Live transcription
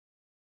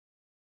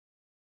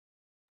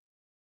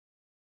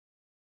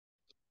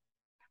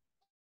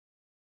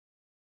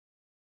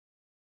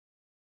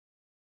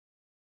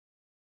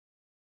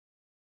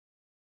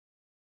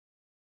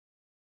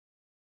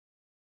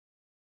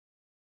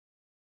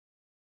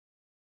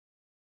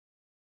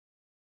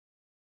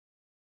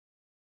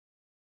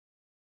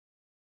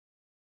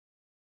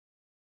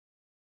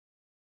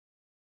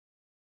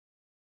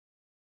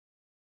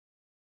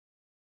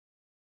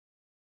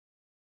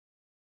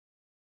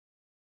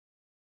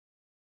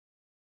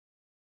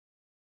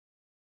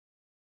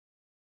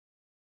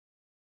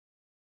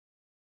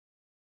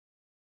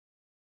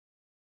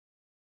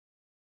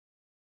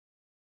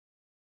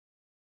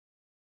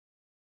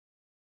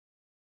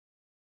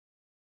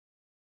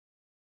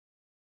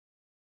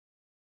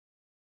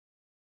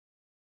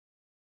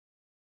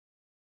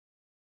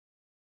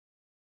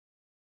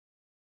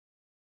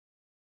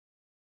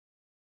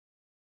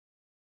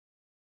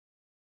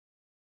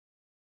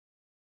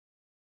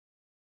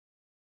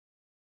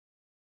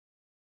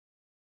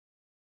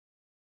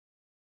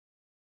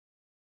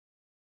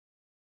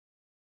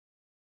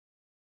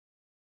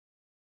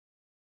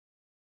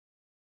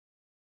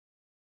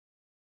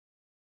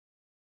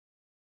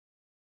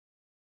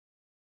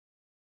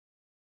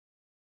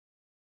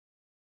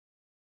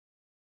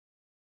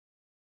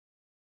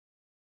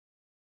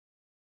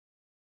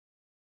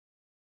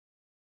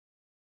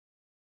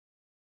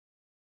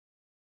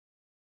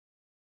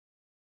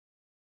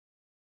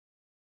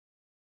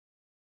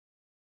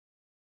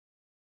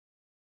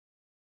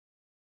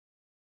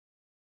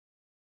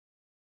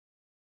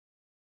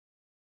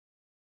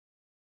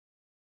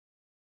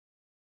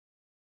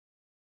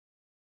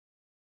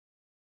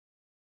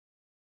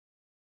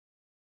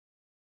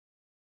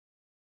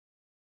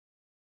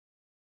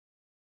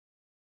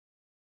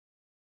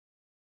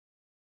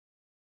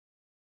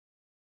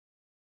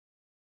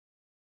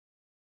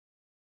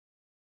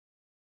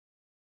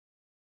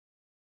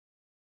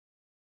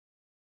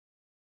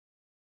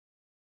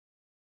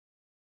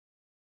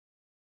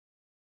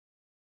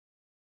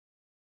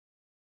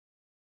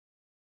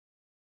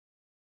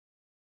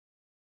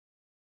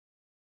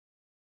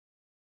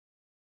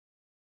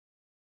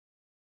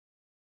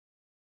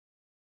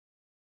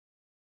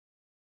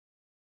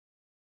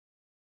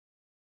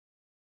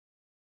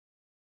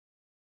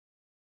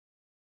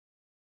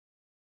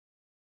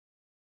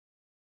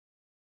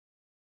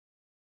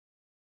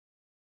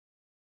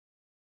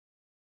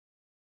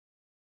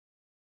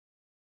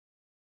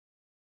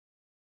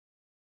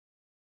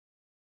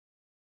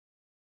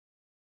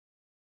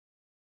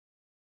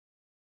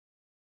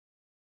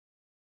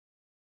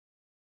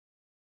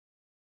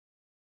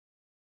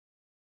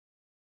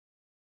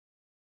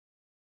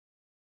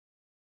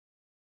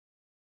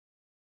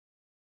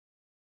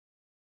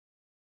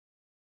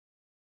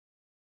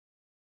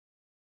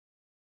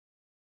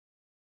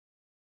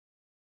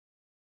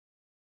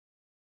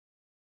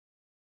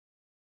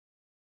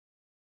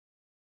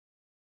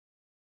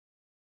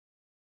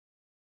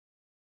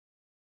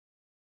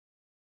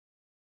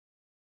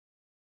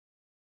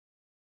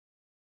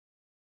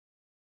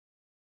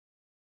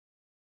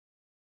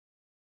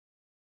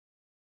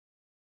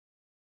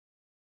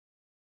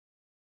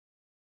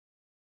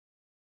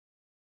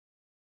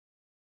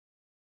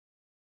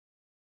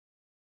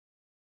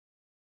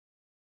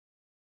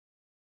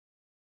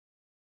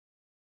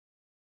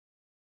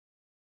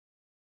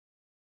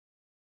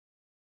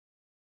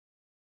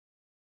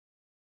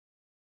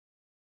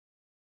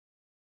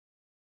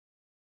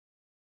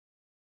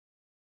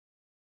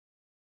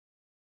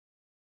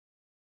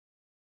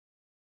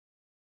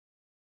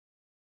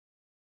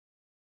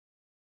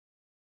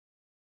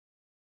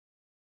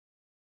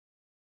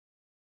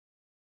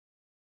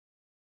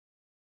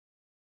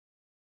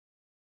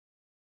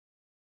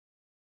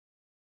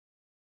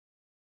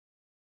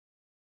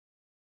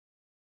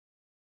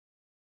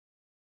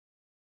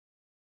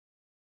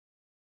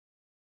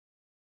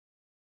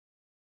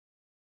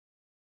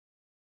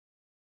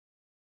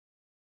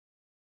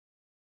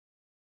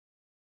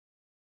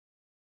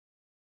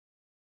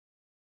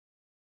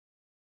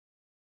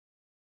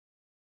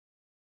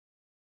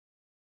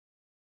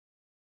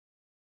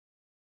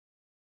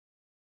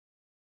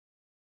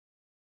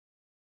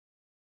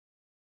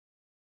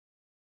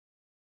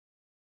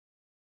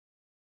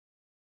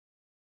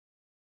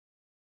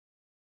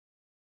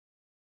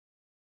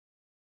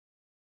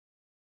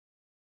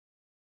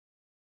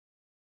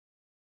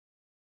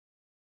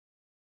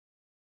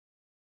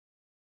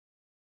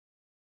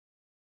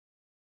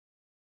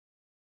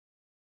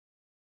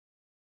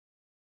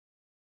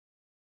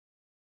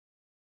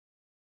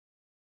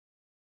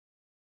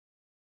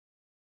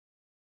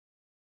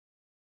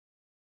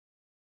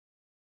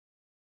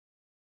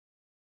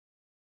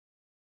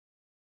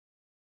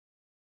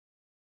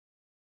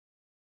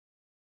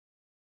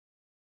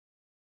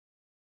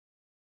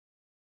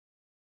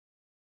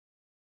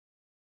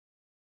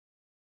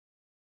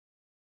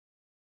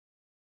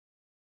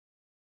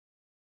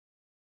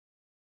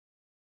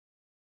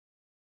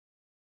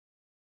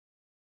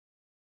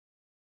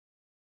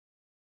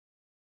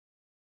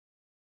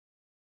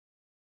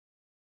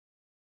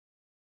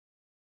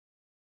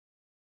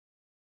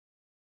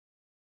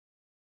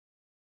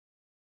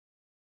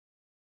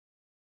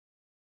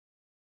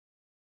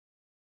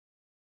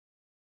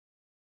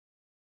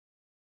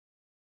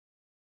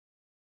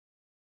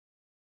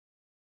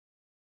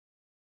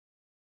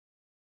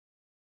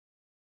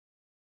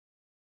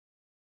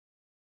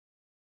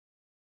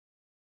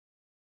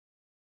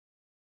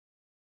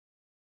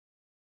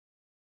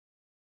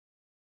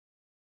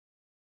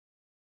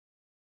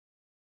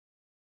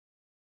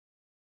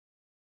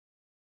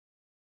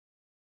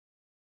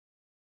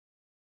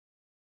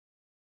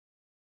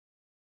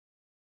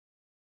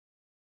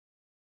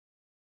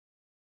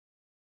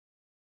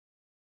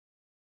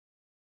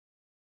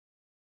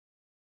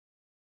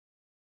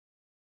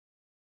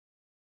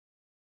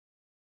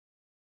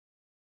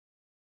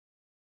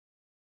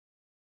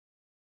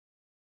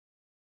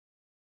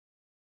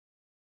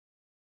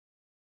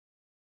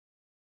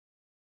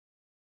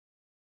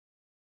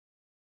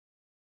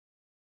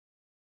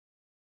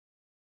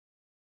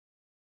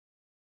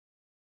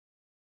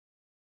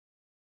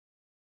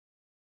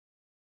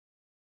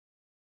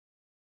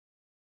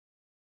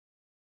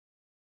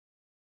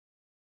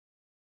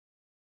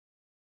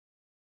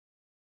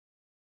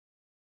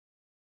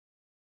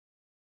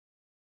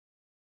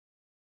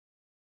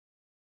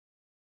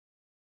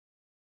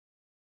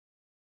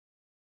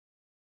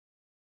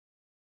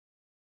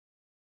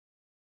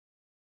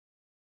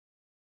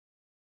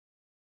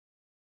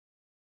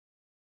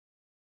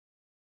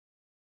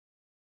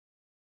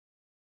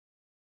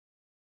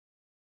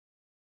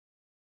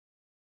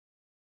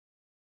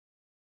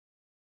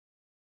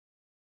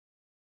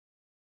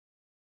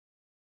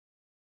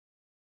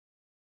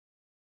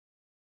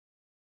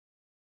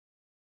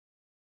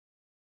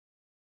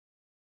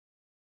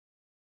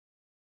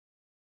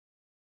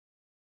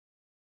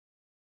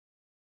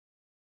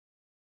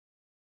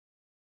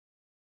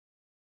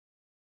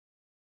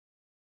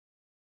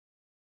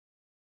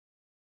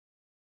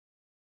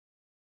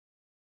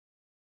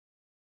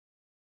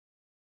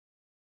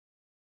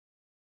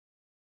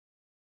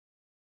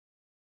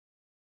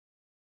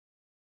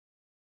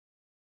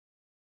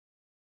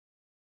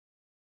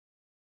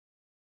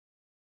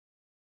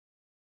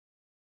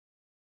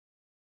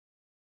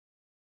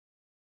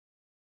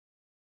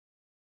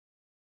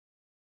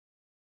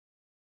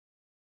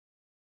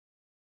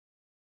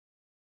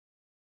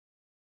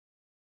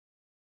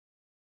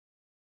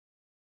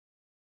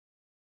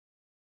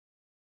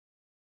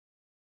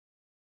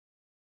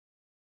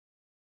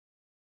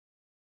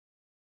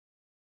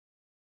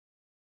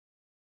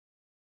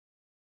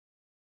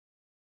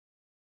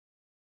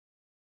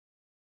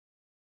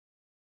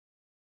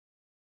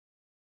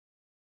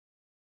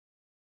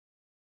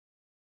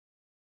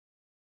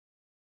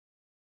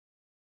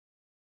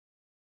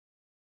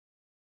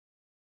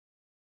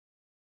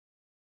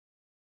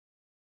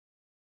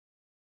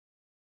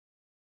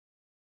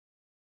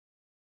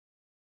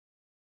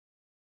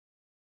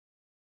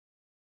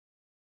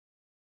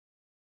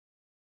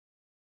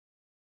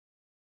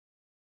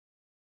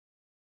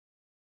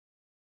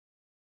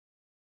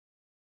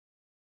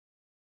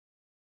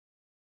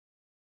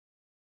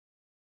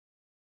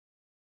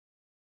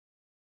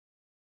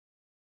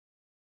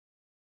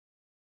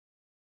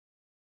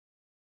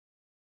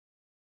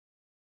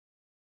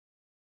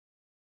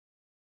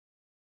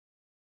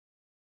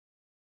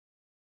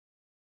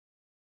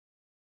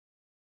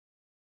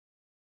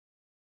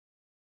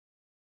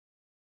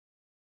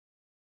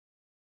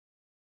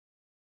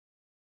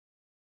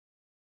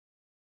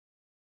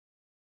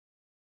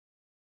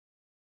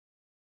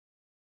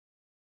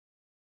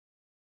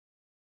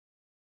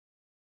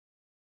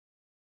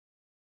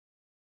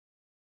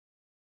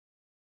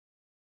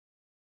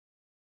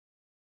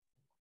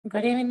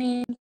Good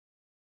evening.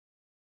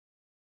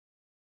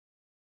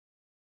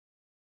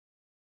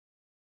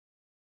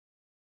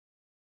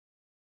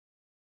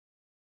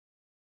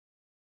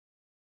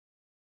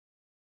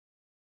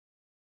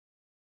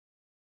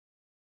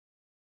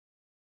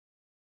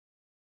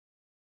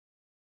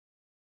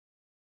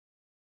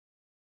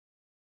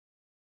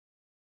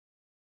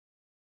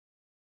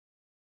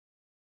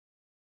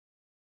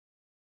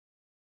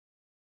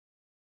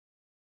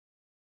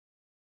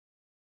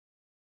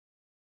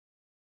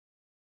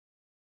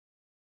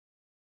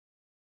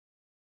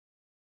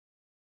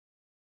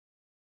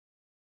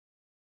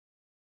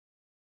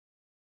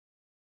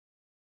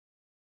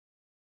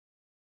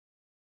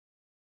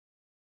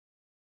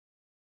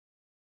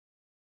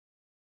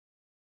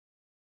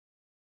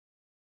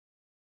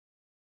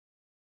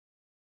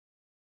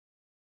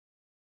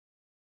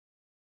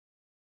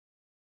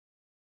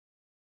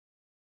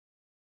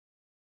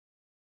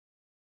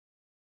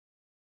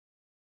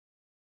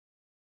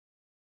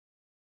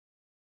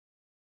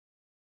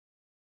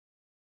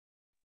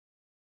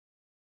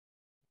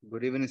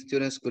 Good evening,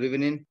 students. Good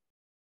evening.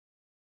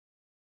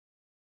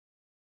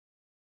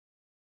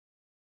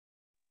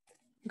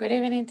 Good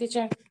evening,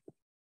 teacher.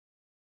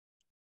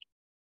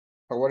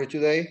 How are you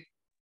today?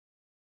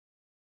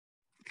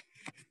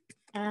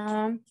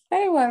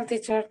 Very well,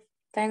 teacher.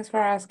 Thanks for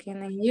asking.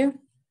 And you?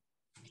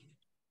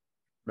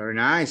 Very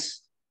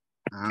nice.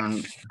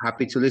 I'm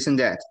happy to listen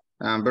that.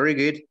 Very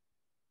good.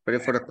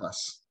 Ready for the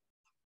class.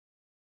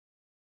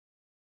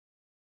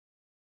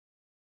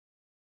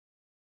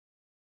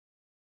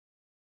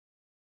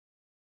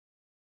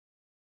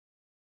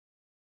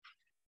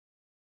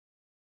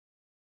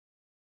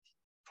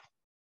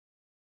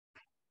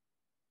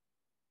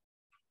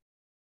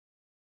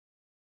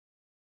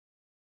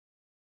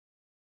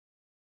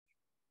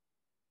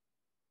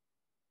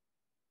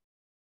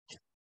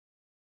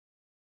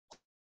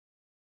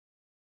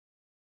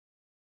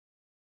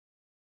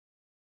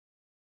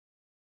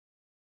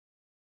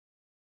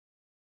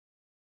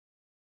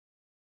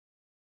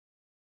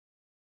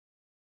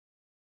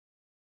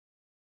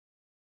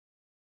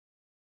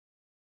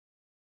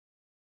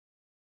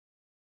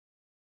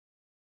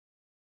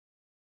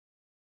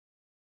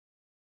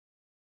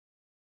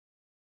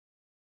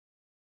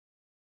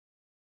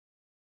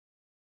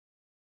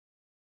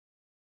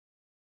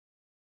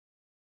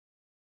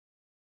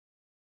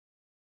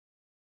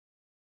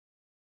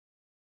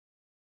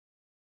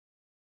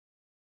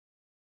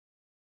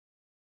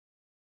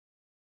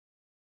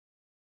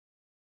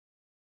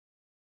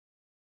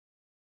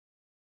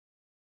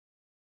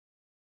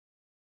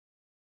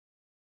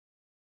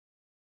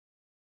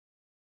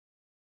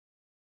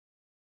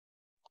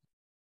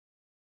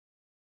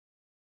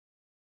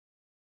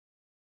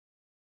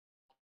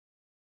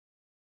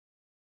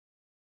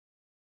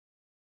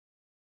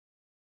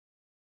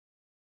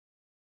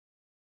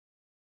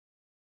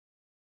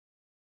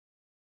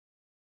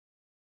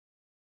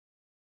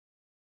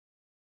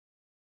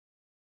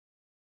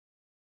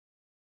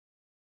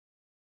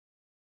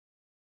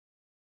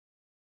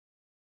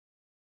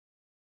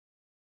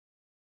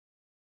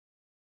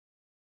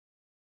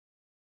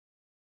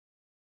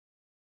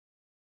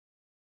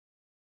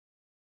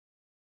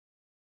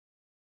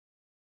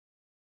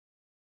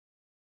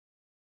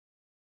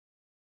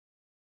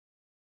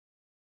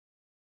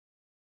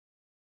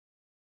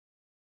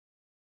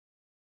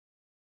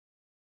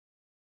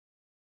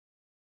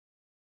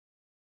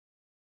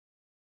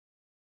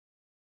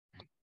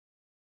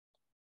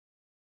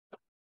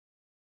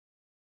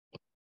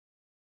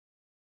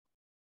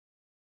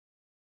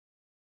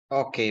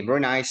 Okay, very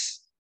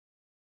nice.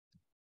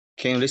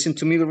 Can you listen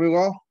to me very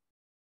well?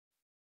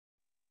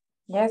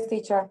 Yes,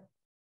 teacher.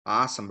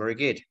 Awesome, very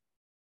good.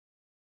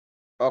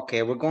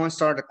 Okay, we're going to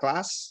start the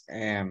class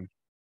and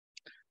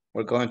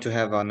we're going to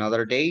have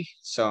another day.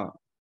 So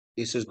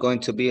this is going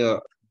to be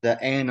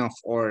the end of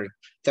our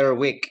third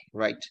week,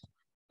 right?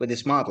 With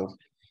this model.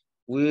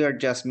 We are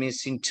just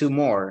missing two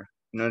more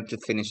in order to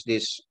finish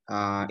this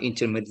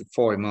intermediate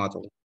 4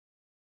 model.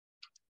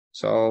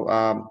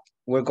 So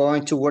we're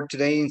going to work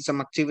today in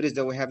some activities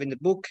that we have in the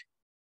book,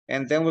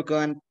 and then we're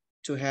going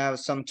to have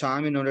some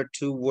time in order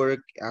to work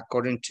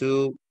according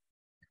to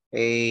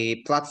a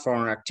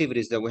platform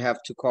activities that we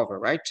have to cover,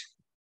 right?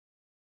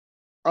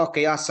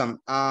 Okay, awesome.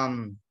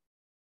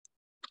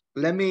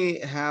 Let me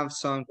have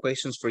some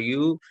questions for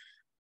you.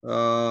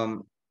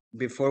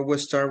 Before we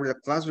start with the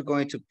class, we're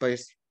going to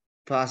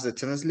pass the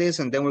attendance list,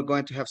 and then we're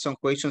going to have some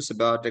questions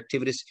about the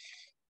activities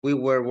we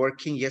were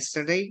working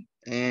yesterday,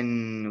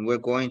 and we're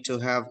going to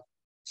have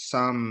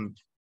some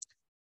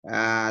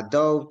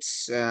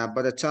doubts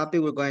about the topic.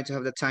 We're going to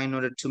have the time in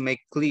order to make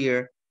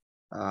clear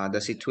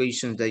the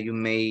situations that you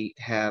may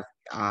have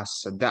as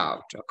a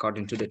doubt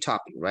according to the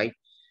topic, right?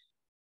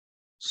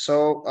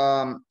 So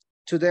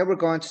today we're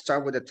going to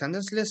start with the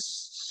attendance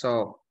list.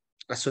 So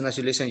as soon as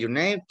you listen your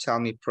name, tell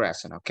me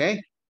present,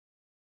 okay?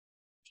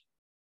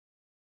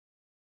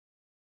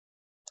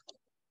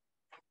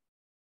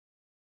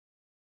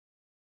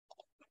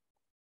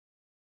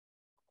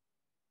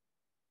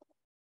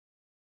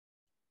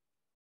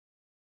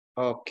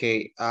 Ok.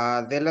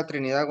 Adela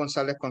Trinidad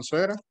González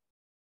Consuegra.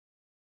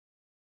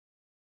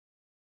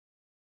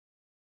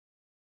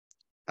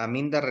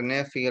 Aminda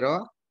René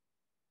Figueroa.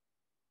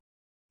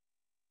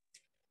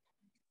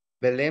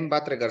 Belén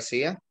Batre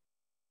García.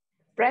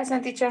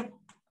 Present, teacher.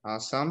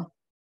 Awesome.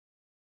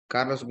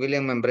 Carlos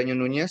William Membreño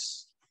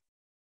Núñez.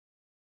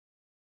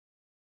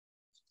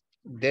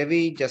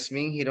 Debbie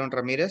Yasmín Girón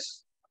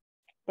Ramírez.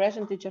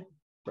 Present, teacher.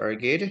 Very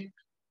good.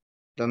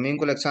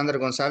 Domingo Alexander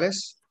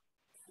González.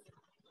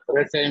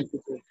 Present,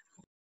 teacher.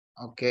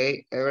 Ok.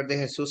 Ever de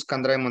Jesús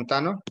Candray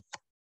Montano.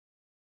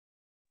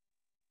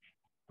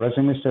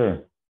 Present,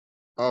 mister.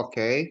 Ok.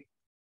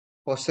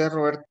 José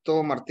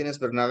Roberto Martínez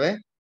Bernabé.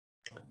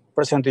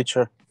 Present,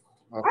 teacher.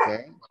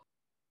 Ok.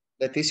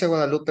 Leticia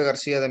Guadalupe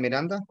García de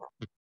Miranda.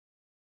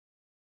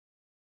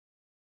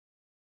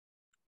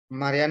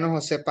 Mariano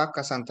José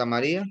Paca Santa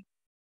María.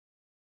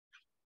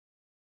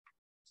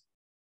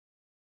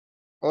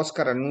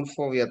 Oscar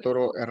Arnulfo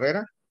Villatoro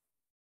Herrera.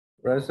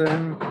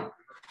 Present.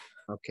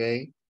 Ok.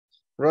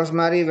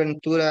 Rosemary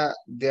Ventura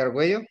de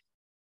Argüello.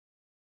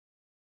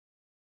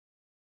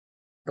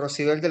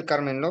 Rosibel del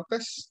Carmen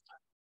López.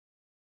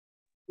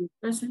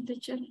 Present,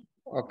 teacher.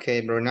 Ok,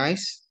 very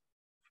nice.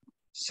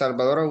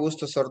 Salvador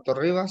Augusto Sorto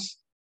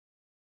Rivas.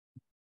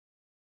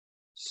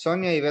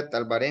 Sonia Ivette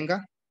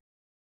Alvarenga.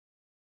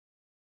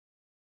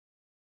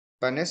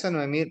 Vanessa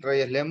Noemí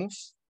Reyes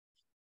Lemus.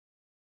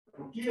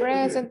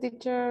 Present,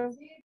 teacher.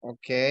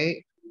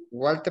 Ok.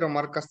 Walter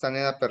Omar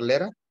Castaneda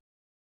Perlera.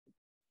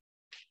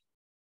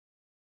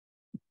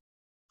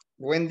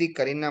 Wendy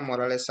Karina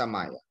Morales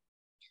Amaya.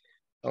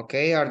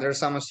 Okay, are there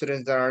some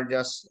students that are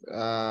just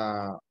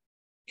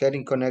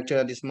getting connected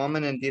at this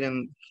moment and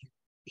didn't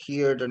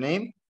hear the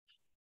name?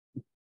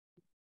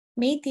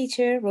 Me,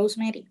 teacher,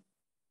 Rosemary.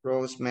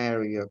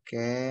 Rosemary,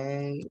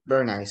 okay.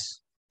 Very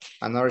nice.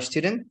 Another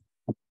student?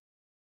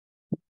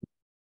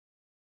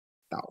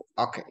 No,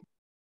 okay.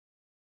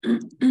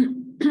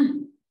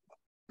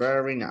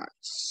 Very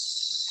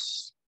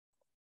nice.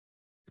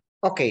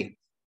 Okay,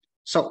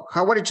 so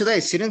how are you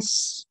today,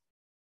 students?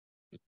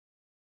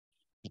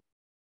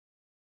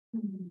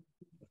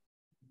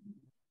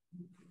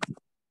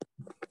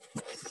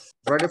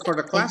 Ready for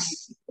the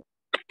class?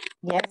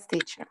 Yes,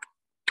 teacher.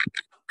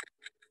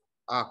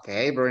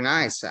 Okay, very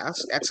nice.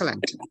 That's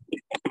excellent.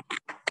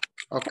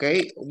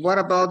 Okay, what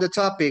about the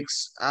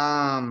topics?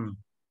 How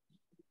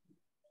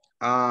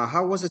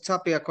was the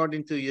topic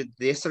according to you,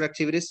 the extra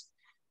activities?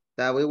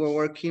 That we were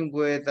working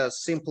with a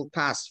simple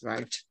past,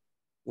 right?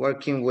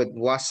 Working with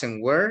was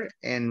and were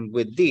and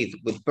with did,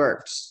 with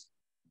verbs.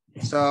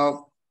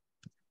 So,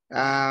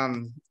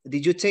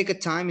 did you take a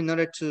time in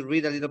order to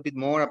read a little bit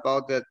more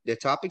about the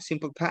topic,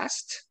 simple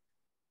past?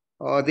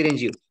 Or didn't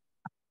you?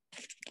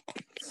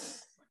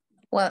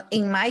 Well,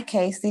 in my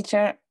case,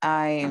 teacher,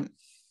 I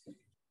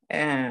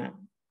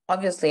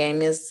obviously I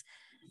missed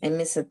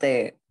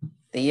the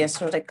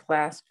yesterday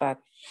class, but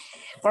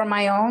for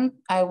my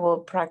own, I will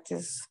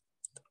practice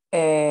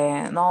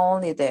not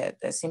only the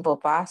simple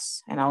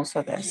past and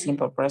also the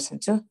simple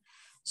present too.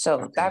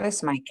 So Okay. that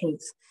is my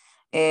case.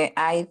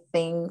 I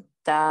think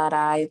that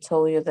I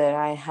told you that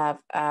I have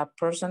a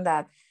person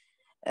that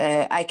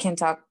I can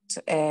talk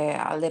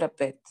a little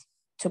bit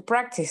to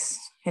practice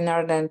in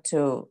order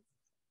to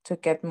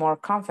get more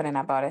confident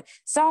about it.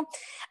 So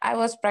I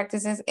was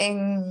practicing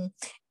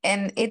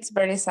and it's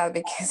very sad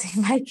because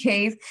in my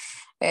case,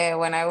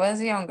 when I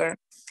was younger,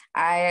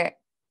 I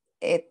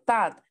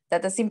thought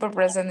that the simple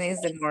present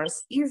is the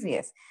most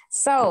easiest.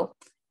 So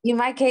in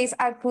my case,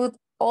 I put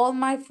all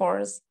my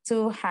force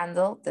to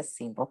handle the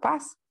simple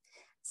past.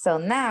 So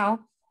now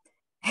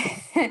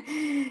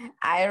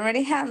I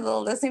already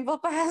handled the simple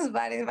past,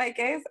 but in my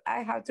case,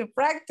 I have to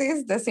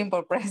practice the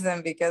simple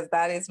present because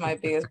that is my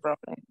biggest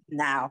problem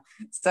now.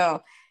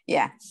 So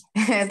yeah,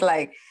 it's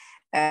like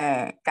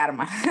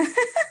karma.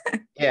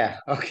 Yeah,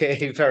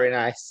 okay, very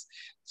nice.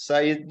 So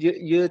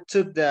you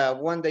took the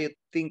one that you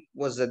think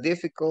was a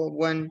difficult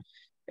one,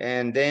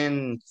 and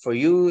then for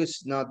you,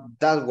 it's not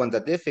that one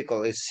that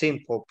difficult, it's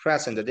simple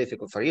present the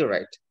difficult for you,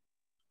 right?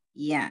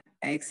 Yeah,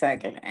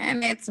 exactly.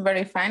 And it's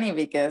very funny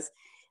because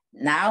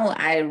now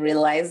I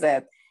realize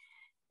that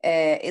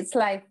it's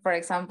like, for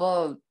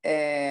example,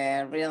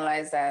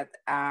 realize that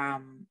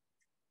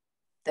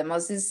the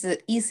most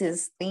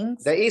easiest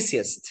things, The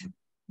easiest.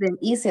 the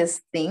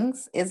easiest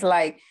things is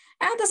like,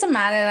 it doesn't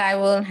matter, I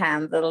will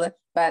handle it,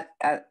 but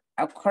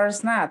of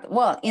course not.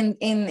 Well,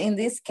 in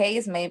this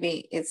case,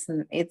 maybe it's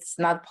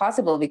not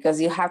possible because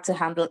you have to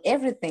handle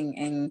everything.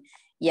 And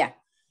yeah,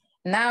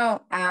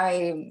 now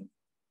I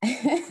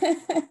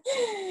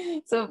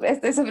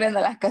estoy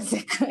sufriendo las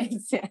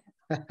consecuencias.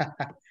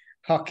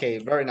 Okay,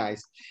 very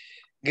nice.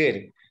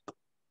 Good.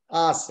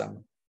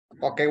 Awesome.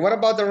 Okay, what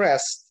about the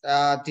rest?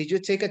 Did you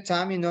take a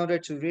time in order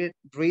to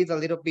read a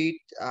little bit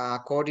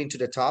according to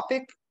the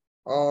topic,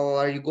 or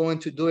are you going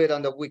to do it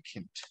on the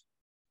weekend?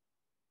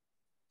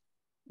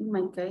 In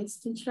my case,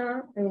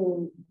 teacher,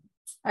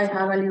 I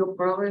have a little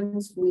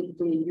problems with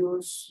the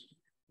use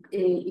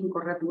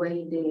incorrect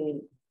way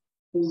the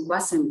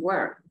wasn't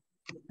were.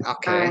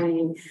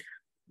 Okay.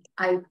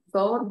 I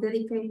thought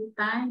dedicated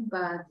time,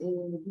 but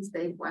this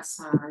day was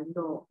a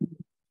little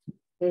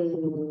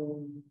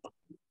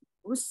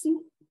busy.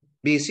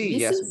 Busy,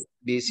 yes. Busy.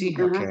 Busy,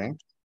 Uh-huh. okay.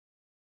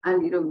 A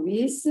little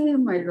busy.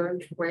 My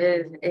lunch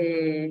was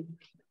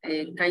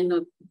kind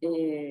of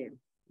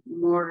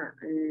more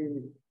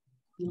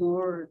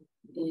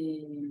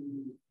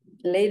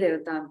later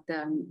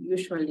than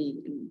usually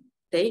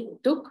they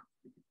took.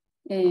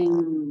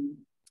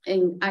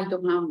 And I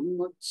don't have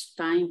much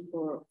time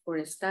for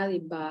study,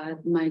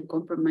 but my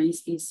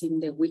compromise is in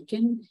the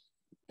weekend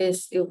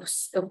is to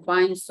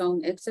find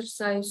some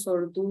exercise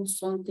or do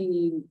something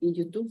in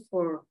YouTube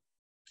for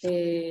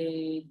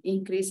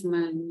increase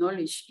my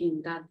knowledge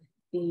in that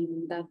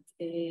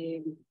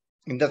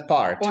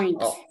part. point.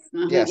 Oh,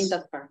 Yes. yes. In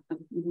that part.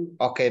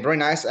 Okay, very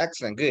nice,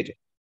 excellent, good.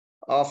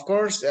 Of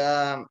course,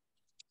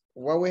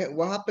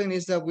 what happened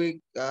is that we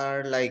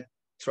are like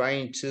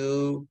trying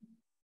to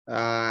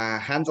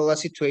handle a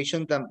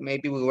situation that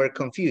maybe we were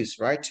confused,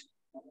 right?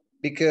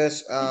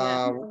 Because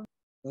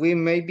we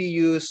maybe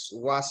use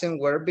was and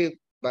were,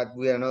 but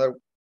with another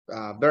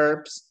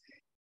verbs,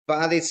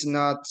 but it's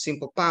not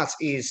simple past,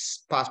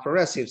 it's past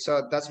progressive.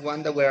 So that's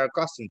one that we're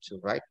accustomed to,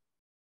 right?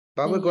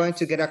 But we're going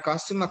to get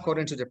accustomed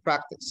according to the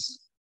practice.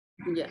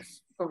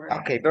 Yes, correct.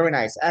 Okay, very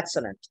nice,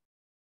 excellent.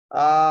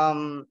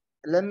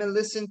 Let me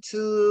listen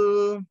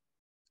to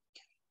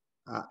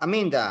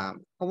Aminda.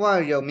 How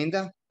are you,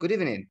 Aminda? Good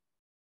evening.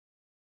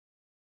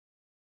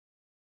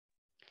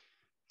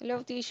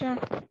 Hello, teacher.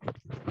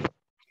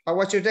 How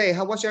was your day?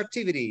 How was your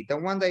activity? The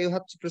one that you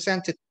had to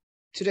present it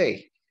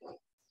today?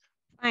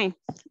 Fine.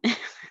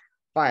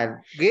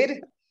 Fine.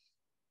 Good?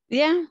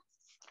 Yeah,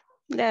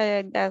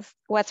 that's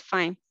what's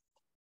fine.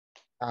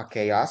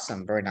 Okay,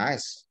 awesome. Very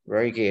nice.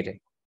 Very good.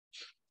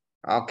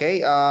 Okay,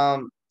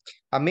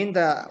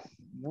 Aminda,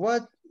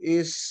 what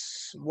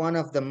is one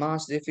of the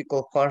most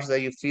difficult parts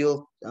that you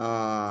feel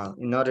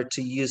in order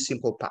to use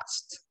simple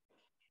past?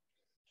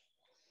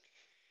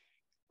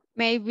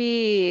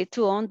 Maybe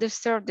to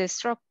understand the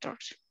structure.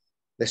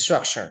 The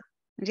structure.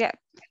 Yeah,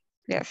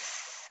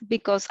 yes,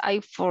 because I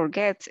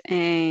forget,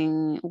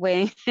 and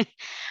when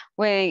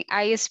when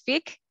I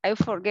speak, I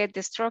forget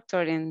the structure,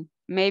 and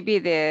maybe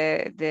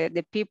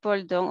the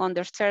people don't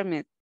understand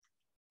me.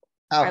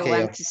 Okay. I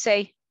want to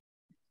say.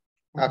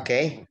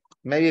 Okay,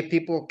 maybe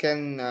people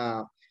can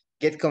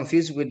get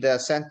confused with the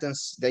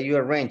sentence that you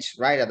arrange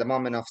right at the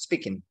moment of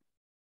speaking.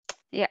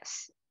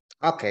 Yes.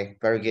 Okay,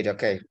 very good.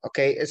 Okay,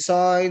 okay.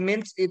 So it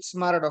means it's a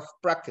matter of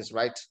practice,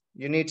 right?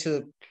 You need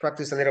to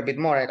practice a little bit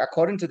more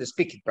according to the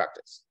speaking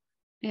practice.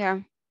 Yeah.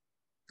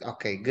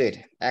 Okay,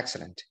 good.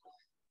 Excellent.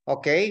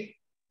 Okay,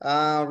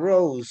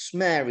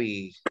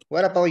 Rosemary,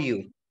 what about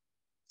you?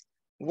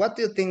 What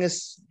do you think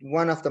is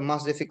one of the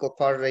most difficult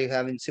parts that you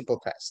have in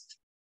simple past?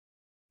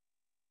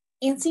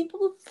 In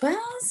simple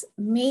past,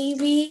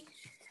 maybe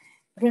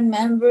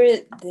remember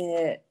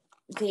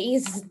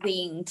these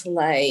things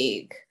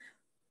like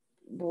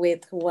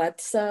with what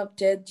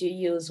subject you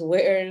use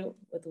where,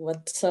 with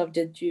what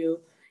subject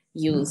you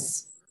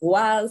use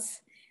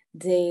was,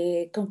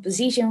 the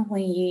composition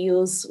when you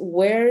use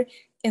where,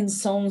 and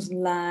sounds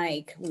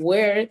like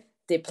where,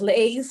 the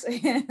place.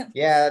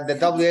 Yeah, the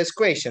WS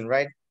question,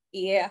 right?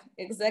 Yeah,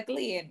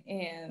 exactly.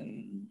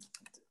 And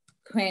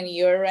when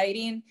you're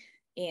writing,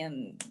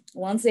 in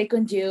 1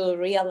 second you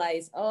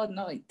realize, oh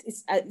no,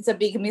 it's a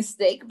big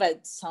mistake,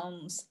 but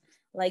sounds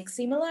like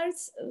similar.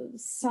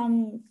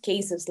 Some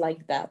cases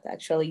like that.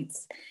 Actually,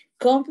 it's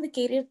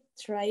complicated.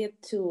 Try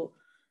to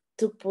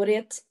put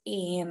it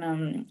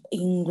in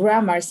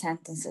grammar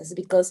sentences,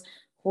 because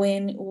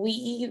when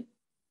we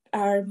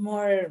are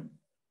more,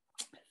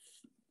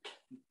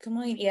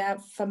 ¿cómo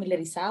diría?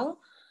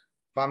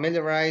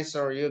 Familiarize,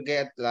 or you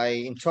get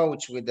like in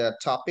touch with the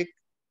topic.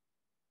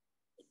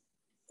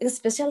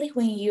 Especially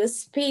when you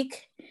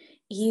speak,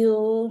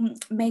 you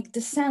make the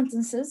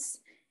sentences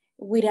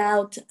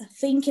without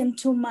thinking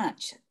too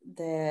much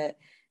the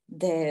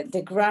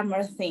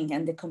grammar thing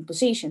and the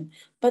composition.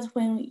 But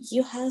when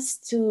you have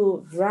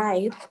to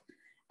write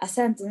a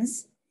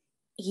sentence,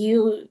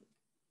 you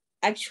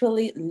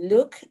actually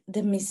look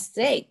the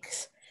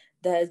mistakes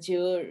that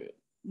you're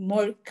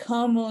more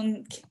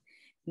common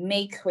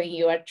make when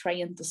you are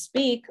trying to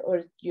speak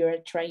or you're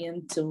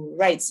trying to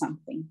write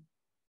something.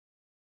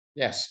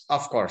 Yes,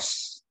 of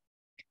course.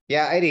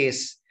 Yeah, it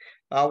is.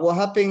 What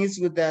happens is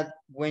with that,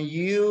 when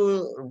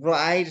you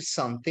write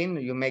something,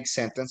 you make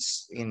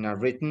sentence in a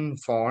written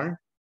form.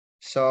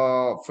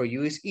 So for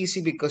you, it's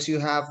easy because you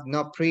have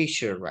no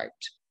pressure, right?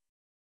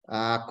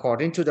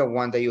 According to the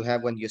one that you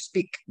have when you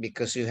speak,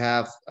 because you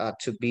have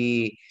to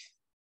be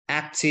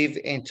active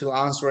and to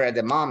answer at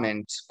the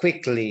moment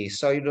quickly.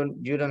 So you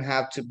don't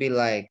have to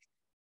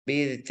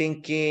be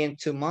thinking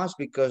too much,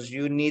 because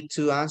you need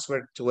to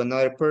answer to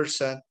another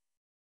person,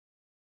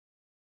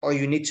 or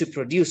you need to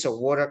produce a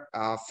word,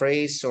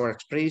 phrase or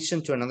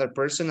expression to another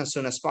person as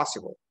soon as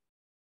possible.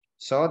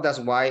 So that's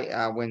why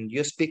when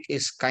you speak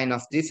is kind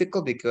of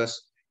difficult,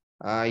 because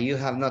you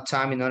have no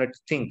time in order to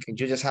think. You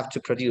just have to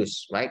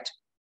produce, right?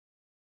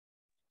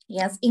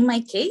 Yes, in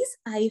my case,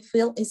 I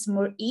feel it's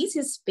more easy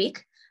to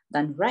speak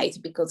than write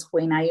because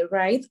when I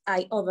write,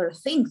 I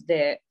overthink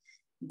the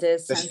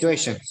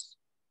situation.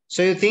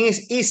 So you think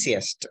it's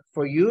easiest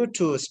for you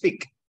to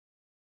speak?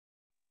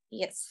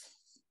 Yes.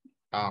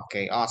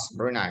 Okay, awesome,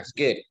 very nice,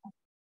 good.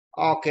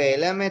 Okay,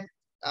 let me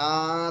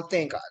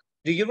think.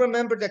 Do you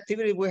remember the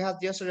activity we had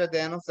yesterday at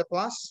the end of the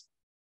class?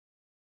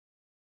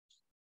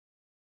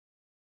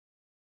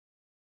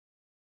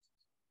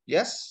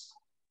 Yes?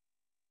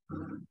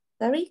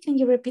 Sorry, can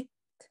you repeat?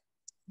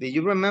 Do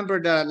you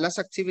remember the last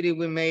activity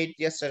we made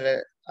yesterday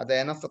at the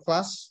end of the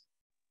class?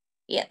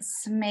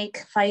 Yes,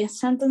 make 5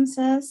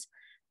 sentences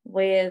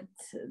with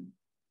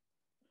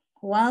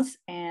was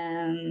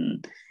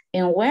and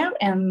where,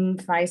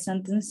 and 5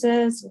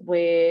 sentences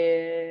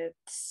with,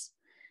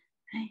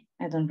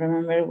 I don't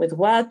remember with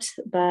what,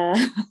 but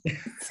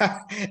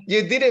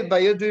you did it,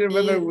 but you do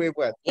remember with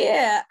what?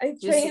 Yeah, I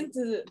tried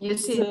to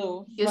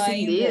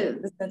find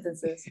did. the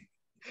sentences.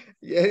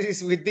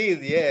 Yes, we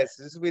did. Yes,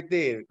 we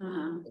did.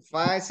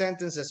 5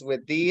 sentences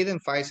with did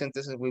and 5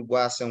 sentences with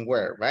was and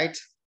were, right?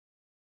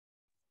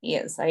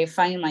 Yes, I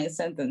find my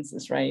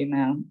sentences right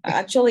now.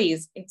 Actually,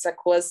 it's a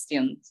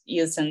question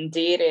using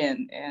did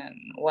and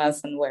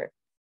was and were.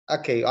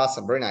 Okay,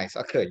 awesome. Very nice.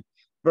 Okay,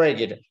 very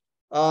good.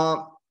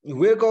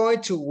 We're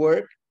going to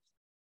work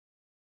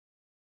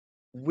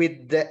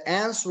with the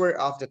answer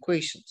of the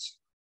questions,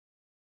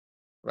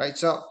 right?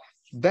 So,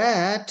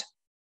 but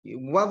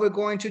what we're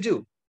going to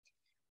do,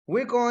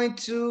 we're going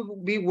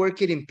to be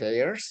working in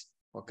pairs.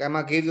 Okay, I'm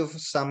gonna give you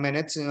some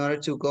minutes in order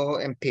to go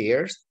in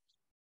pairs.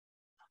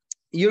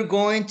 You're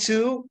going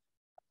to,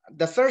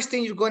 the first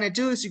thing you're going to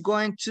do is you're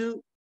going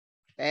to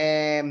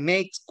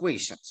make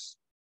questions,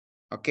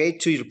 okay,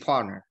 to your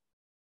partner.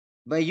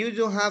 But you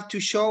don't have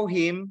to show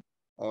him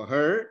or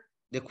her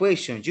the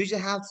question.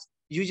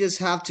 You just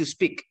have to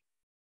speak.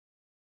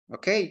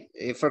 Okay,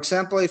 for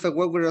example, if I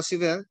work with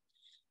Rosibel,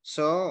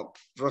 so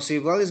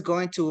Rosibel is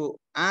going to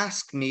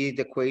ask me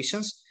the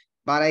questions,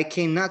 but I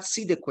cannot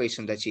see the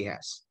question that she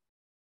has.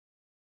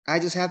 I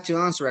just have to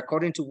answer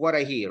according to what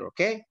I hear,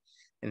 okay?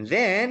 And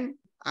then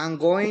I'm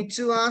going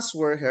to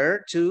answer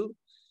her to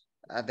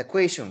the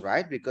question,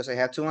 right? Because I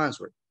have to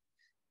answer.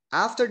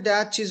 After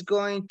that, she's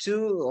going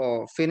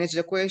to finish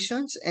the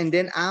questions, and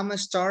then I'm gonna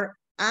start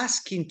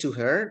asking to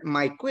her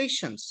my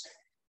questions.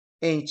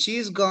 And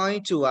she's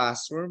going to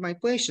answer my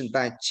questions,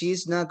 but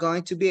she's not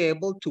going to be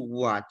able to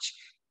watch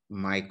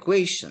my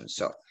questions.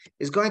 So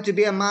it's going to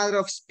be a matter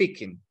of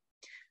speaking.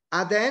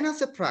 At the end of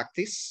the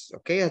practice,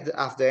 okay,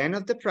 at the end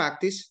of the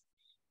practice,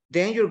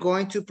 then you're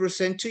going to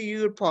present to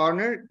your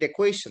partner the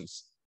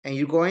questions, and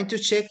you're going to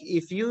check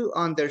if you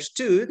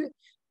understood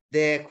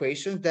the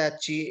questions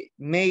that she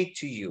made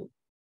to you,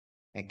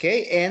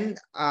 okay, and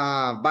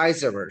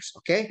vice versa,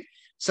 okay?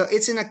 So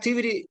it's an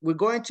activity we're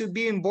going to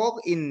be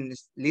involved in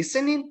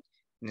listening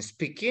and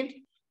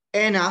speaking,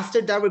 and after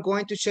that, we're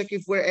going to check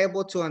if we're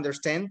able to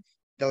understand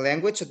the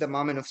language at the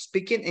moment of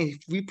speaking and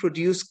if we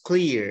produce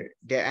clear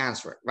the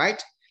answer,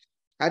 right?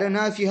 I don't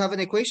know if you have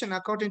any question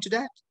according to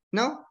that.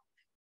 No?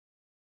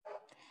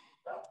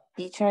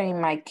 Teacher, in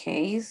my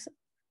case,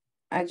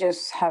 I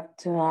just have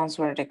to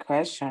answer the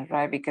question,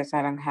 right? Because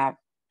I don't have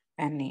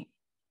any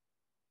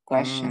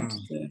questions.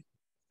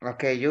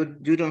 Okay, you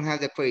don't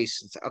have the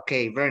questions.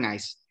 Okay, very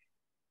nice.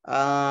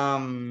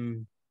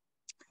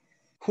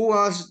 Who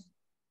else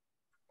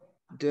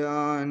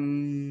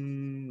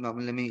done? Let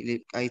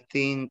me, I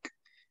think,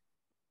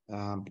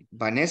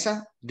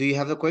 Vanessa, do you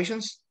have the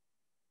questions?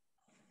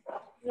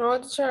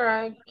 No, sure,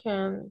 I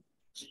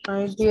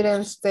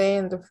didn't stay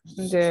in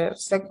the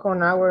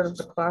second hour of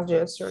the class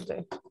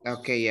yesterday.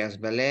 Okay, yes,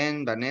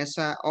 Belen,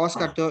 Vanessa,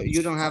 Oscar,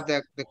 you don't have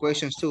the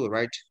questions too,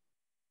 right?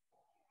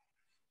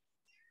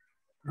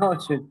 No,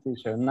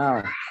 teacher,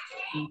 now.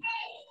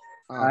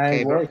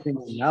 Okay, I'm working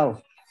now.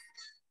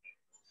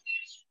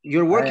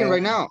 You're working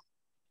right now?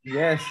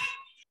 Yes.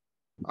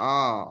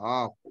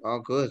 Oh,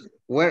 good.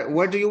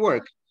 Where do you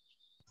work?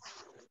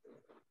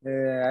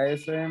 I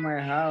stay in my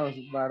house,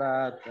 but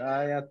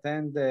I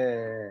attend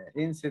the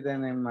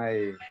incident in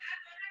my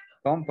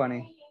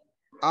company.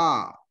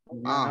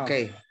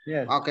 Okay.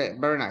 Yes. Okay,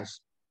 very nice.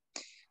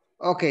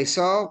 Okay,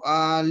 so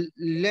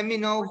let me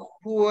know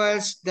who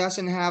else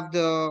doesn't have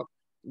the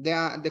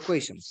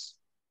questions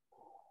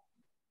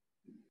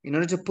in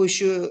order to push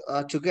you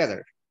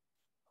together.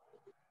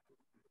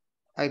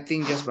 I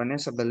think just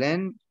Vanessa,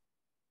 Belen.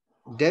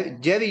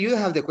 Debbie, you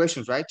have the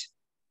questions, right?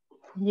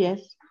 Yes.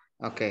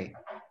 Okay.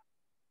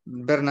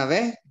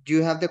 Bernabe, do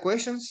you have the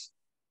questions?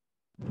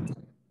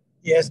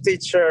 Yes,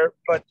 teacher,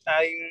 but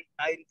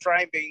I'm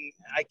driving.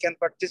 I can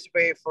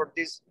participate for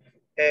this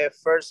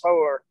first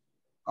hour.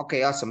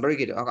 Okay, awesome. Very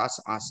good.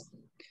 Awesome.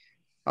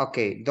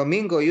 Okay,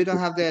 Domingo, you don't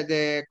have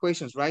the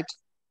questions, right?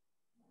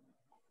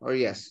 Or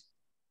yes?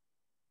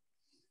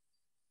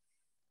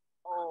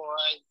 Oh,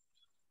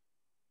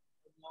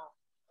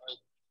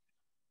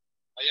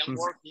 I am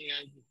working.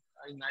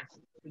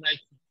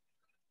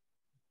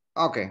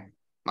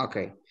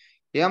 Okay.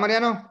 ¿Ya,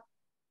 Mariano?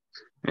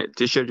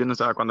 Teacher, yo no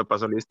estaba cuando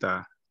pasó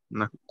lista.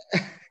 No.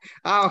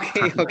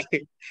 Okay,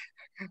 okay.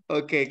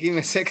 Okay, give me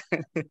a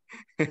second.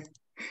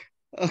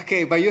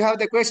 Okay, but you have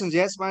the questions,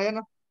 yes,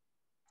 Mariano?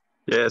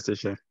 Yes,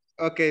 teacher.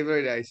 Okay,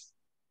 very nice.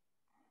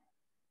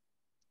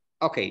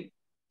 Okay.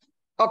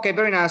 Okay,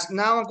 very nice.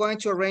 Now I'm going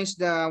to arrange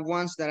the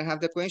ones that have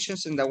the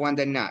questions and the one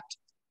that not.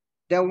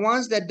 The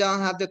ones that don't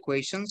have the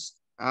questions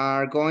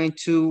are going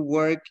to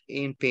work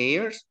in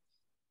pairs,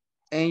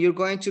 and you're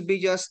going to be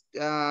just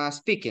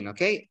speaking,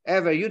 okay?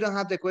 Ever, you don't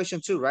have the question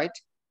too, right?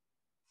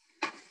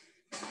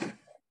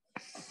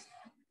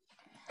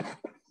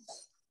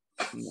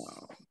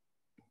 No.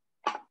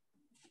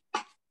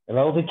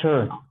 Hello,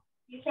 teacher.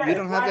 You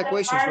don't have the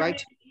questions,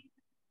 right?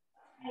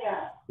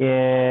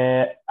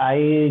 Yeah,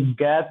 I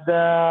got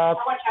a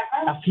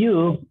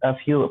few.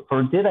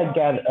 For did I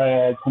get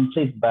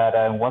complete, but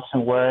I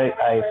wasn't where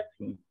I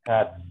think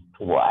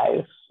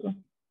twice.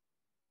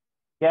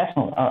 Yes,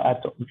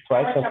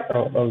 twice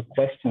a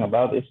question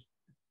about this.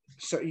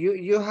 So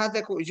you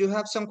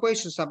have some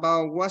questions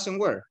about was and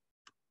where.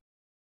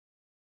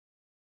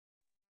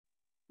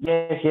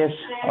 Yes,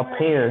 up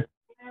here.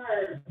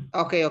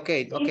 Okay,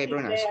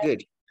 very nice,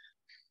 good.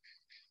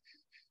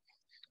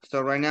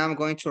 So right now I'm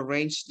going to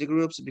arrange the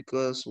groups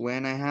because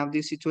when I have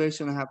this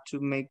situation, I have to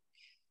make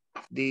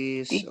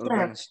this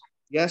organized.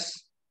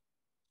 Yes.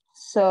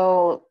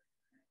 So,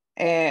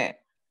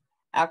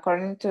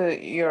 according to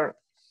your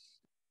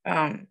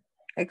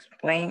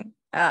explain,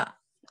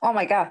 oh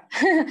my God,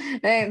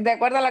 de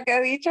acuerdo a lo que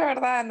he dicho,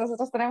 ¿verdad?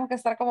 Nosotros tenemos que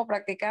estar como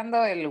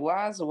practicando el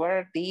was,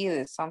 were,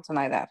 did, something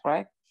like that,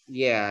 right?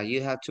 Yeah,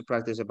 you have to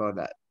practice about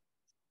that.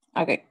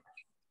 Okay.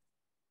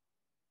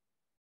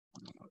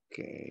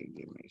 Okay,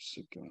 give me a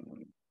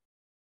second.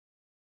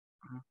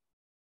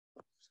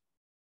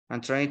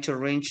 I'm trying to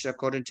arrange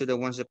according to the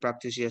ones that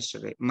practiced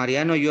yesterday.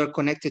 Mariano, you are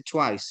connected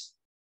twice.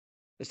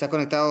 ¿Está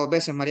conectado dos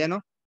veces,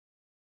 Mariano?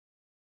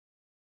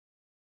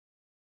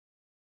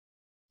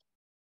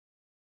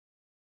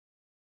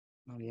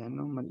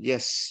 Mariano,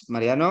 yes.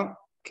 Mariano,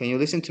 can you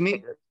listen to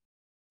me?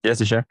 Yes,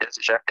 teacher.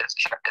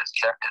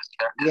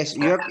 Yes,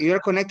 you're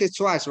connected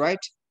twice,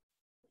 right?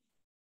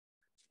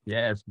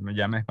 Yes,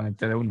 ya me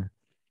desconecté de una.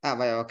 Ah,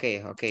 vaya,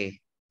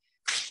 okay.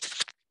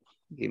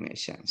 Give me a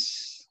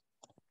chance.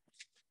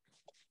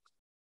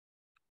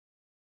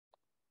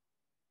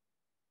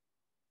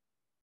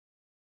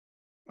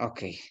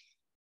 Okay.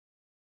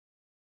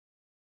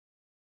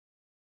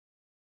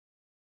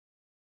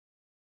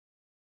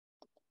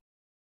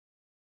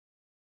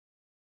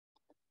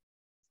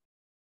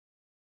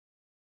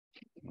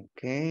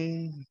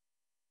 Okay.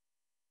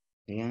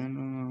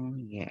 Piano,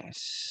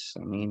 yes.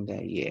 I mean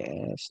that,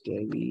 yes,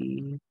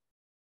 Debbie.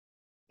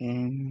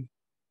 And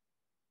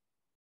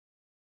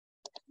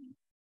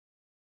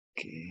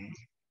okay.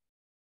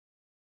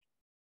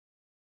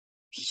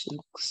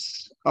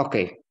 6.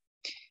 Okay.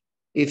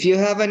 If you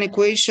have any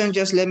question,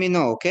 just let me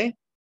know, okay?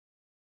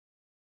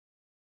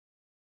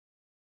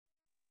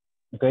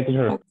 Okay,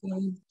 teacher.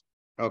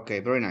 Okay,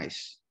 very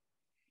nice.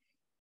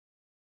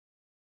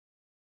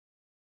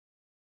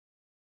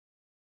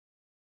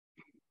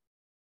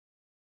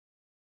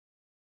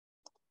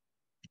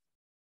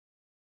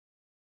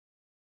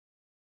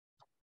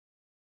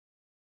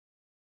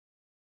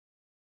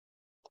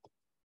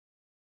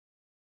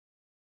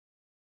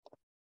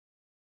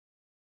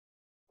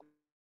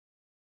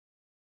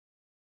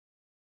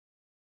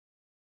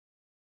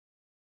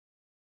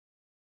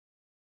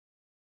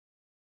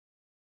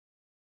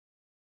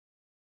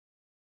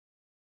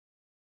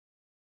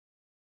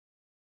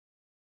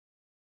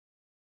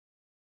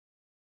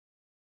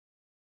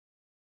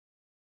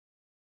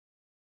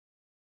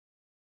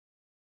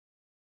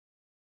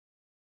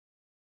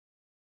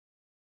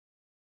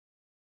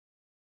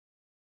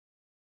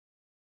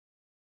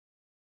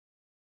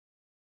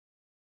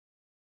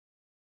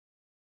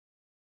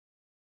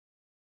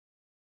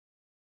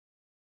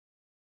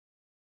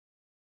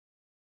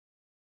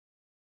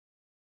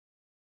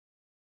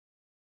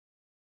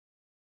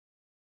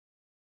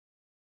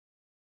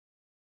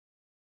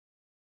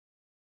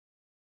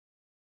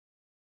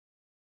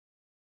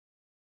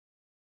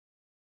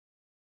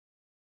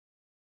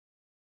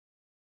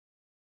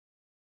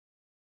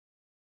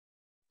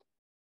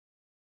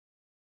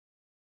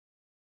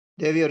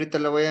 Debbie, ahorita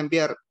le voy a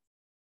enviar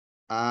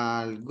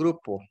al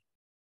grupo.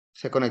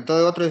 Se conectó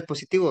de otro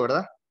dispositivo,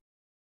 ¿verdad?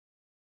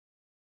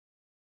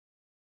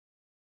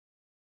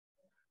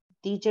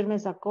 Teacher me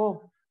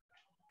sacó,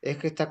 Es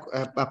que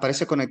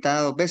aparece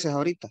conectada 2 veces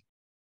ahorita.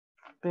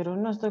 pero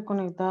no estoy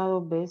conectada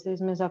 2 veces.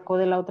 Me sacó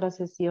de la otra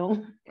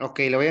sesión. Ok,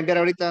 le voy a enviar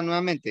ahorita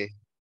nuevamente.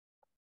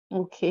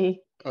 Ok.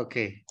 Ok.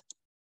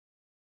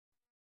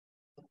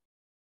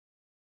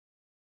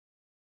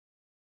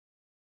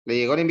 ¿Le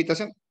llegó la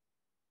invitación?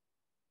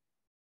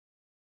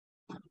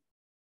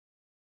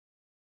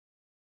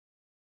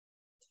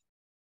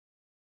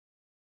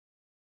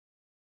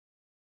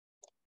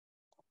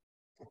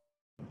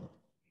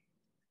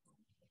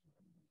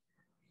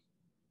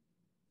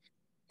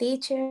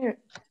 Teacher,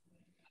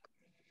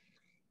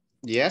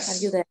 Yes. are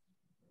you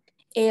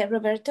there?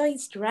 Roberto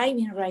is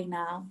driving right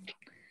now.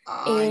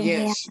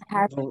 Yes.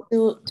 Have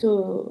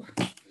to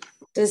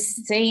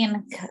stay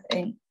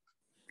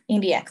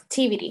in the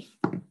activity.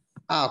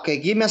 Okay,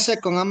 give me a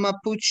second. I'm gonna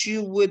put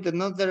you with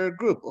another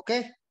group,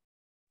 okay?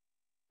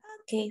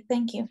 Okay,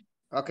 thank you.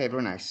 Okay,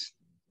 very nice.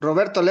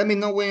 Roberto, let me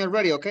know when you're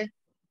ready, okay?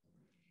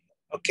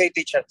 Okay,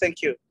 teacher,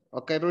 thank you.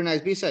 Okay, very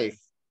nice. Be safe.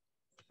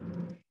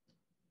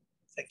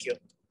 Thank you.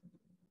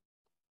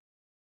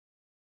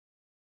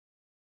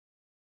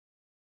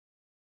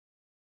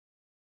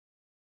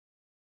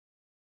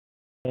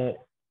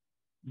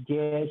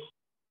 Yes,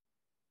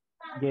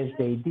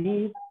 they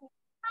did.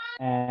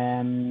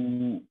 I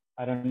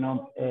don't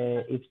know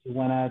if you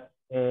wanna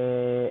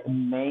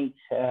make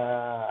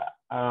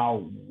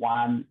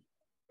one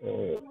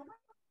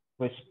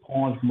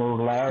response more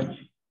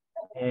large.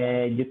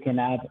 You can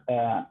add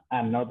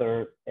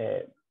another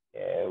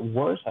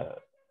words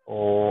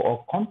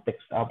or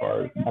context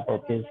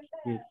about this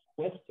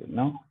question,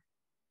 no?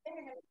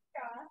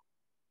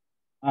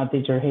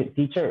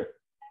 Teacher.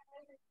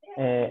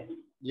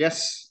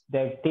 Yes. The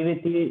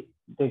activity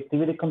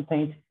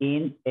contains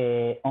in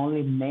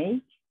only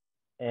make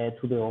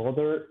to the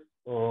other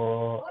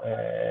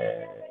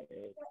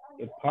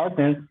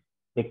partner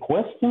the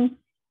question,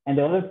 and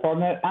the other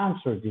partner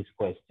answers this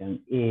question.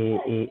 Y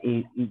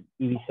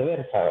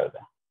viceversa,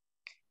 ¿verdad?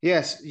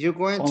 Yes, you're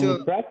going only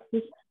to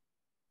practice.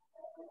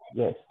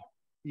 Yes.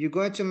 You're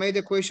going to make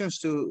the questions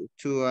to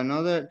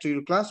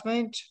your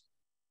classmate,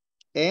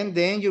 and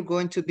then you're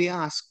going to be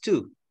asked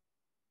too.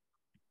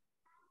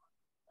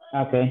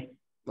 Okay.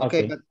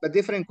 Okay, but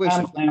different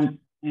questions.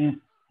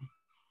 And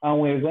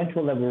we're going to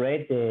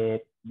elaborate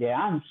the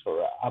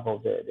answer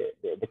about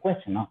the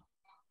question, no?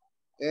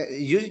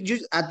 You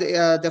at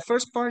the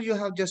first part you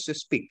have just to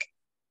speak,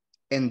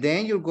 and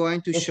then you're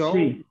going to show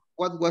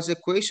what was the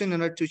question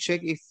in order to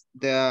check if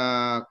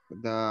the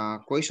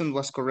question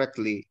was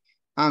correctly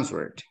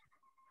answered.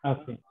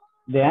 Okay.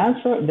 The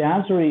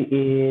answer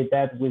is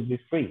that will be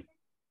free.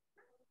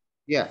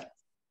 Yeah.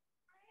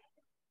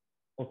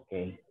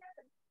 Okay.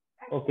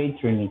 Okay,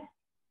 Trini.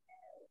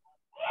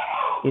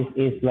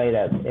 It's like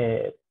that.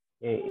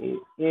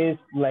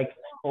 It's like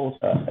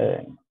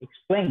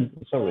explain.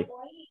 Sorry.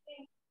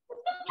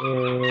 I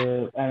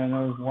don't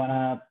know if you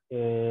wanna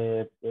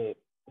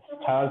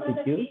start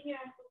with you.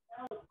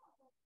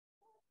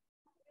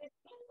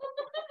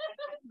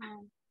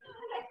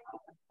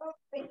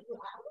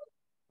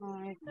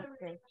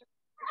 Okay.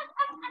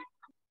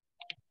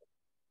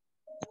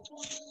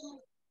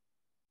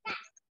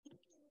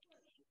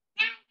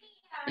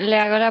 Le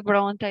hago la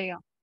pregunta yo.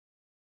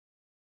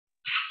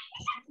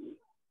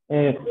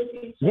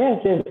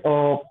 Yes,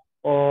 or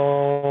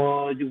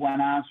you want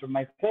to answer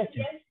my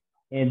question?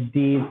 Did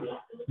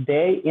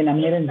they in a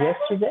meeting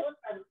yesterday?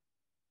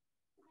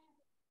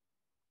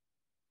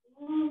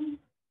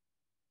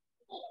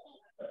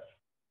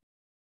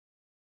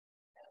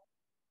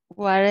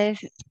 What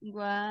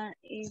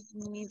is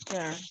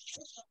meter?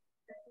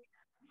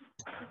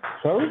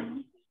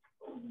 Sorry?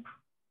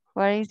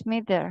 What is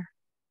meter?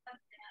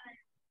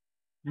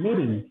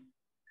 Meeting.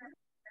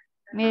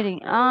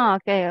 Meeting. Oh,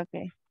 okay.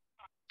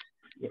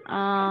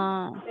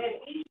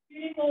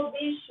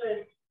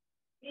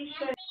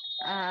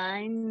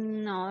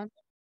 I'm not.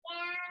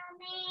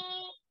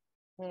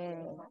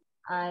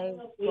 I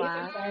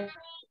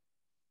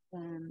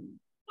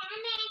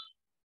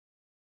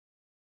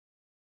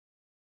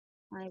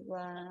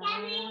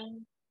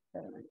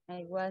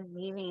was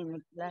giving in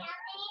the class.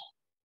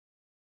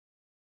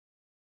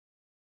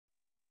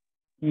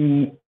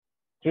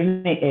 Do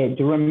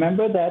you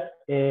remember that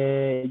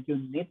you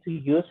need to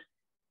use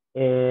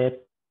the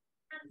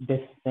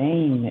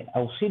same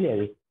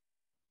auxiliary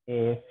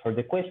for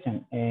the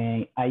question?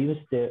 I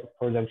used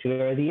for the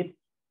auxiliary,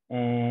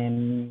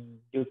 and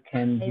you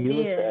can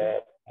use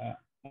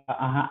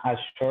a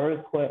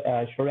short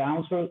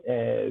answer.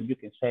 You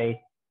can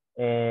say,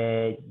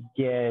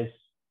 yes,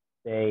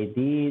 they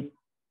did,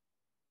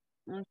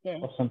 or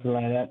something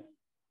like that.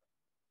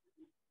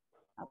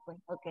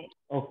 Okay.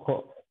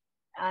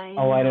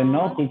 I don't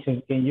know,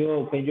 teacher. Can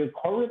you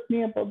correct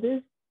me about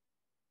this?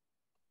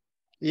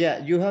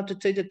 Yeah, you have to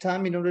take the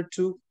time in order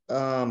to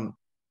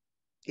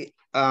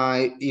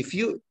if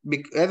you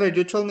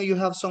you told me you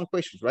have some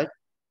questions, right?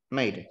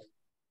 Made.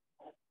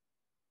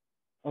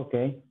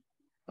 Okay,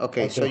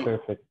 so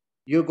perfect.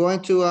 You're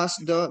going to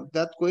ask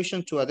that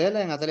question to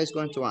Adela, and Adela is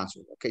going to answer.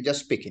 Okay,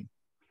 just speaking,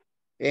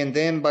 and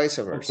then vice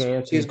versa.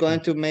 Okay. She's going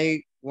to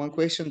make one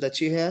question that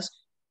she has,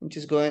 and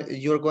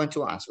you're going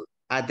to answer.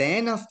 At the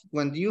end of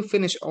when you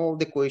finish all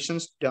the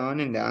questions done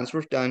and the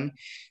answers done,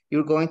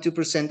 you're going to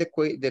present the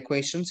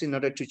questions in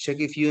order to check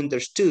if you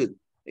understood,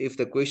 if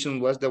the question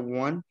was the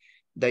one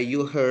that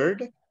you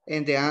heard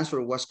and the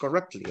answer was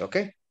correctly.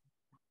 Okay.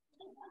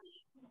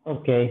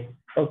 Okay,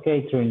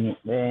 Trini.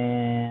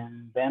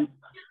 And then,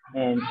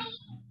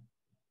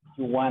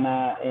 you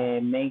wanna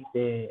make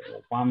the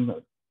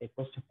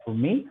question for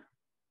me?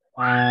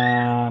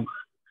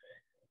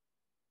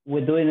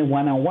 We're doing it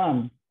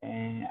one-on-one,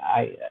 and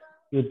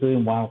you're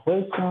doing one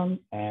question,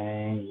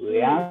 and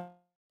we answer.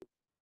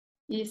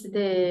 Is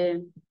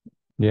the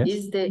Yes.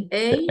 Is the The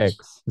age,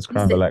 X,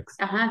 scramble X.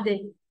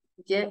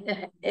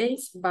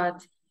 age,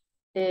 but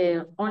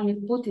only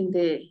put in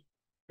the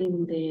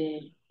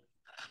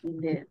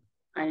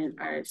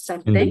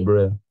sartén. In the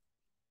bread.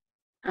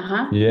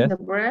 In Yes. the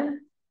bread.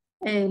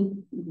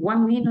 And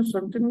 1 minute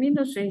or 2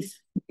 minutes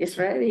is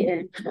ready,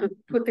 and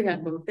putting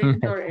a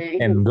container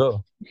And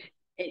go.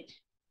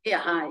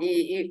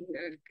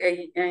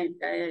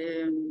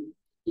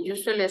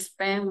 Usually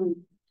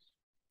spend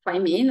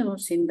 5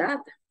 minutes in that.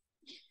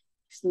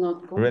 It's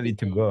not Ready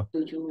to go.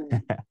 Do you?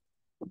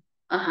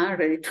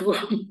 Ready to go.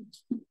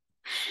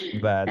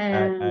 But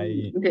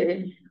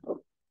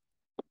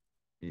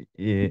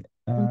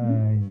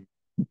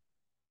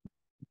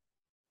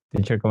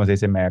teacher, ¿cómo se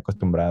dice? Me he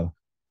acostumbrado.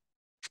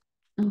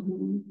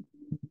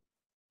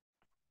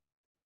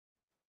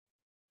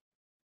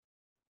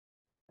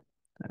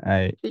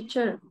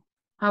 Teacher,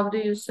 how do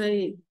you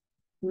say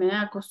me he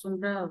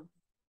acostumbrado?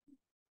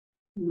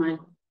 My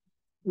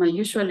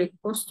usually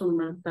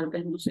customer, tal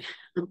vez no sé.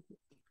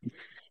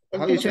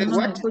 How you say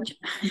what?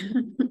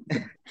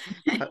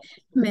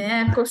 Me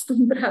he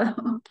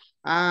acostumbrado.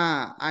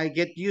 I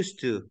get used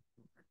to.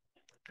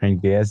 I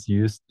guess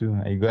used to.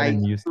 I got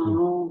used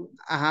to.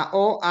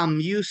 Oh, I'm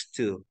used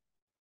to.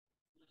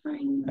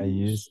 I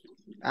used.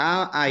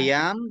 I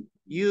am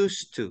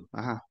used to.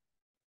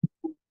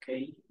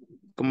 Okay.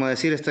 Como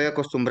decir estoy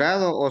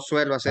acostumbrado o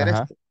suelo hacer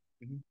esto.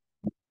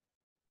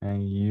 I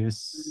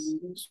used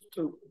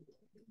to.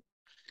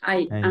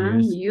 I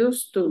am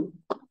used to.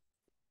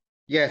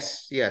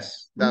 Yes,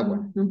 that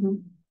one.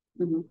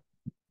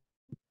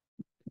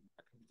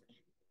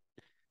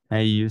 I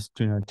used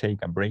to not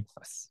take a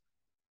breakfast.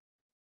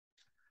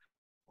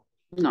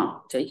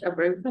 No, take a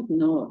breakfast,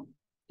 no.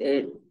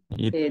 Drink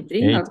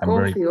a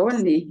coffee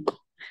only.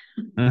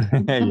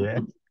 Yeah.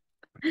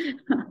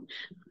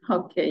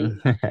 Okay.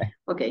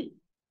 Okay.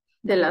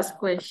 The last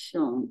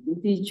question.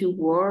 Did you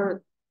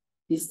work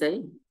this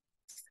day?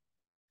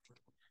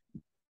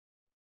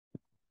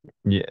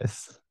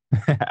 Yes.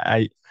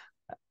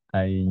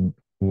 I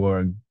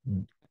worked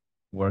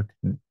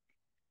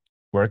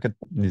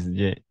this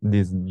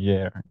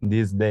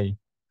day.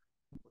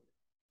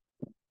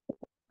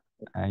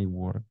 I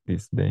work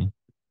this day.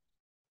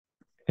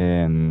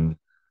 And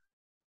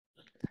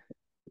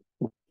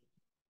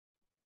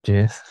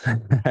yes.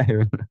 I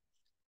don't know.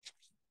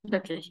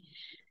 Okay.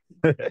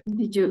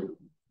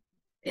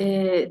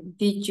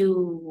 Did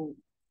you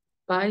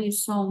buy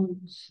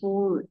some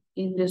food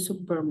in the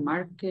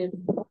supermarket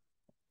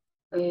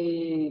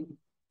on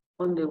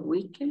the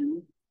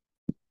weekend?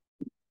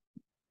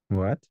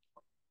 What?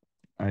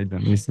 I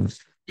don't listen.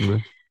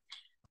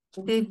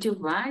 Did you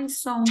buy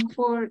some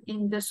food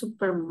in the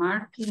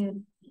supermarket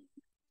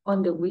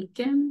on the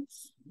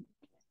weekends?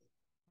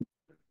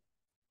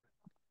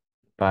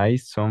 Buy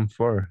some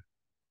food.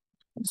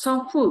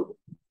 Some food.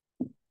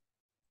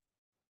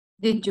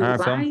 Did you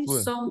buy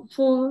some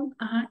food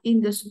in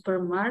the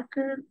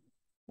supermarket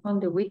on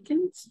the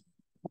weekends?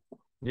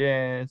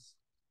 Yes,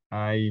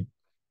 I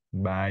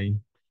buy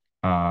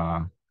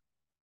a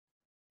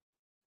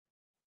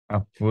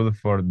food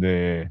for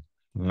the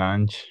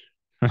lunch.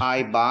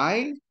 I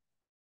buy?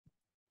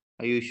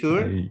 Are you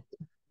sure?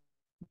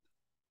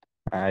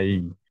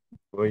 I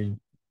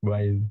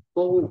buy.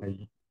 Both.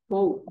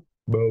 Verbs.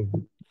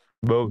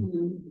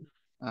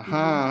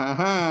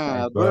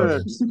 I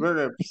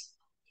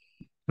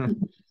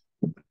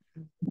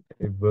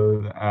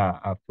bought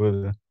a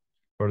food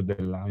for the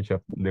lunch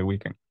of the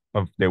week.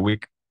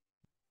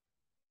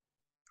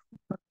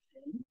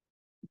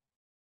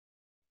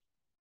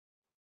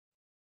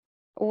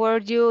 Were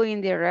you in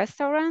the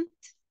restaurant?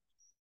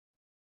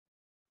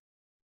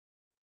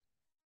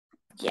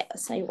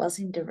 Yes, I was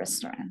in the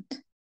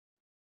restaurant.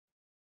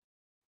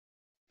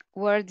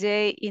 Were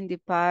they in the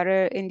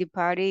party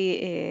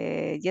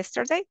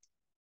yesterday?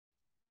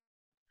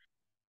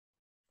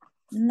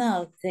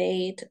 No,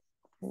 they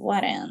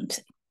weren't.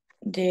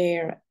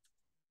 They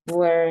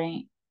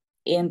were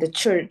in the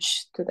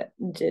church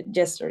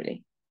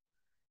yesterday.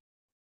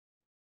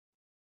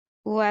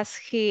 Was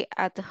he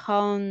at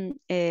home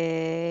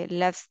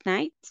last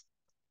night?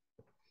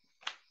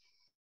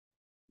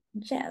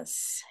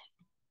 Yes,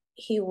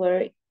 he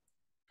were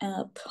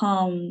at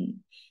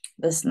home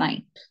last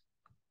night.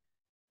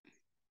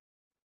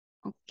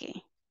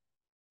 Okay.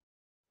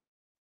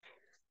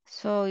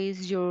 So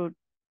is your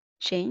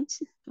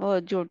change or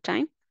your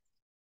time?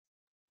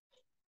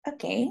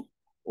 Okay.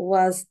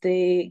 Was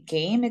the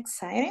game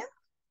exciting?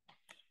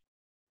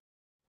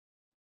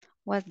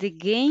 Was the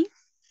game?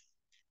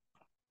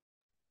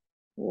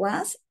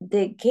 Was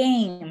the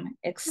game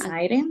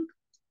exciting?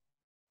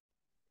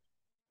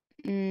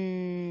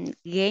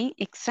 Game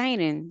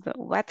exciting, but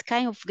what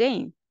kind of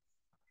game?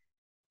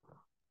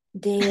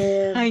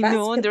 The I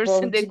don't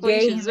understand the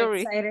question,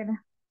 sorry. Exciting.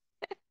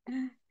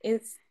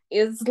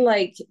 It's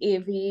like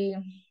if we,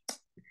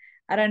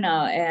 I don't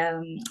know,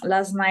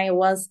 last night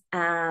was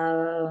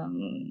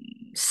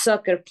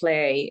soccer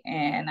play,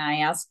 and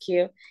I asked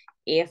you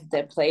if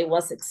the play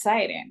was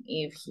exciting,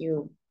 if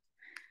you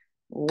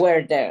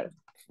were there,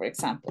 for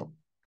example.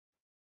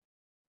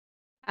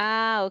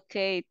 Ah,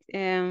 okay.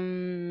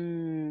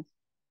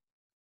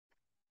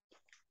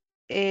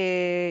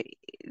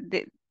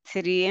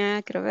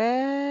 Sería, creo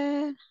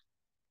ver,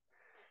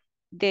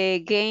 the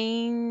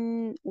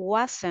game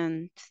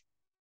wasn't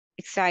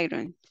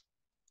exciting.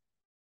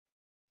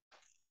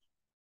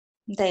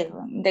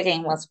 The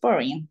game was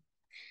boring.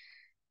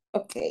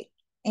 Okay.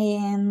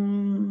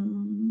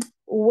 And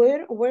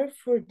where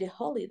for the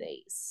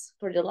holidays?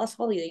 For the last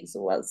holidays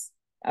was,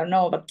 I don't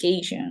know,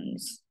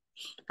 vacations,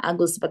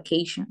 August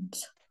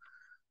vacations.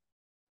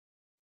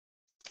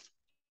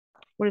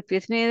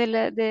 Repeat me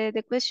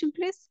the question,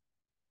 please.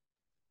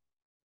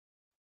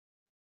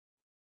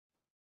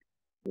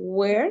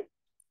 Where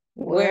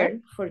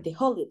for the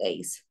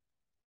holidays?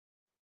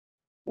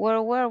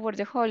 Where were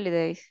the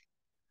holidays?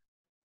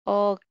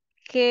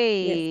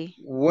 Okay. Yes.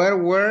 Where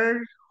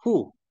were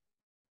who?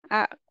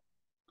 Uh,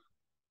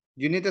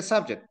 You need the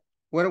subject.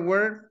 Where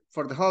were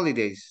for the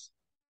holidays?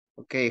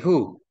 Okay,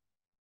 who?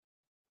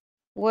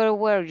 where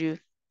were you?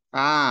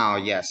 Ah,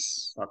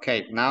 yes.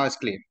 Okay, now it's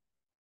clear.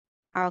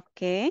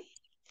 Okay.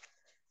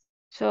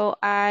 So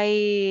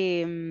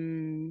I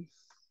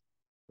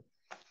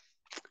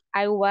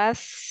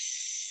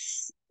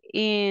was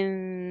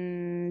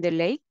in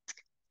the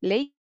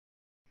lake.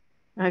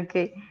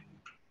 Okay.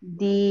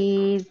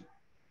 Did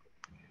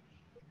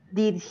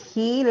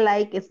he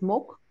like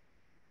smoke?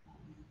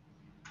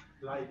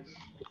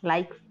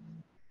 Like.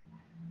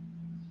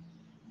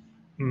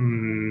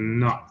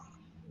 No.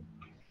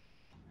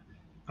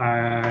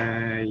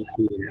 I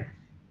didn't.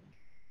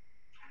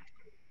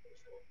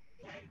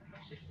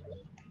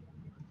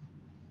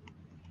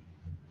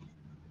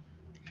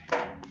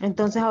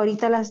 Entonces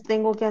ahorita las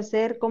tengo que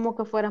hacer como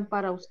que fueran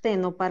para usted,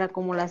 no para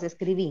como las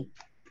escribí.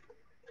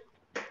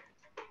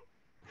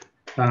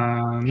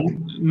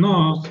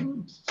 No,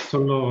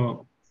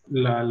 solo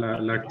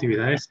la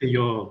actividad es que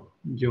yo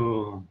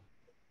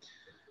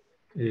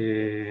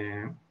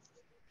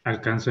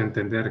alcanzo a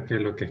entender qué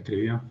es lo que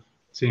escribió,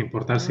 sin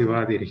importar si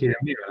va dirigida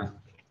a mí, ¿verdad?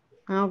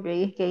 Ah, ok,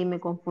 es que ahí me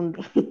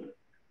confundí.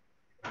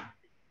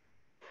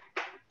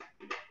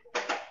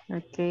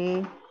 Ok.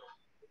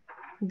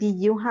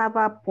 Did you have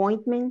an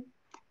appointment?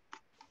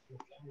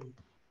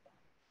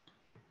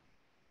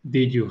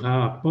 Did you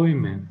have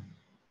appointment?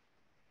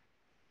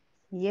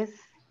 Yes.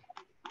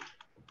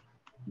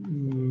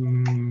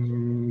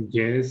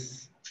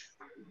 Yes.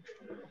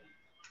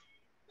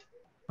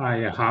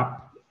 I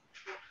have.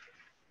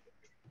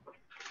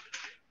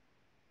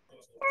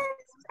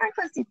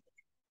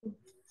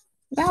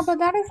 No, but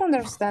that is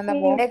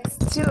understandable.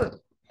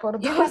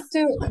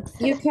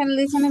 You can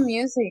listen to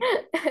music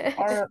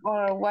or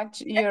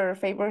watch your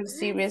favorite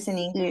series in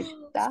English.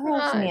 That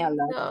helps me a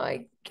lot. No,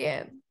 I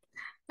can't.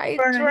 I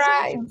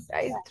Pronunciation.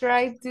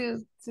 tried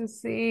to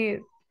see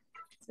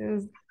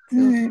to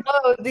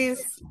follow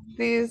this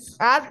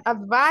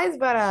advice,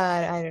 but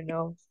I don't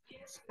know.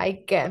 I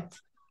can't.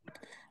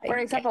 For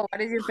example,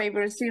 what is your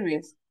favorite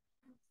series?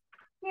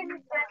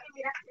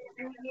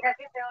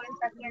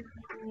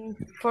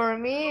 For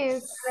me,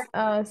 it's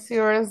a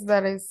series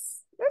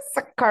it's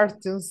a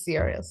cartoon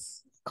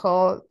series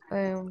called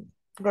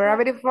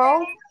Gravity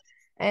Falls,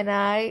 and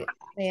I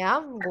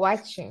am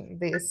watching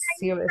this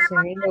series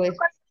in English,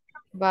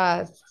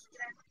 but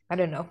I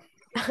don't know.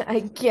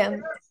 I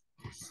can't.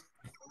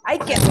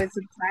 With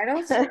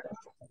subtitles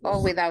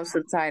or without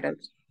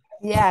subtitles?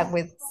 Yeah,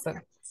 with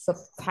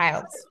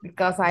subtitles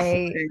because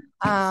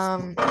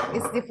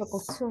it's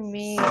difficult to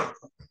me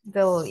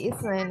the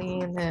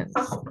listening and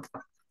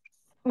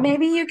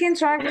maybe you can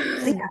try.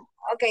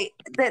 Okay,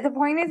 the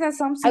point is that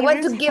some I series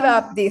want to give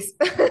up this.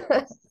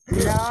 No,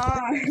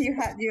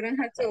 you don't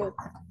have to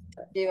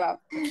give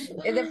up.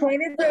 The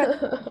point is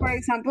that, for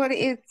example,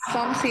 it's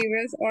some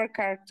series or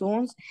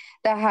cartoons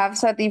that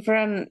have a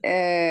different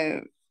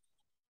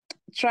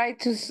try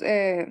to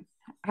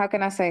how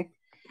can I say?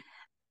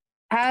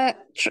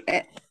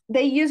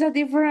 They use a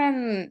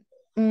different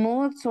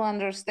mood to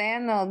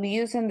understand or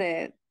using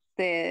the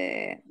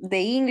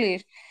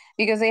English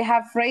because they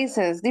have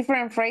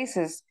different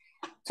phrases.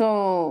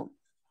 So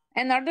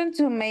in order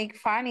to make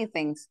funny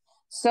things.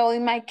 So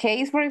in my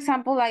case, for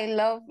example, I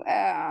love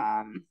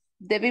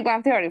the Big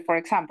Bang Theory, for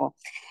example.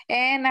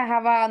 And I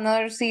have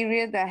another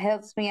series that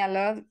helps me a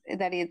lot,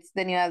 that it's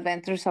The New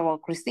Adventures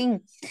of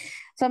Christine.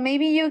 So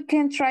maybe you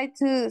can try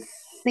to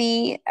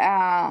see,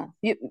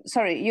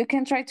 you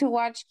can try to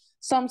watch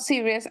some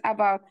series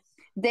about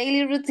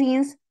daily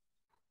routines,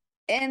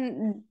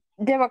 and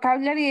the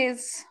vocabulary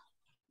is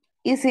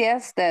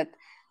ISSS that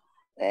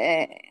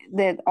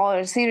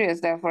other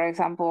series that, for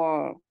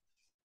example,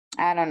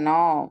 I don't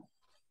know,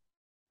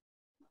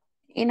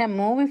 in a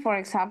movie, for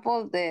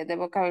example, the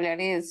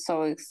vocabulary is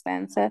so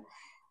extensive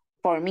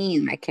for me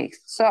in my case.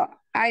 So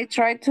I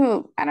try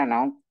to, I don't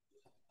know,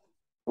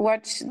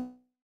 watch.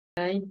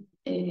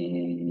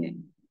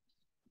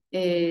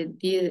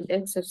 The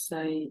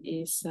exercise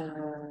it's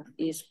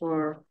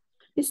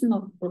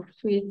not for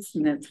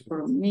fitness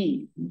for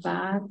me,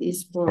 but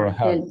it's for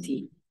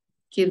healthy.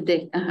 Keep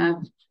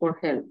for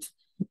health.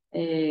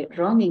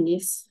 Running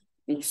is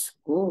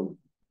good.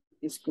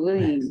 It's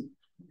good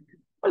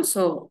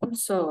Also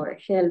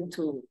help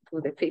to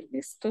the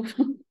fitness too.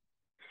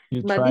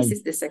 You But try. this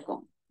is the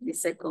second.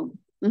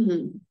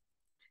 Mhm.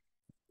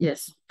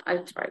 Yes, I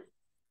tried.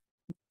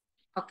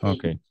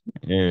 Okay.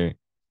 Okay.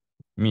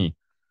 Me.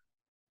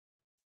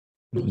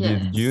 Did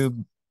Yes.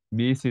 you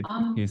visit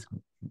Um, his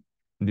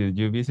Did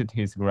you visit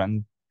his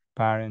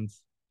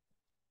grandparents?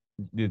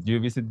 Did you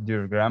visit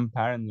your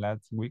grandparents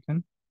last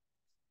weekend?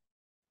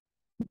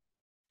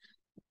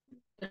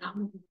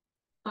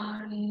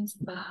 grandparents,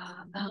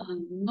 but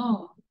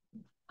no,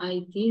 I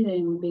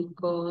didn't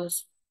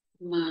because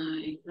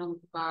my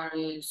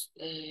grandparents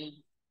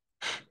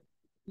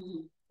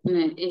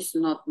is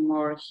not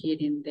more here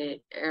in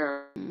the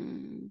air.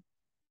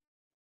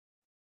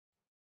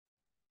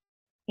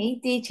 Hey,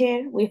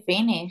 teacher, we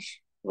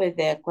finished with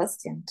the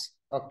questions.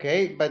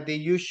 Okay, but did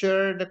you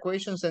share the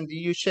questions and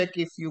did you check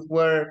if you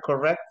were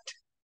correct?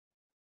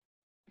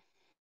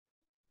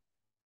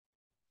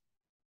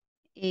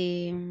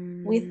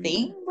 We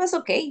think was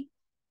okay.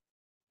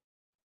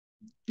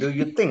 Do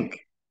you think?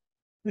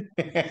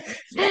 Yes.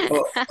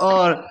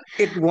 or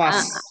it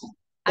was?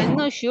 I'm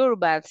not sure,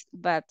 but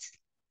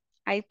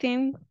I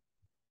think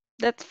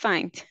that's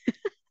fine.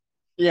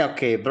 Yeah,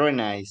 okay, very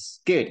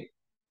nice. Good.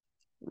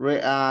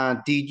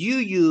 Did you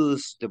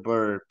use the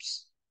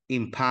verbs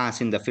in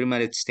past in the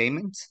affirmative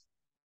statements?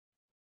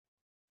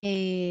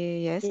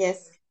 Yes.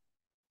 Yes.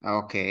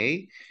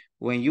 Okay.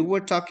 When you were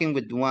talking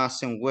with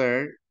was and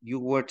were, you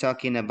were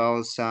talking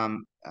about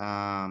some,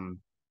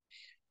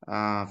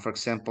 for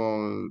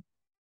example,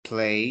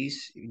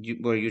 place,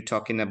 were you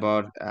talking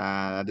about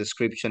a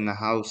description of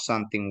how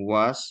something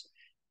was?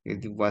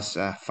 It was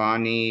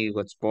funny,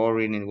 what's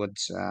boring, and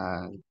what's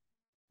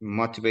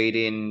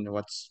motivating,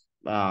 what's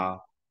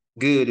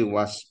good, it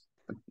was,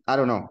 I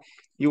don't know.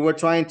 You were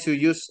trying to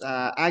use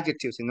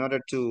adjectives in order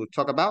to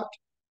talk about?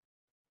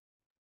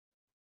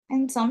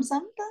 In some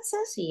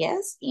sentences,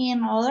 yes.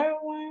 In other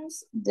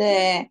ones,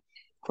 the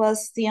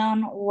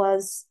question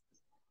was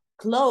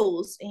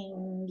closed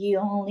and you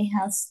only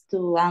has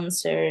to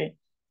answer,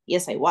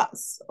 yes, I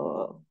was.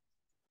 Or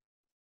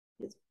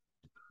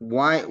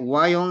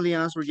Why only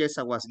answer yes,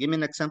 I was? Give me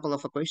an example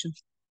of a question.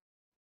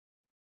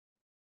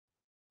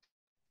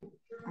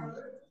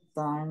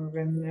 don't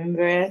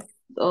remember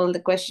all the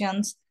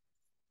questions.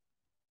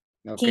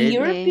 Okay. Can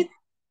you repeat,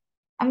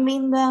 I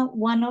mean, the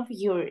one of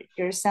your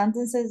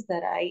sentences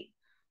that I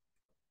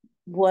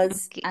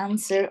was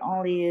answer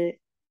only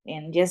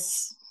in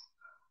yes.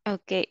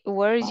 Okay,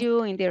 were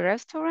you in the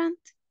restaurant?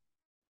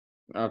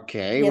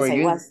 Okay, Yes, were I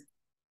you? was.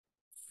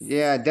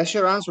 Yeah, that's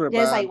your answer.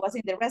 Yes, but... I was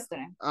in the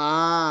restaurant.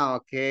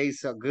 Okay,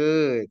 so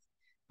good.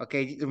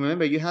 Okay,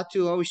 remember you have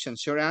two options,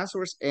 short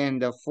answers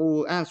and the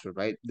full answer,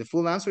 right? The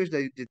full answer is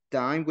the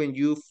time when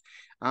you've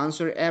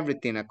answered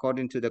everything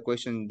according to the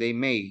question they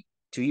made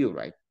to you,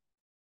 right?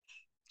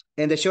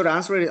 And the short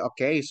answer is,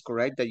 okay, it's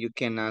correct that you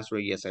can answer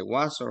yes, I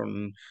was, or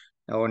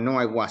no,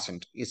 I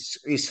wasn't.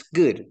 It's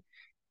good.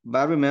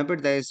 But remember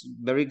that it's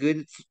very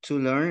good to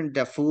learn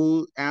the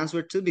full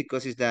answer too,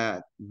 because it's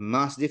the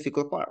most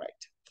difficult part, right?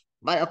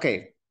 But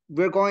okay,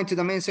 we're going to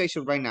the main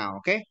section right now,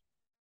 okay?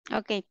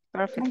 Okay,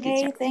 perfect.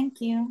 Okay, teacher. thank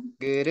you.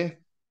 Good.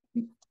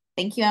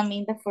 Thank you,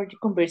 Amanda, for the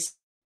conversation.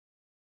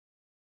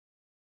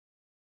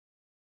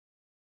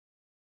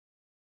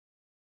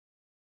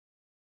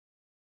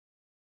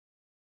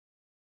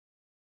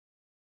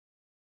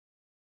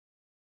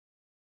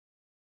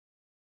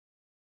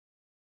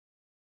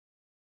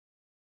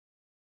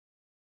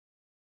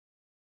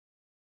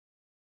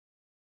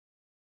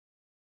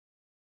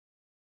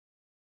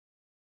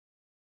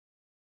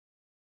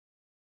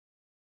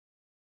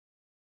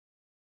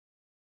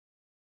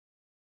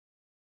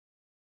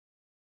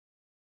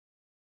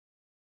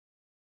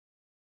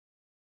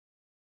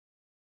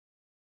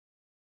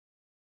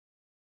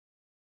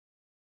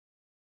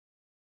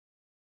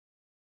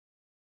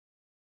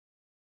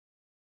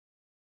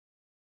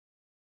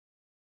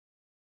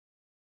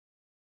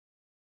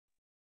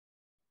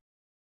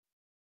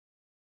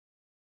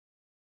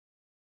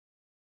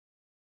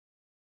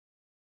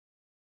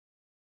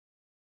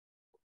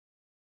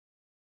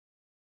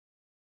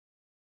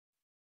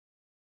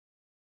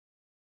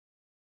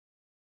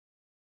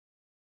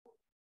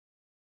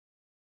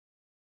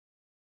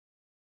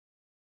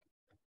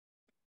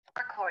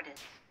 Recorded.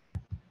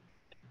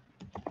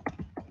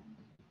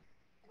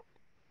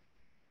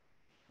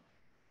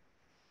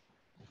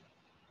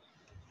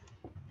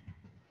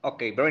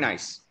 Okay, very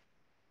nice.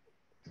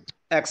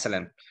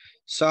 Excellent.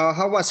 So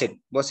how was it?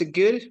 Was it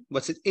good?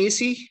 Was it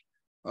easy?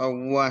 Or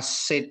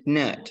was it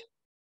not?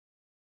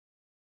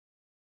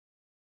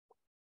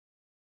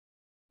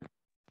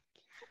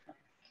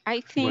 I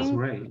Was think.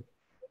 great.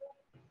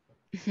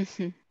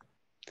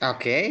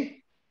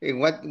 Okay.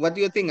 What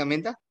do you think,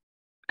 Amanda?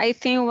 I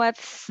think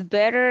what's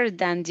better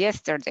than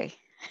yesterday.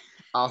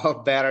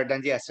 Oh, better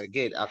than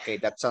yesterday. Good. Okay,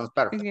 that sounds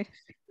perfect.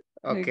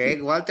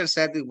 Okay, Walter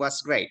said it was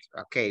great.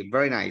 Okay,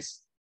 very nice.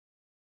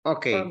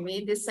 Okay. For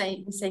me, the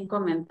same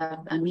comment that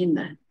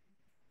Amanda.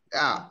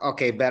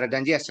 Okay, better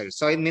than yesterday.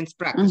 So it means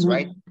practice,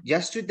 right?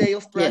 Just 2 days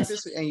of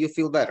practice Yes. and you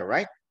feel better,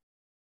 right?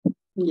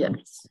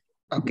 Yes.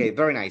 Okay,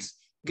 very nice.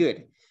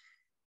 Good.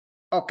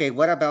 Okay,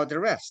 what about the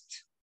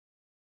rest?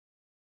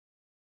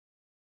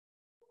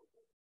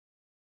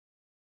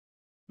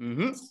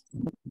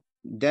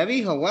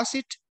 Debbie, how was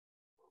it?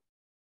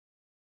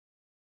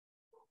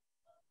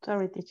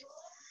 Sorry, teacher.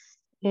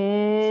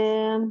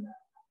 I'm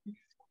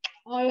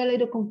a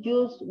little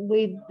confused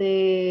with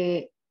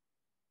the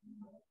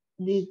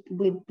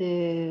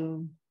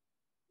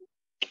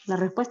la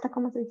respuesta,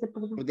 ¿cómo se dice?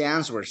 Perdón? With the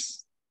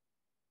answers.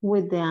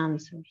 With the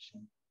answers.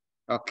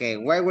 Okay,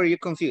 why were you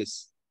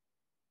confused?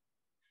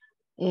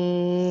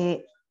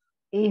 If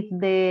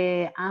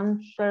the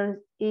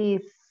answer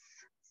is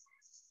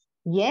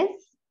yes,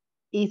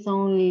 it's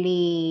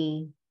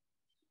only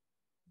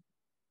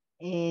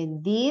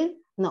did.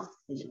 No,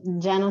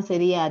 ya no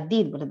sería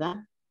did,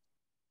 ¿verdad?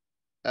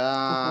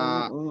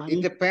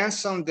 It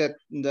depends on the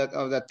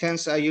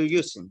tense are you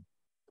using.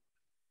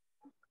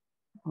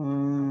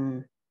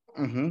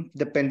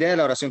 Depende de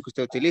la oración que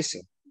usted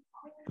utilice.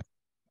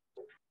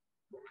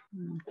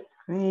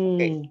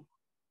 Okay.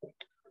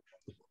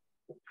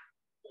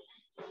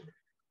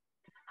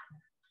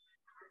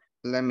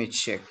 Let me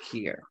check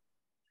here.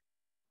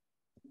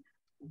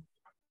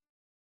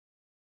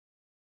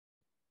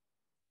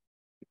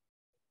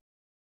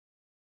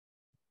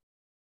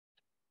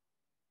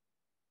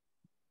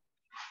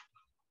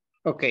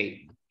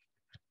 Okay.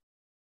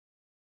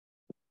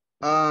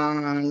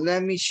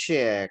 Let me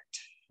check.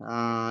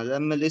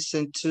 Let me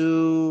listen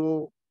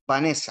to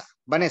Vanessa.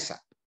 Vanessa,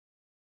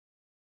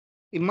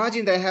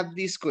 imagine that I have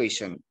this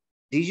question.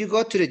 Did you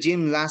go to the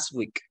gym last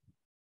week?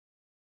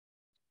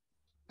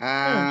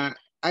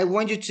 I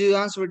want you to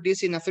answer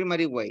this in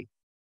affirmative way.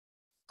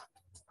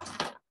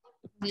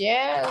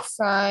 Yes,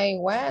 I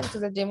went to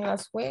the gym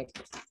last week.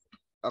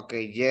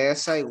 Okay,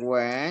 yes, I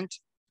went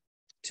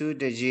to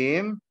the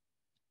gym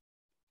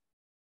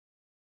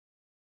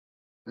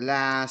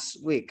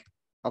last week.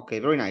 Okay,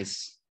 very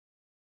nice.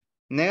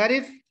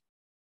 Negative?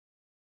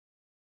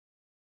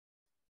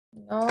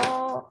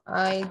 No,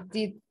 I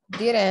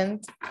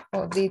didn't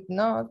or did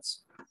not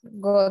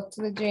go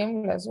to the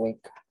gym last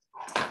week.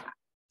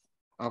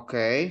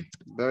 Okay,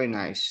 very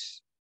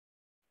nice.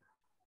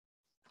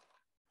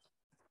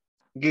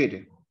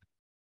 Good.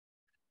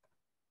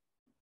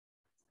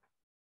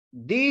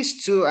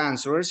 These two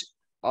answers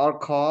are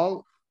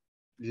called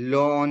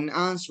long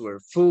answer,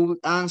 full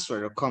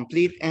answer, or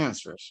complete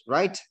answers,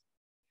 right?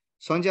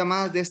 Son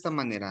llamadas de esta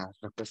manera,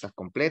 respuestas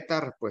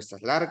completas,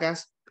 respuestas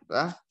largas,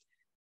 ¿verdad?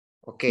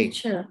 Okay.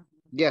 Teacher.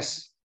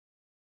 Yes.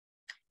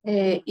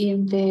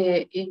 In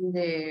the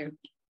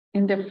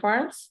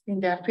first,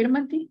 in the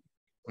affirmative,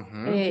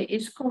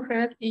 it's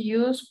correct to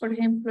use, for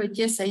example,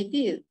 yes, I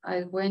did.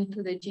 I went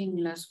to the gym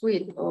last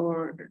week,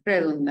 or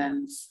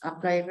redundance,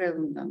 apply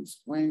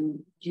redundance.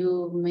 When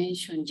you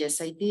mention,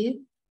 yes, I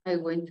did, I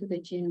went to the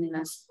gym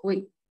last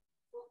week.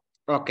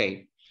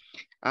 Okay.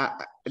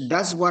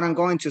 That's what I'm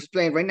going to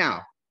explain right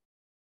now.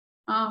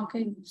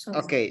 Okay. Sorry.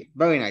 Okay,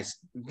 very nice.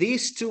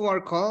 These two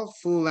are called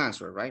full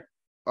answer, right?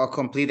 Or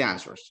complete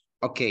answers.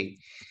 Okay.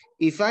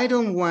 If I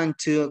don't want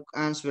to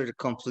answer the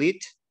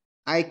complete,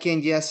 I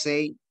can just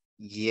say,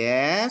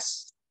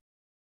 yes,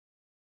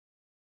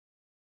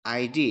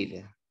 I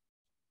did.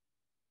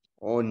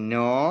 Or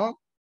no,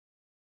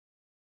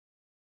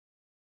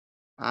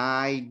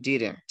 I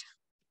didn't.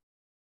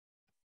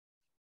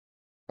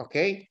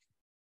 Okay.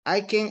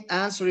 I can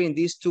answer in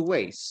these two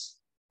ways.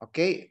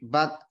 Okay.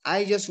 But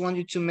I just want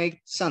you to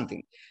make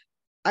something.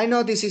 I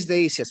know this is the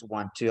easiest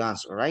one to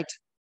answer, right?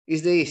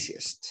 It's the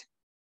easiest.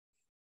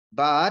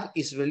 But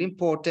it's really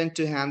important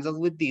to handle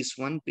with this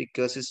one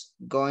because it's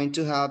going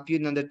to help you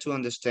in order to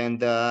understand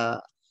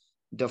the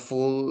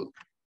full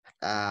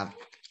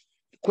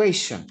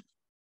question.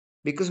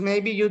 Because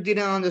maybe you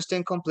didn't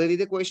understand completely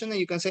the question and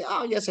you can say,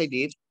 oh, yes, I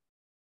did.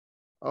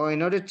 Or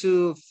in order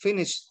to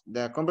finish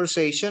the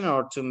conversation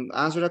or to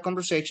answer the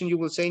conversation, you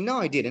will say, no,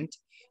 I didn't.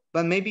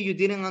 But maybe you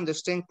didn't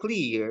understand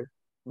clear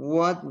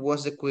what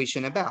was the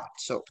question about.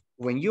 So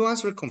when you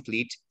answer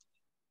complete,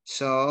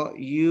 so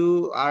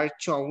you are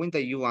showing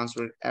that you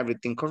answered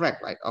everything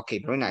correct, right? Okay,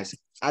 very nice.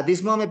 At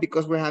this moment,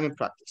 because we're having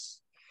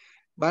practice.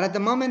 But at the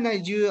moment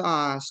that you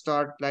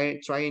start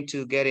trying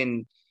to get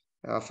in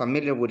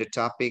familiar with the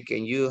topic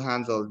and you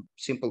handle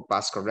simple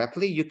past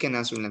correctly, you can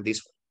answer in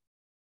this way.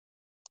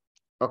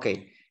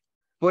 Okay.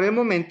 Por el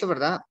momento,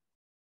 ¿verdad?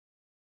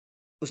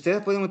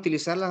 Ustedes pueden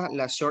utilizar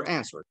la short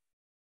answer.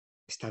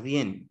 Está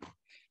bien.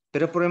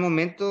 Pero por el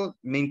momento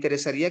me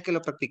interesaría que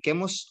lo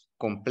practiquemos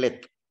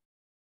completo.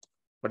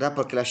 ¿Verdad?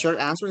 Porque la short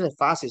answer es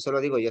fácil, solo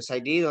digo yes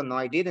I did o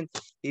no I didn't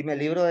y me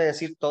libro de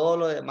decir todo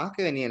lo demás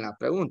que venía en la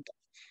pregunta.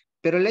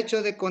 Pero el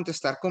hecho de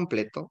contestar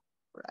completo,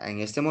 en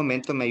este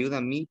momento me ayuda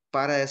a mí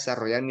para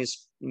desarrollar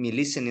mi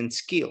listening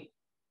skill,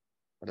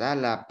 ¿verdad?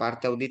 La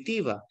parte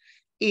auditiva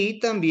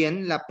y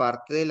también la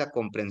parte de la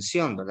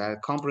comprensión, ¿verdad?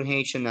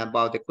 Comprehension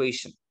about the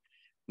question.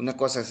 Una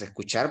cosa es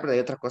escuchar, pero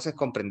otra cosa es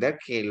comprender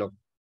que lo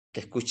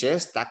que escuché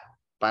está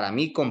para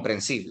mí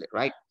comprensible,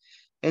 right?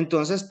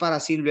 Entonces, para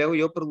así luego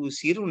yo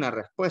producir una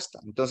respuesta.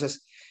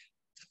 Entonces,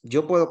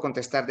 yo puedo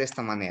contestar de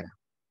esta manera.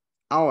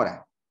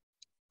 Ahora,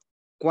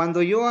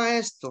 cuando yo a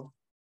esto,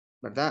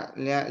 ¿verdad?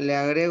 Le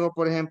agrego,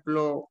 por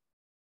ejemplo,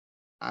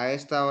 a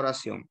esta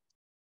oración.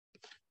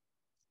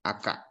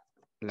 Acá,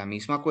 la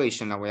misma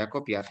question la voy a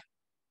copiar.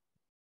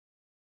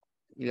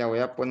 Y la voy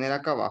a poner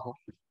acá abajo.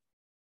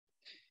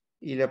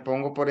 Y le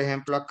pongo, por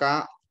ejemplo,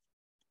 acá.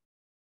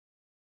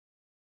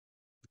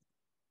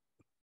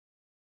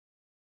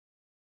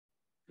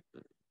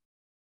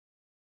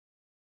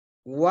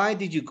 Why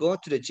did you go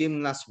to the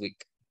gym last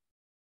week?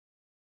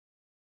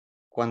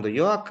 Cuando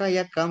yo acá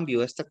ya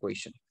cambio esta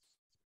question.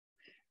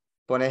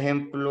 Por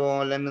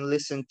ejemplo, let me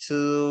listen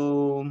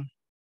to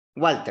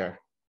Walter.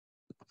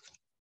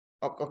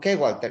 Okay,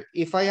 Walter,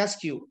 if I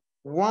ask you,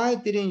 why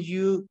didn't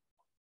you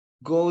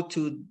go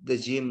to the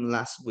gym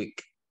last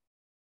week?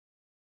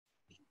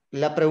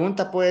 La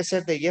pregunta puede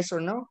ser de yes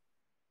or no.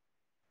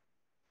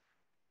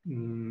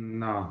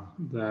 No,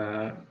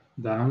 the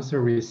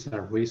answer is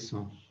a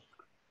reason.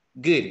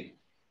 Good.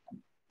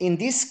 In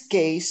this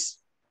case,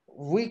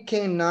 we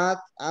cannot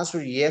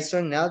answer yes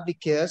or no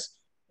because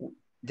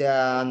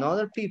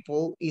another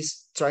people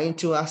is trying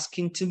to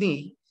asking to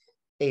me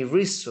a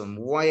reason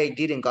why I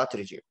didn't go to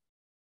the gym.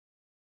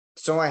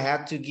 So I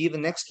have to give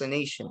an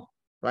explanation,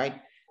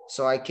 right?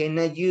 So I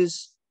cannot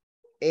use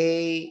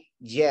a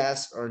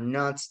yes or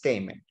not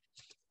statement.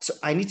 So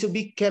I need to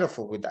be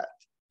careful with that.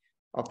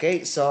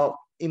 Okay, so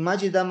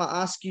imagine that I'm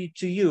asking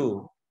to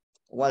you,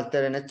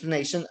 Walter, an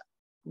explanation.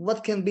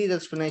 What can be the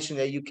explanation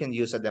that you can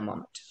use at the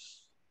moment?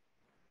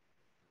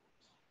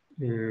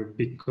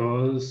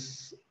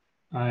 Because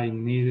I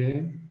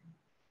needed,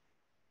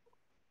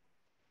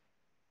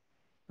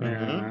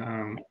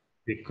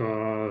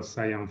 because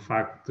I am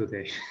fat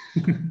today.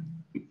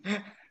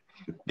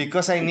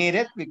 Because I need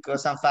it,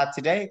 because I'm fat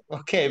today.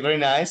 Okay, very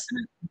nice.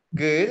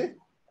 Good.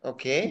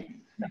 Okay.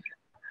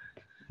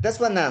 That's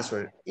one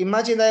answer.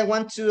 Imagine I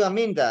want to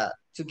Aminda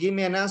to give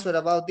me an answer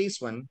about this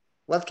one.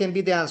 What can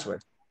be the answer?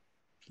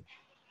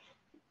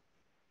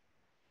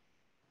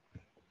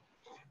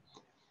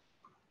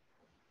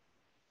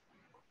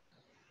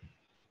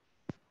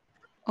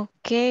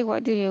 Okay,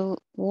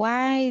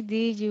 why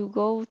did you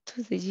go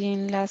to the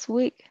gym last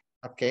week?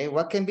 Okay,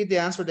 what can be the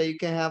answer that you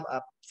can have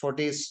for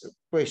this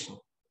question?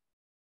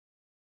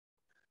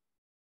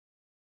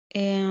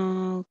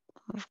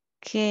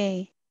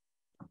 Okay.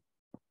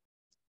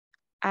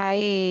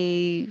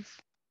 I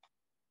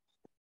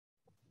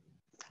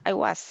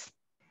was.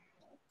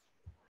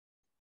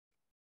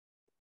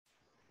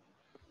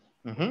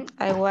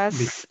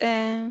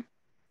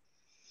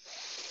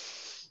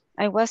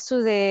 I was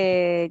to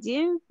the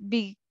gym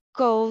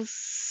because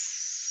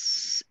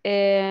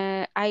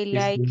I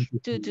like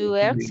to do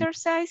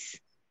exercise,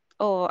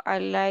 or I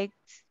like.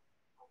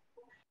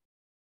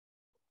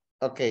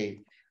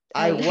 Okay,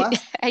 I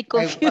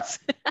confused.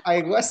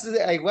 I was to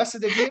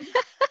the gym.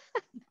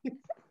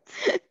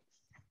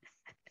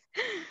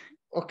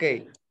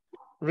 Okay,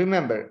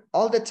 remember,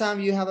 all the time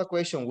you have a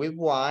question with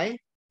why,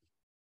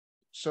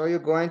 so you're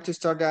going to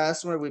start the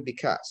answer with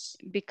because.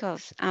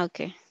 Because,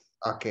 okay.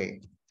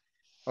 Okay,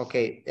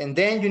 okay, and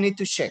then you need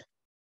to check.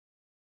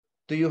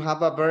 Do you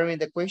have a verb in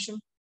the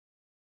question?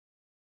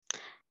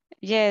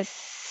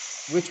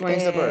 Yes. Which one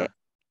is the verb?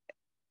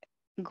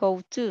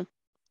 Go to.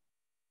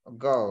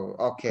 Go,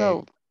 okay.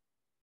 Go.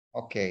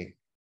 Okay,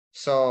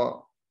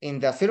 so in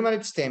the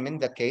affirmative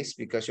statement, the case,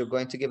 because you're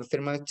going to give a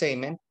affirmative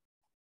statement,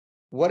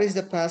 what is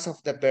the past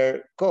of the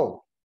verb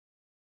go?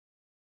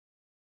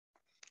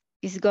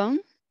 Is gone?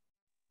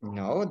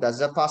 No, that's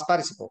the past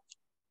participle.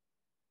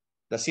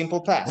 The simple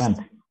past.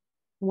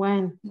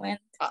 When.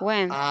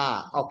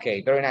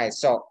 Okay, very nice.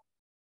 So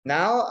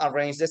now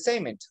arrange the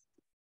statement.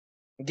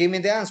 Give me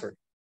the answer.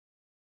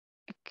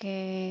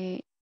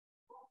 Okay.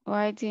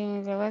 Why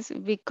didn't I was?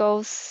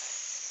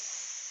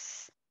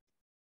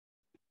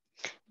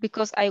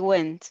 Because I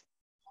went.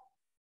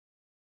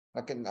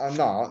 Okay,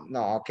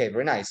 no, okay,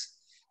 very nice.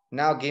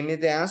 Now give me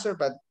the answer,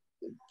 but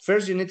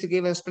first you need to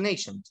give an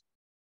explanation.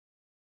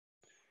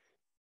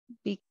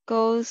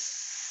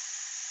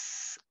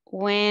 Because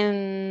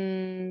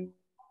when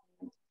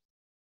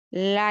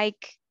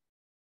like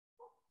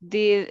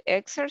did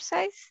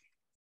exercise.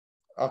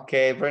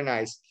 Okay, very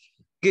nice.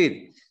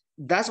 Good.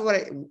 That's what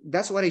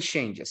it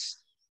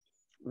changes.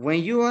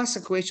 When you ask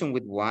a question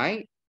with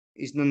why,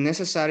 it's not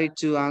necessary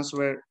to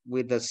answer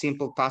with the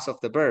simple past of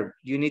the verb.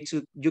 You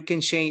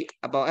can change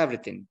about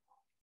everything.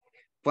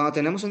 Cuando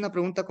tenemos una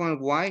pregunta con el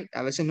why,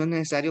 a veces no es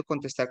necesario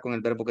contestar con el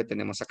verbo que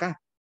tenemos acá,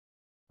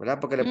 ¿verdad?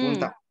 Porque le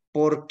pregunta,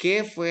 ¿por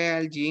qué fue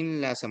al gym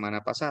la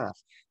semana pasada?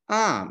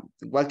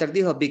 Walter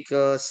dijo,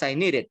 because I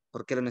needed,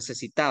 porque lo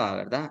necesitaba,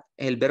 ¿verdad?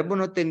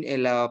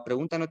 La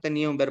pregunta no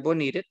tenía un verbo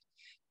needed,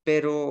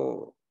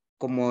 pero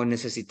como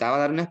necesitaba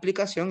dar una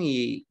explicación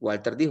y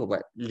Walter dijo,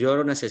 bueno, yo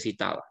lo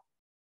necesitaba.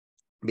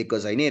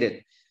 Because I need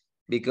it.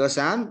 Because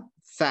I'm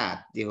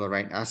fat, dijo,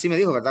 right? Así me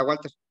dijo, ¿verdad,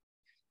 Walter?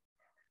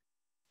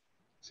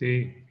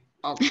 Sí.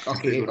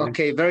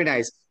 Okay, very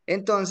nice.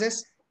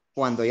 Entonces,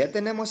 cuando ya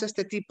tenemos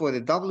este tipo de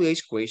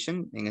WH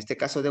question, en este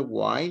caso de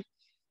why,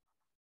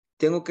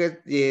 tengo que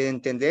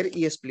entender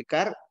y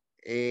explicar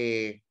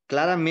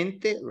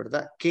claramente,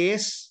 ¿verdad? ¿Qué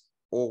es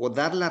o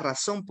dar la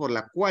razón por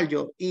la cual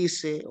yo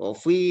hice o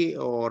fui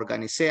o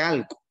organicé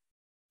algo?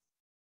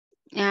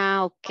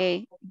 Ah,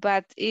 okay.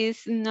 But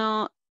it's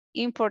not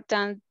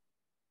important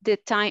the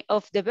time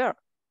of the verb.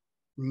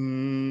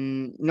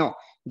 No,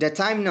 the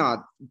time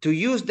not. To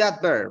use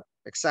that verb,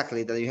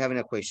 exactly, that you have in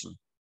a question.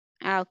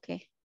 Ah,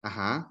 okay.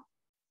 Uh-huh.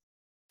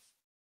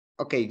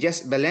 Okay,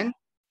 yes, Belen?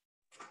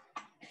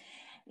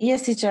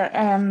 Yes, teacher.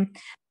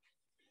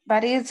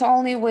 But it's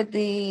only with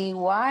the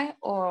why,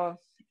 or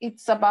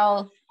it's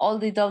about all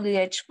the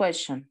WH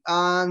question?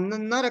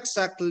 Not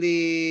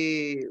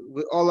exactly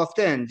with all of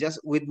them. Just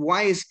with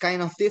why is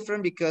kind of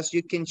different because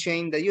you can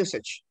change the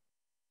usage.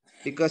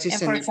 Because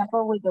it's and for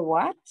example, with the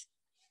what?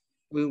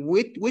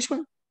 With which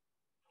one?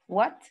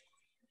 What?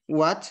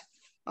 What?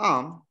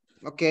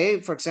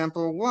 Okay. For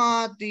example,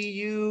 what do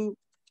you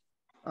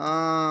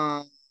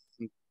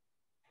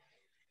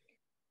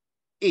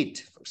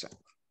eat, for example?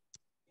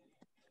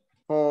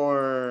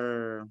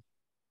 For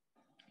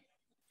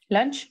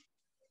lunch?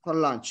 For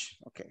lunch,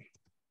 okay.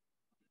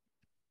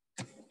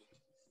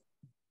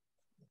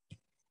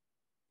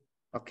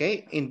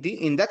 Okay,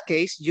 in that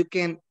case, you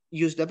can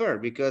use the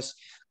verb because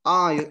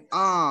I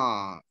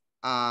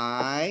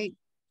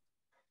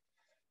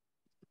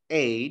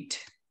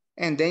ate,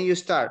 and then you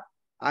start.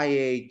 I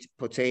ate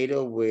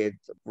potato with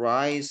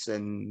rice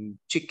and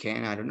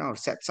chicken. I don't know,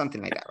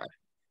 something like that, right?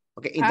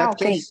 Okay, in that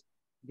case,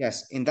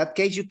 yes, in that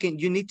case,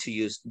 you need to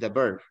use the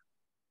verb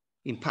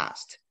in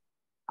past.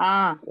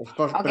 Of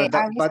course, okay.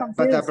 but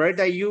the verb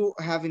that you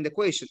have in the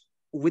question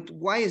with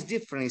why is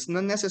different. It's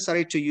not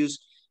necessary to use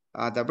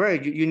the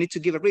verb. You need to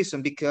give a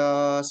reason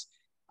because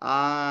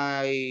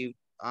I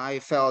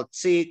felt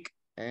sick,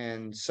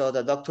 and so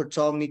the doctor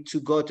told me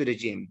to go to the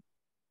gym.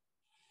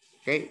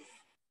 Okay,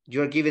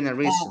 you're giving a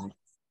reason.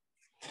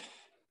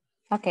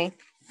 Okay,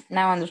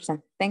 now I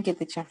understand. Thank you,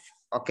 teacher.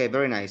 Okay,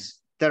 very nice.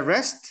 The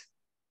rest,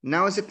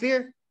 now is it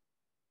clear?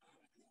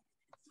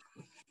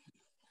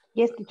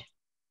 Yes, teacher.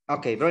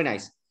 Okay, very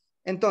nice.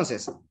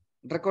 Entonces,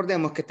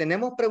 recordemos que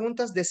tenemos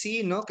preguntas de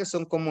sí y no que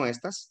son como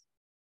estas.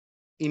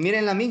 Y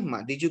miren la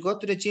misma. Did you go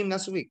to the gym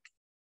last week?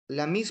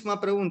 La misma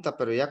pregunta,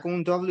 pero ya con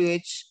un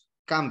WH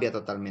cambia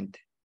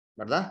totalmente,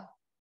 ¿verdad?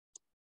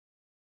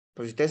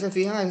 Pero si ustedes se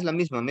fijan, es la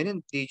misma.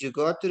 Miren, did you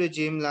go to the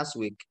gym last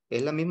week?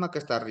 Es la misma que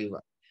está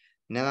arriba.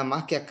 Nada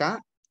más que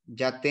acá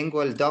ya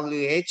tengo el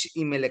WH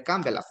y me le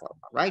cambia la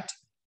forma, right?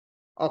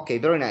 Ok,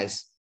 very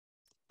nice.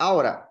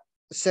 Ahora,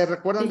 ¿se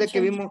recuerdan de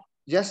que vimos?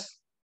 Yes.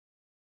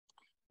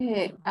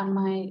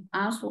 My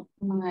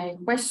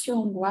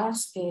question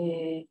was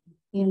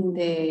in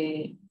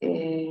the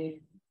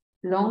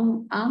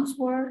long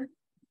answer,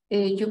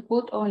 you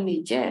put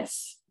only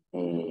yes,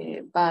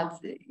 but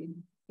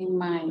in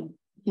my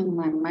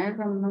mind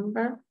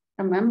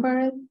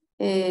remember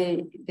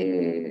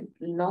the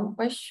long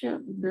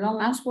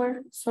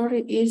answer,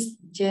 sorry, is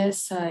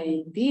yes,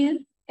 I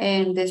did.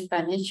 And the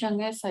explanation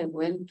is I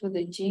went to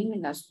the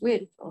gym last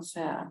week, o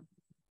sea,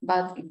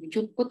 but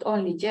you put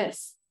only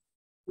yes.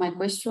 My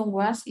question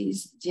was,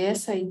 is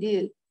yes, I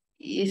did.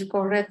 Is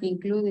correct,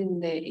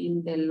 including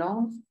in the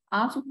long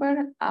answer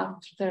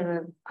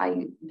after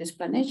the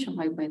explanation,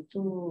 I went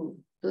to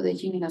the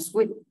gym last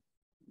week.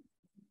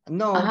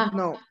 No,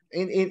 no.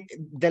 In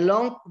the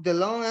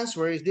long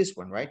answer is this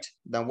one, right?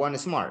 The one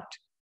smart.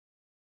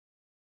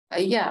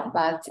 Yeah,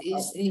 but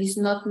it's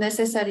not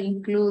necessary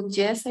include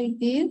yes, I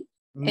did.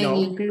 No.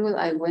 And include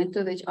I went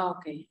to the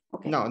okay.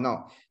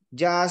 No.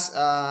 Just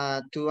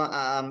to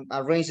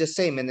arrange the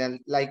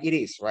statement like it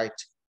is, right?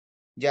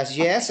 Just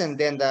yes, and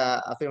then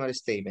the affirmative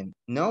statement.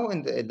 No,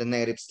 and the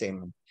negative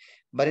statement.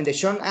 But in the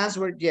short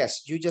answer,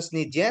 yes, you just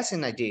need yes,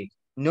 and I did.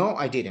 No,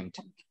 I didn't.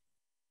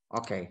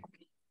 Okay.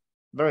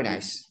 Very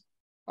nice.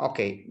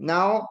 Okay.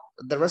 Now,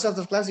 the rest of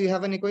the class, do you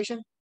have any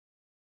question?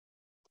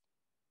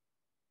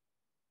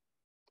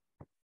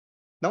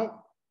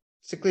 No?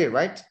 It's clear,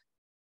 right?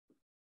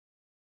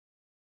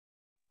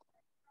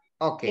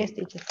 Okay. Yes,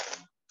 teacher.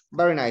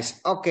 Very nice.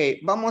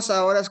 Okay, vamos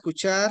ahora a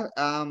escuchar.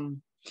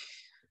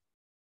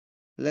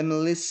 Let me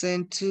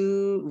listen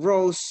to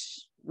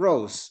Rose.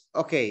 Rose,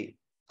 okay.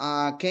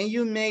 Can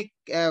you make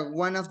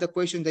one of the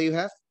questions that you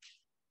have?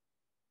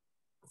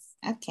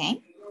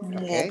 Okay.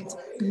 Let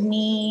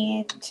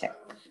me check.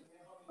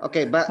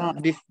 Okay, but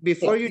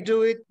before you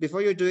do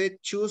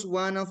it, choose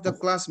one of the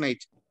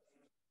classmates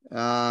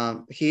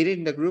here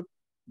in the group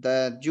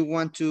that you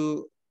want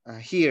to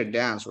hear the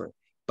answer,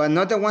 but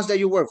not the ones that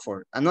you work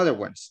for, another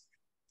ones.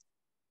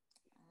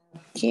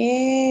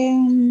 Okay.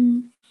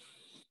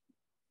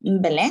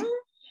 Belen?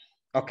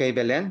 Okay,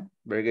 Belen,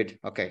 very good,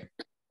 okay.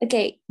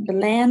 Okay,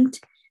 Belen,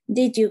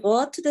 did you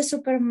go to the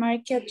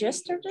supermarket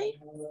yesterday?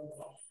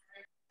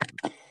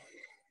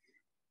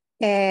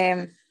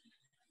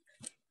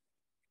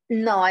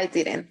 No, I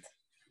didn't.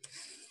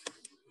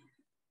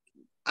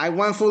 I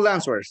want full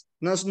answers,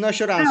 no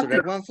short answer, okay. I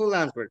want full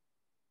answer.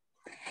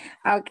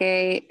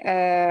 Okay,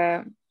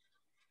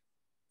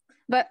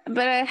 but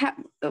I have,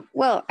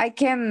 well, I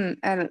can,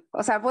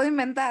 o sea, puedo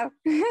inventar.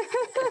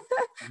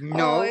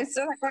 No. Oh, it's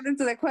just according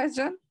to the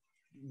question?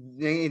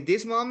 In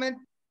this moment,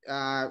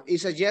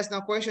 it's a yes,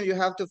 no question. You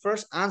have to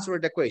first answer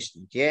the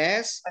question.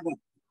 Yes, okay.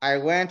 I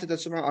went to the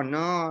supermarket or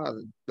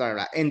no, blah,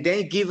 blah, and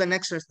then give an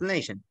extra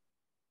explanation.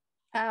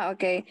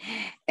 Okay.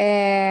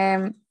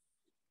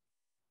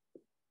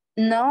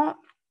 No,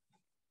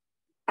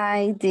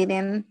 I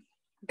didn't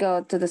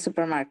go to the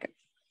supermarket.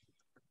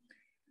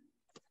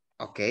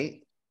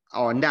 Okay.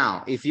 Or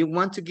now, if you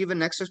want to give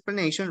an extra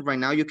explanation, right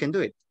now you can do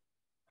it.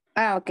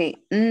 Okay.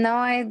 No,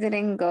 I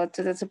didn't go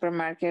to the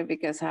supermarket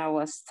because I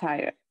was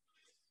tired.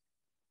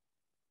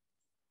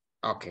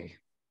 Okay.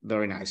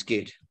 Very nice.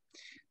 Good.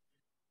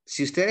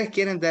 Si ustedes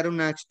quieren dar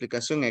una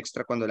explicación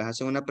extra cuando les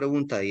hacen una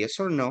pregunta de yes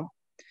or no,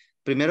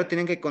 primero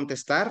tienen que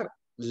contestar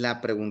la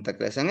pregunta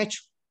que les han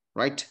hecho.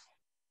 Right?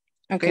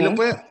 Okay.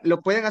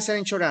 Lo pueden hacer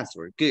en short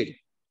answer. Good.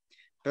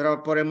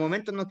 Pero por el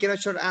momento no quiero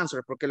short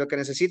answer porque lo que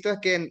necesito es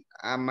que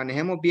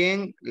manejemos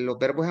bien los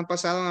verbos en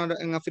pasado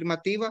en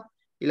afirmativa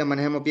y lo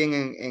manejemos bien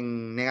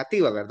en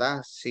negativa,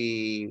 ¿verdad?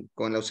 Si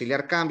con el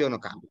auxiliar cambia o no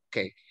cambia. Ok.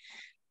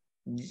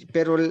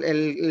 Pero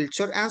el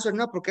short answer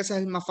no, porque ese es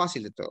el más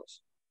fácil de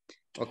todos.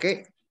 Ok.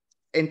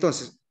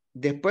 Entonces,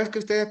 después que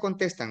ustedes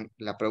contestan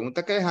la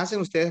pregunta que les hacen,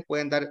 ustedes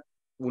pueden dar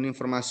una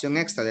información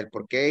extra del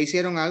por qué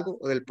hicieron algo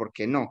o del por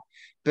qué no.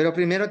 Pero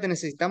primero te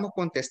necesitamos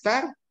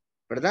contestar,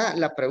 ¿verdad?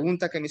 La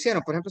pregunta que me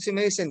hicieron. Por ejemplo, si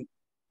me dicen,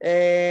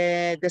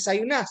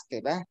 desayunaste,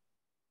 ¿verdad?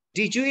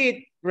 Did you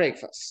eat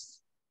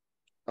breakfast?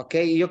 Ok,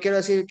 y yo quiero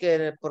decir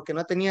que porque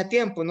no tenía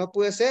tiempo, no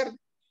pude ser.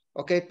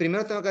 Ok,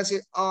 primero tengo que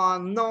decir, oh,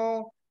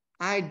 no,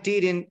 I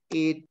didn't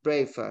eat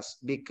breakfast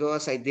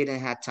because I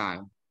didn't have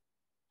time.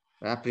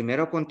 ¿Verdad?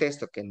 Primero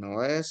contesto que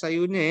no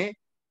desayuné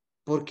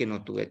porque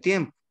no tuve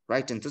tiempo.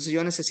 Right? Entonces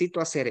yo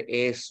necesito hacer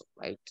eso.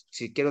 Right?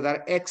 Si quiero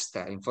dar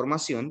extra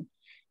información,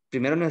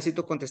 primero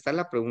necesito contestar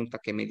la pregunta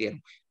que me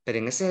dieron. Pero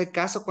en ese es el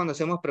caso cuando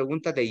hacemos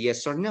preguntas de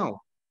yes or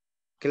no.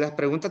 Que las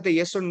preguntas de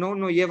yes or no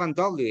no llevan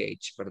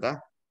WH, ¿verdad?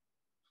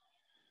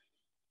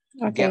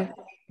 Okay.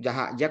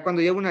 Ya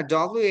cuando llevo una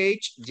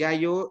WH, ya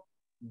yo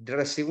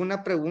recibo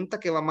una pregunta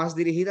que va más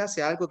dirigida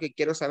hacia algo que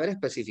quiero saber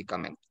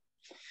específicamente.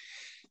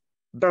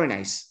 Very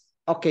nice.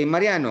 Okay,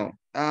 Mariano,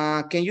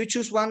 can you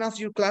choose one of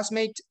your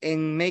classmates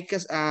and make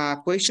us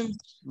a question?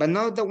 But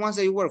not the ones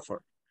that you work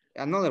for.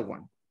 Another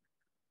one.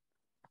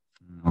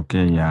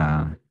 Okay,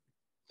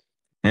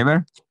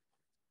 Ever?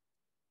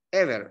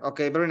 Ever.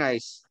 Okay, very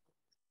nice.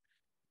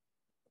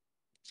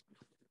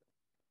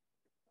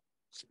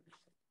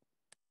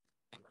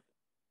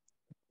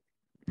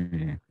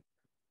 Yeah.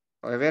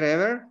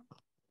 Ever?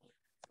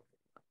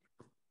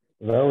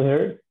 Hello,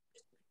 here.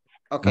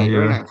 Okay, Hi,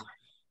 very Ever. nice.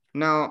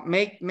 Now,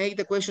 make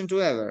the question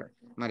to Ever,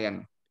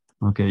 Mariano.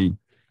 Okay.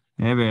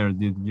 Ever,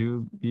 did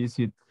you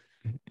visit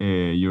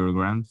your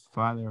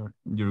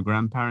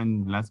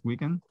grandparent last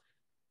weekend?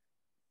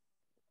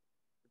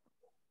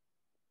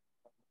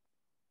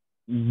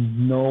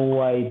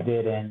 No, I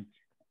didn't.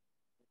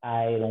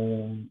 I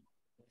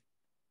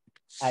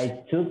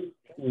took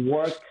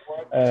work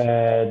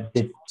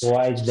the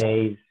twice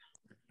days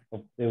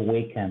of the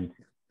weekend.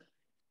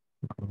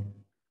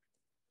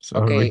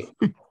 Sorry.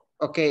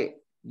 Okay.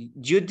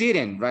 You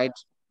didn't, right?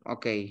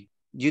 Okay.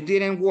 You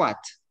didn't what?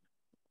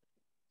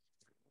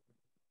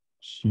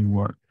 He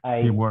worked.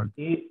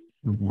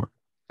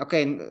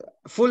 Okay,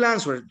 full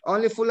answer.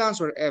 Only full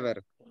answer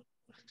ever.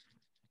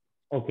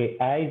 Okay,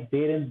 I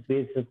didn't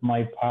visit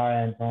my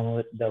parents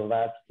on the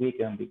last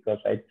weekend because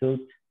I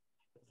took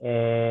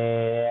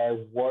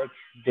work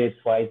the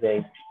twice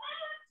days.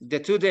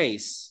 The 2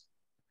 days.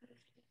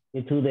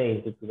 The 2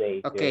 days.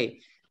 Okay.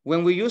 Yes.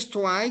 When we use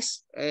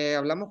twice,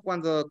 hablamos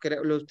cuando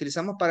lo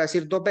utilizamos para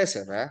decir 2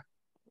 veces, ¿verdad?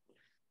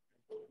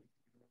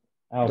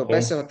 Okay. 2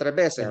 veces o 3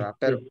 veces, ¿verdad?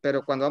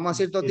 Pero cuando vamos a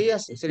decir 2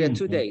 días, sería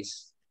 2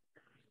 days.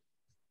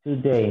 2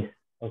 days,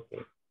 okay.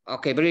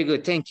 Okay, very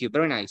good. Thank you.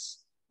 Very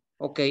nice.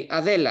 Okay,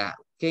 Adela,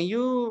 can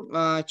you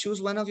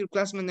choose one of your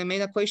classmates and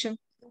make a question?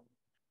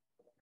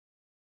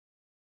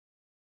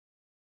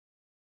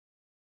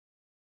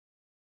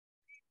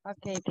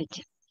 Okay,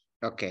 teacher.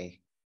 Okay.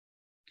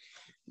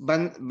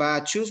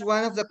 But choose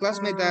one of the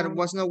classmates that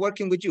was not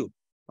working with you,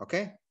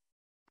 okay?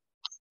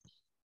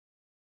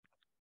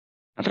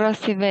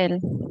 Rosibel.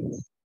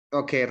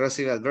 Okay,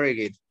 Rosibel, very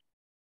good.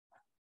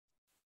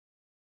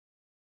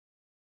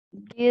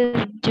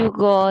 Did you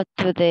go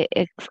to the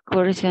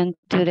excursion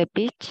to the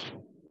beach?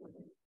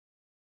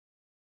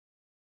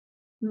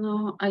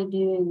 No, I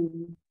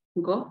didn't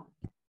go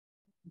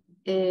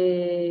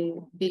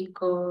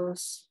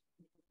because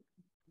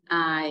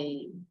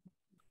I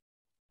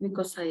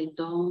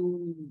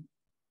don't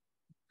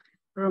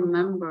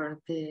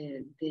remember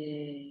the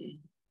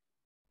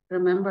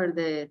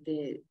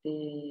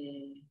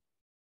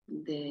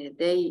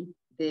day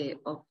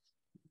of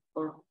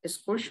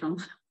excursion.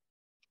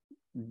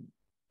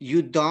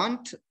 You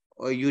don't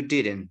or you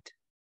didn't?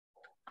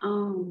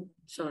 Oh,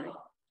 sorry.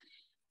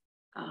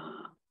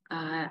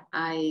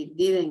 I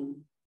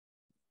didn't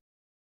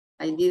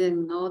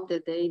know the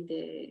day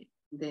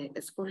the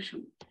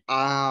excursion.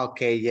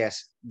 Okay,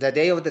 yes. The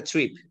day of the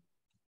trip.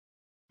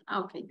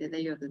 Okay, the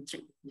day of the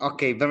trip.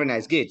 Okay, very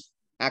nice. Good.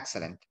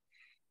 Excellent.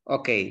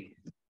 Okay.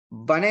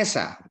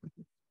 Vanessa,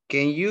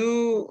 can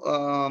you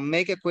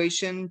make a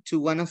question to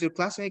one of your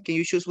classmates? Can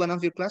you choose one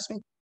of your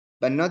classmates,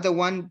 but not the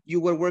one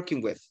you were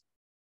working with?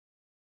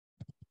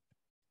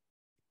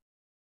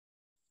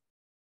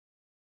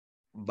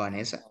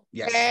 Vanessa,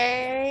 yes.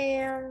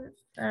 Okay.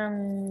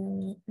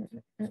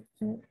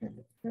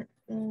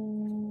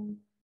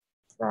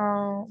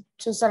 From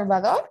to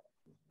Salvador.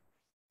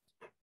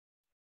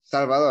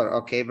 Salvador,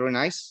 okay, very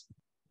nice.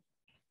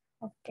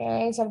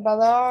 Okay,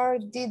 Salvador,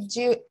 did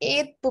you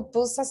eat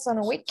pupusas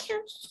on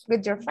weekend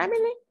with your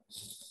family?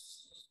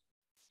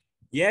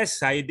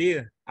 Yes, I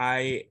did.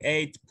 I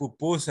ate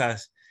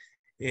pupusas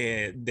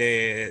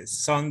the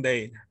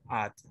Sunday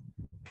at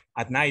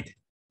night.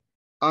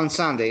 On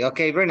Sunday,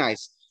 okay, very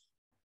nice.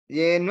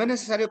 No es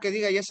necesario que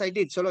diga yes, I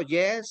did, solo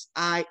yes,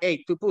 I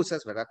ate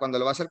pupusas, ¿verdad? Cuando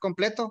lo va a hacer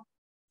completo,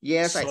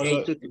 yes, I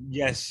ate.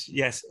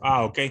 Yes.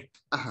 Ah, okay.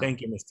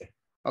 Thank you, mister.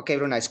 Okay,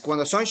 very nice.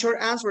 Cuando son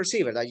short answers,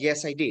 sí, ¿verdad?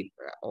 Yes, I did,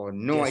 ¿verdad? Or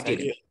no, Yes, I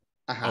didn't. did.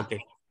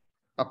 Okay.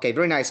 Okay,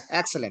 very nice.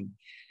 Excellent.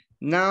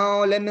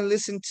 Now let me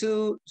listen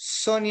to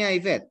Sonia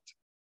Yvette.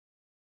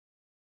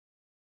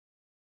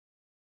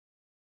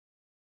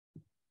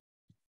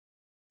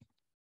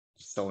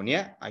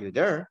 Sonia, are you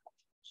there?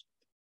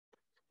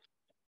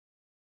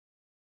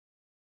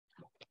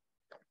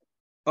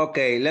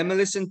 Okay, let me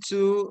listen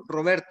to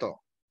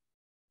Roberto.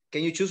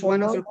 Can you choose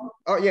one of your...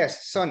 Oh,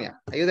 yes, Sonia.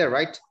 Are you there,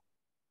 right?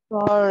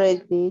 Sorry,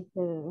 teacher.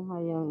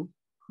 I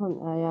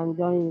am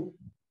joining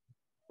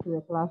the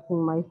class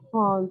in my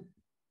phone.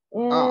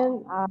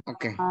 And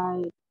okay.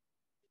 I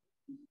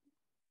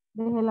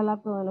dejé la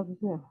laptop en la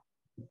oficina.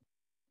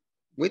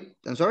 Wait,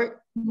 I'm sorry?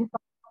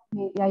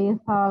 Y ahí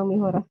estaban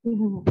mis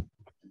oraciones.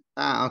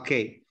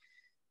 Okay.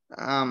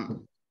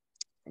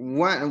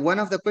 One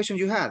of the questions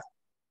you had.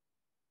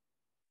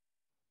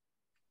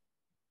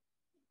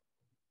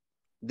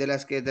 De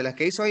las que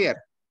hizo ayer.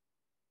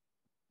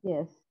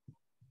 Yes.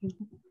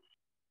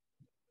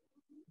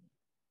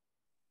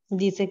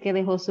 Dice que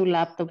dejó su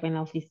laptop en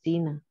la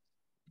oficina.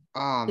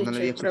 No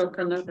le di Creo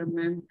que no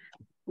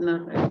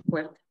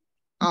recuerdo.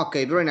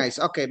 Okay, very nice.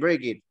 Okay, very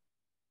good.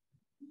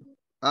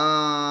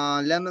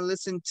 Let me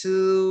listen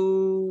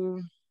to...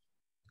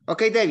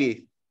 Okay,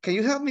 David, can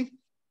you help me?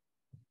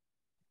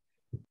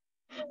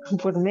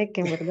 Por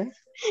Meque, ¿verdad?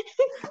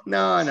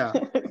 No.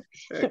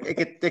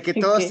 Es que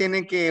todos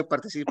tienen que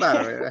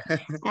participar, ¿verdad?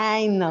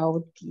 I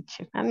know,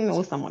 teacher. A mí me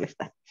gusta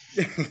molestar.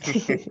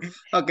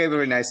 Okay,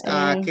 very nice.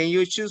 Can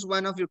you choose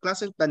one of your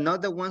classes, but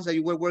not the ones that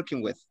you were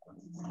working with?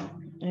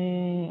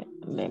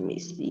 Let me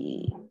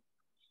see.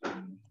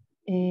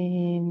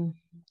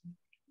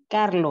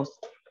 Carlos.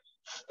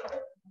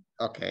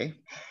 Okay.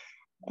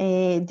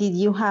 Did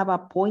you have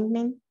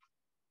appointment?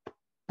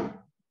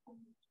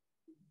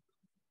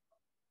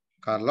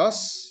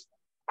 Carlos.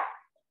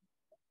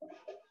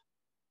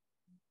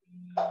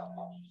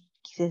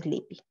 He's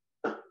sleepy.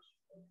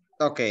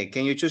 Okay,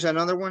 can you choose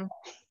another one?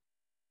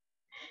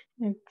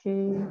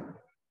 Okay.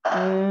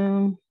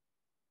 I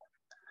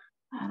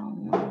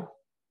don't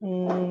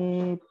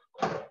know.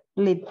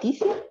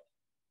 Leticia?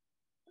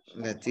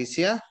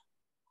 Leticia?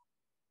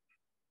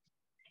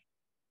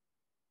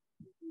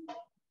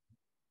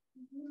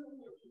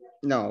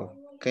 No.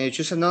 Can you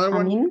choose another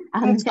one? Yes.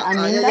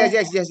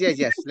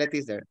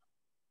 Let's there.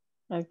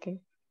 Okay.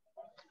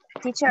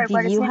 Teacher,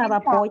 did you have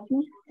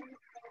appointment?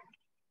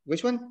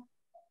 Which one?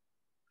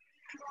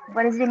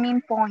 What is the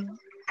main point?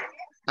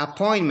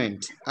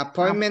 Appointment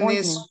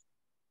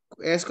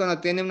es cuando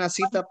tiene una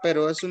cita,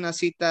 pero es una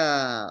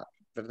cita,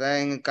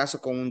 ¿verdad? En el caso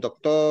con un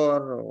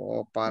doctor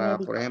o para,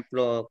 por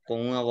ejemplo, con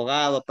un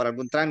abogado, para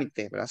algún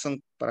trámite, ¿verdad?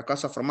 Son para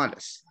casos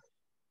formales.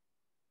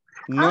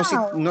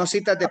 No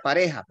citas de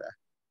pareja, ¿verdad?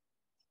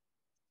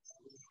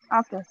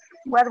 Okay.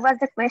 What was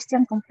the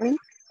question complete?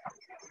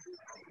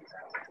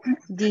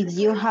 Did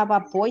you have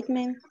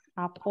appointment?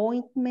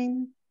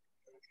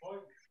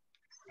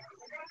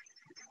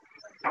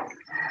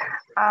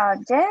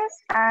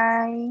 Yes,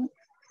 I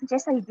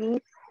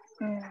did.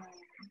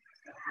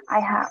 I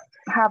have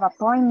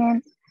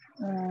appointment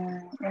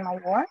in my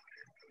work.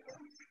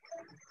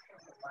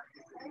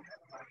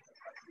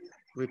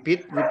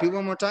 Repeat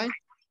one more time.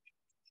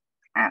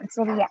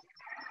 Sería.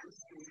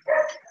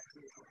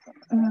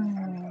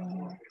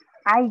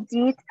 I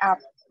did.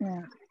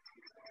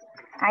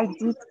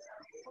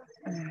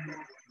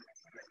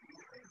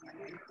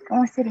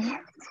 ¿Cómo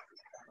sería?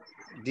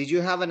 Did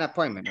you have an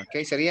appointment?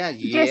 Okay, sería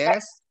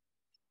yes.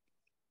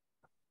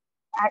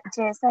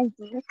 Yes, I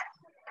did.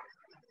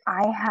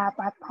 I have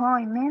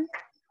appointment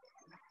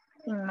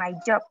in my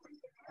job.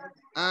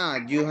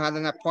 You had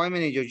an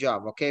appointment in your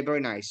job. Okay,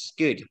 very nice.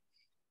 Good.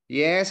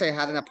 Yes, I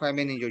had an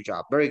appointment in your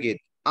job. Very good.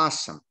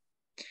 Awesome.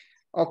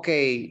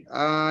 Okay,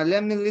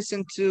 let me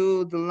listen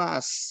to the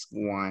last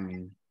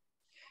one.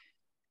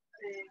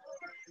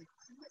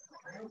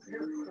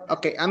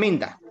 Okay,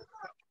 Aminda,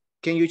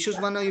 can you choose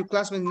one of your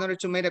classmates in order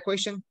to make a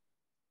question?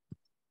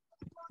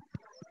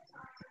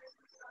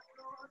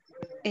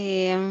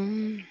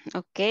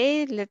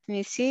 Okay, let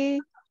me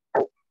see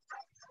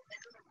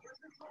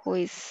who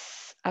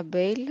is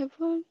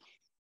available.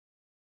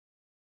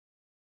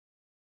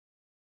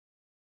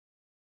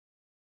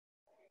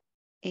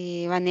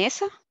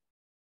 Vanessa.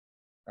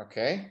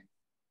 Okay.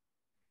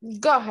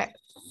 Go ahead.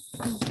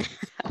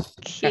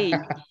 Okay.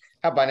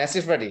 Vanessa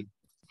is ready.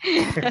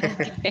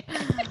 Okay.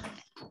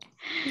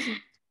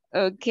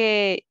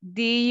 Okay.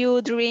 Do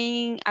you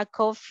drink a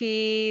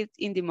coffee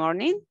in the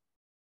morning?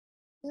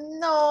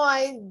 No,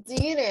 I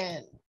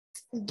didn't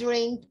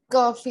drink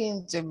coffee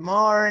in the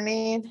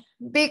morning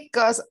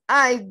because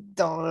I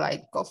don't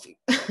like coffee.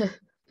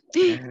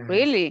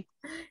 Really?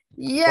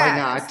 Yes. Why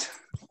not?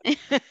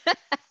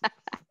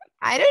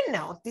 I don't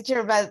know,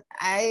 teacher, but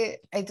I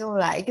don't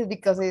like it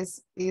because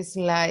it's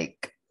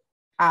like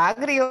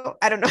agrio.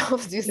 I don't know how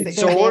you say It's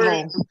sour.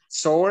 it.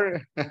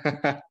 Sour.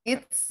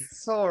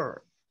 It's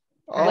sour.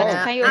 What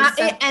Oh. kind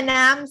of And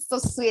I'm so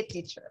sweet,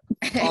 teacher.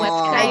 what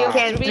kind I of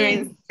can't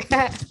drink?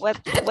 drink.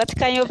 What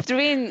kind of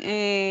drink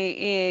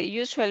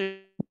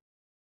usually?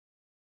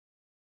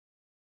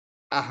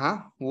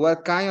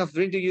 What kind of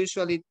drink do you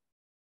usually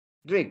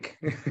drink?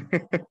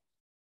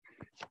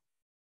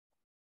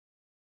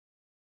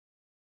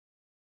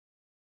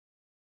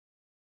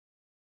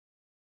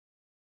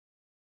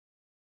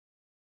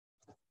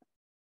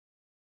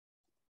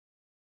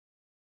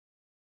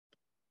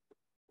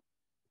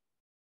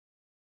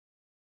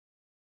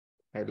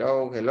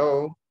 Hello,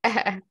 hello.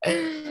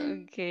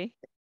 Okay.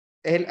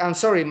 I'm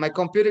sorry, my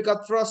computer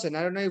got frozen.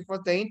 I don't know if it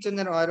was the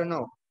internet or I don't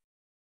know.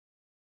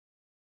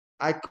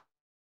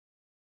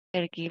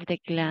 Give the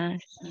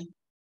class.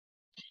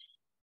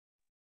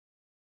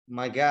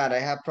 My God, I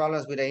have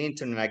problems with the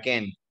internet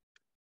again.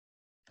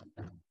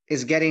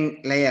 It's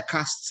getting like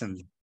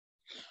accustomed.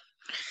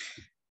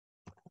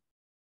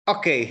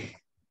 Okay.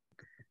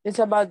 It's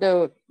about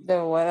the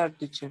weather,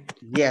 teacher.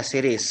 Yes,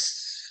 it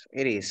is.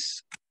 It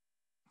is.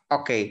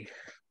 Okay.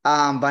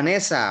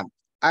 Vanessa,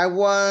 I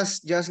was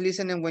just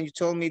listening when you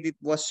told me it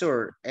was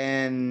sir,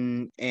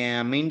 and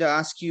Minda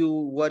asked you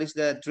what is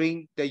the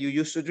drink that you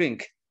used to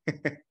drink.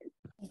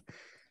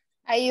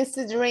 I used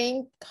to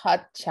drink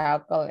hot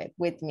chocolate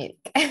with milk.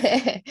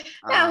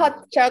 Not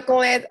hot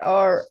chocolate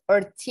or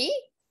tea.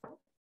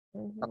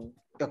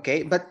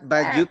 Okay, but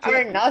you can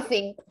or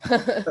nothing.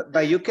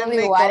 but you can Only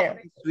make water.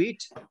 coffee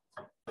sweet.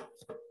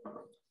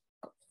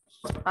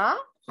 Huh?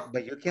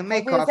 But you can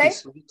make What do you coffee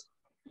say? sweet.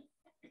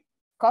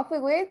 Coffee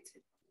with?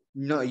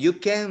 No, you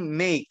can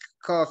make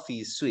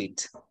coffee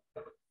sweet.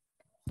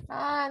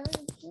 No.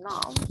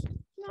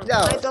 No.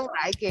 I don't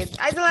like it.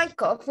 I don't like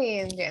coffee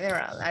in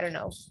general. I don't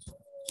know.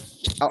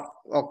 Oh,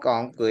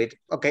 okay, good.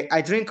 Okay,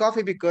 I drink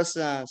coffee because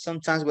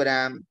sometimes when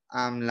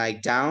I'm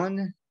like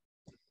down,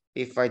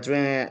 if I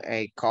drink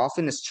a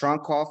coffee, a strong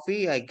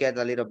coffee, I get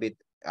a little bit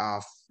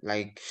of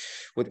like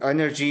with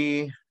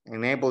energy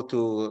and able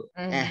to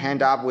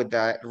hand up with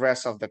the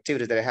rest of the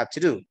activities that I have to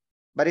do.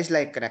 But it's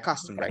like an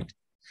custom, right?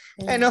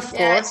 And of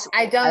course,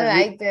 I don't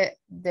like the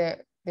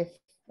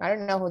I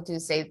don't know how to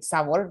say it,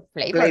 sabor,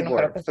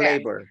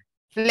 flavor.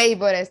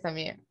 Flavor es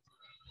también.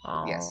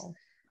 Oh, yes.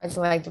 I don't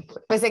like the,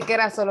 pensé que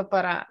era solo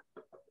para,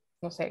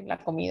 no sé, la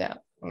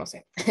comida, no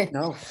sé.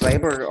 No,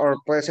 flavor, or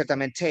puede ser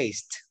también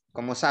taste,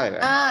 como sabe,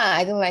 ¿verdad?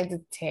 I don't like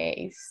the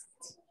taste.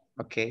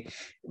 Okay,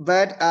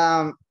 but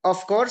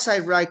of course I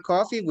write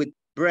coffee with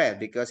bread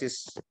because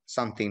it's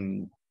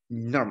something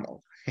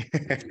normal.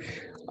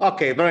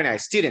 Okay, very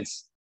nice.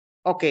 Students.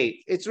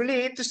 Okay, it's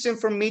really interesting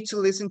for me to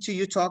listen to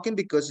you talking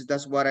because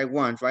that's what I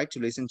want, right? To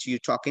listen to you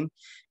talking.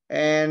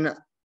 And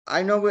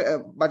I know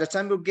by the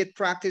time we get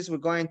practice, we're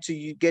going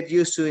to get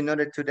used to in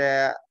order to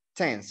the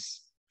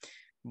tense.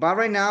 But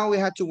right now we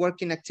have to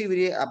work in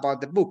activity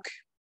about the book.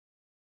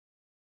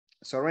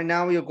 So right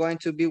now we're going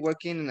to be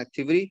working an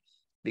activity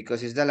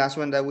because it's the last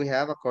one that we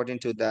have according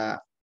to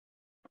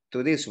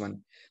this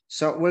one.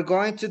 So we're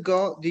going to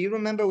go, do you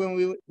remember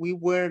when we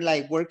were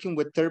like working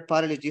with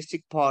third-party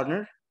logistic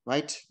partner,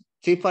 right?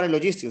 Third-party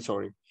logistics,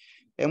 sorry.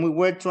 And we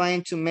were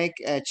trying to make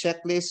a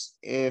checklist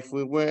if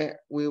we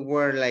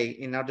were like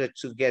in order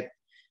to get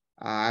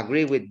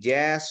agree with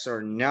yes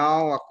or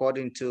no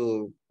according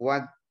to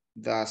what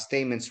the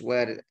statements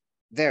were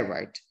there,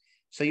 right?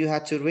 So you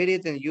had to read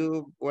it and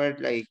you were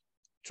like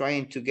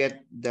trying to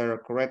get the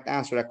correct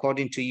answer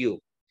according to you.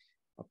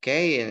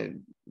 Okay,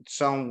 and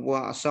some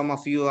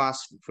of you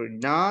asked for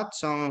not,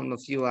 some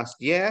of you asked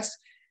yes,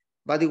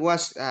 but it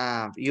was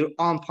your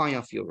own point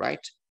of view,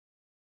 right?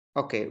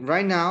 Okay,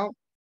 right now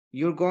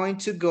you're going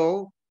to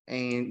go,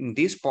 and in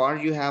this part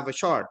you have a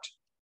chart.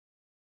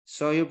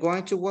 So you're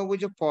going to work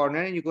with your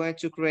partner and you're going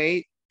to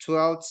create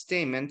 12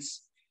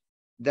 statements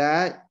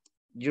that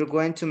you're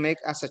going to make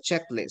as a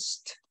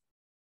checklist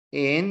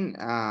in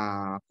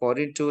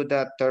according to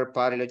the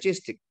third-party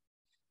logistic.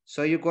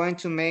 So you're going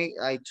to make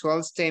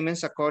 12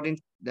 statements according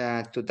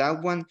to that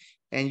one,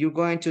 and you're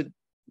going to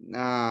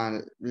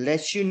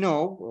let you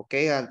know,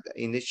 okay,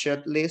 in the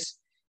checklist,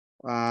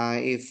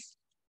 if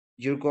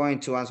you're going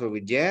to answer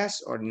with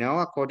yes or no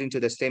according to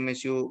the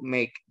statements you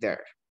make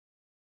there.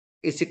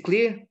 Is it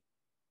clear?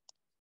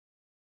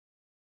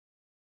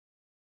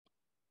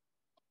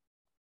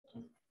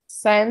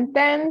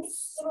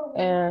 Sentence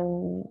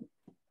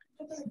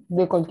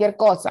de cualquier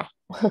cosa.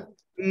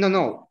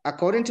 No.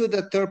 According to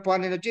the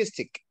third-party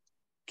logistic,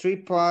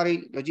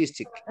 three-party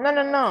logistic. No,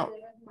 no, no.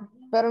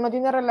 Pero no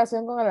tiene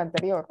relación con el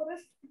anterior.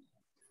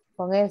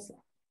 Con ese.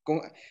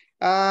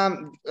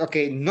 Ok,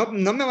 no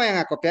me vayan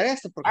a copiar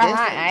esto porque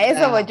Ajá, a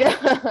eso voy yo.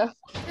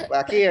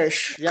 Aquí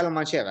ya lo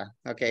manché, ¿va?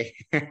 Ok.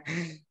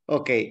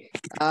 Ok.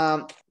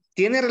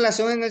 Tiene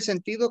relación en el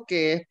sentido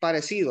que es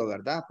parecido,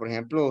 ¿verdad? Por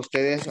ejemplo,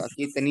 ustedes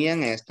aquí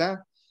tenían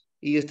esta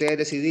y ustedes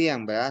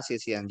decidían, ¿verdad? Si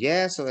decían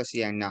yes o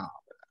decían no.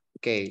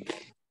 Ok.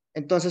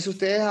 Entonces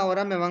ustedes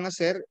ahora me van a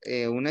hacer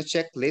una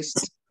checklist,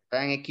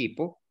 ¿verdad? En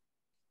equipo.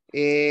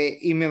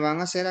 Y me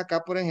van a hacer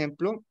acá, por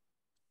ejemplo,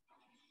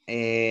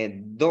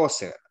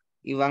 12, ¿verdad?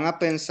 Y van a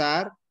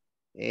pensar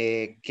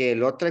que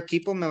el otro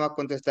equipo me va a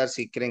contestar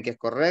si creen que es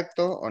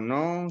correcto o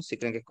no, si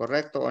creen que es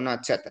correcto o no,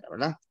 etcétera,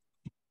 ¿verdad?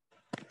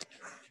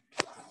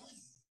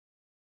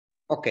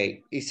 Ok,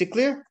 ¿is it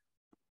clear?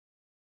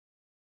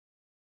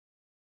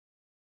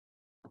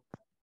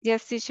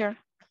 Yes, teacher.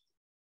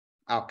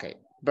 Ok,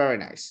 very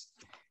nice.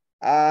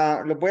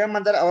 Los voy a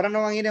mandar, ahora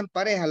no van a ir en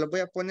pareja, los voy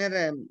a poner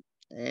en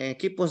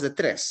equipos de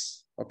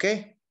 3, ¿ok?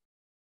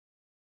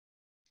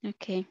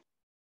 Okay.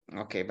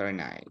 Ok, very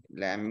nice.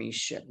 Let me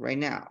check right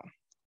now.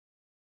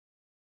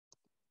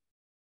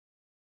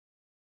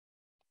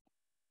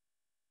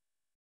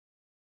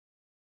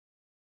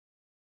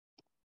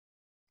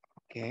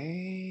 Ok.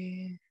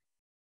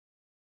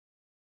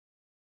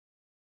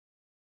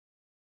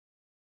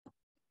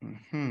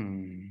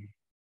 Ujú.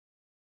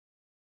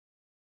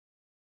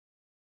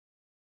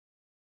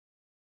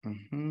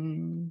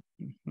 Ujú,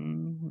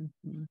 ujú,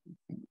 ujú.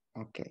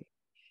 Ok.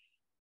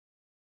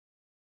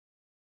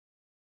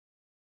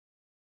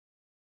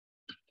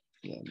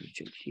 Let me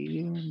check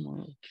here.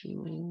 Model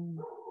 2.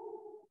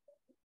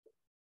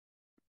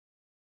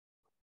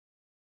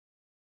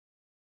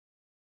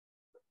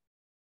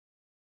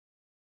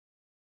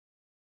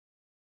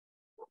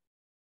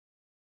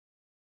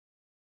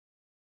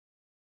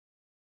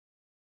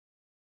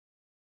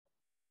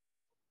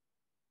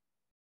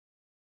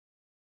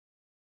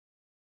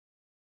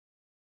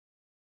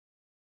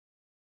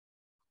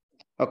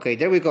 Okay,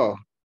 there we go.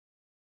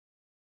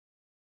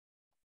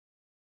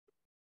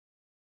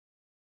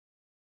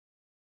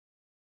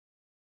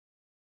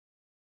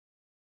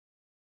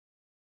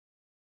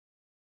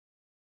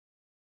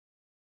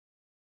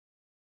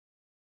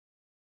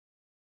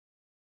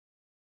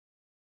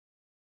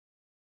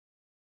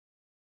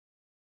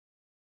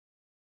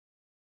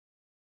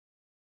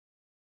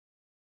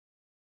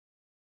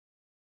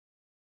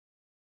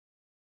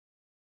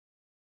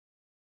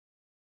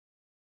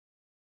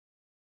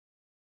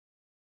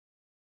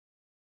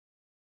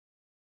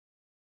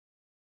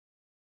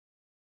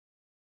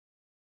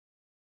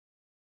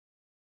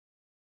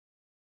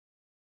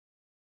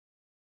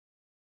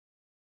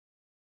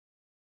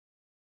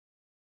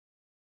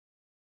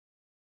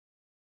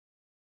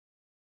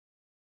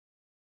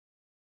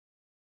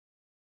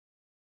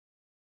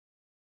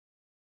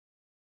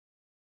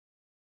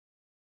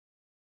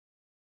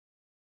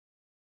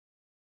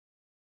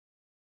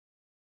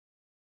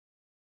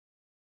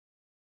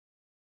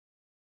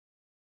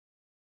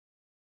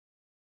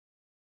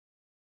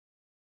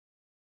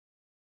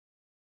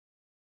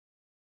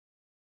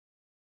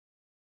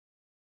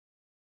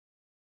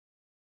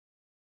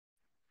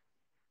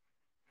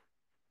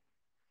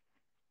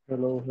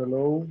 Hello,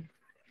 hello.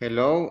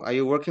 Hello, are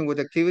you working with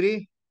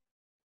activity?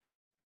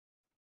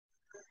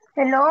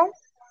 Hello.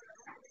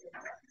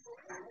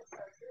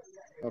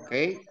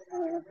 Okay.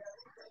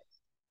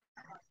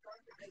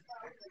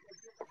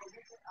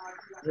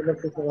 ¿Qué es lo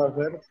que se va a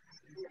hacer?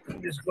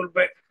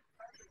 Disculpe.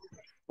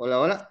 Hola,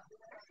 hola.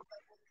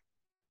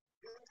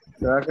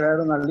 Se va a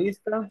crear una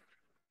lista.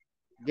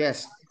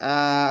 Yes.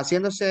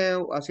 Haciendo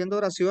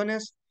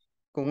oraciones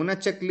con una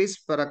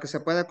checklist para que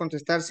se pueda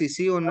contestar si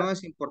sí o no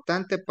es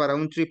importante para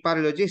un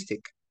three-party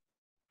logistic.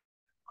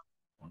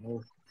 Ok.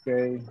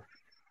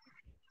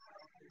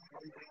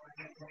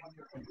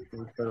 Ok,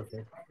 perfecto.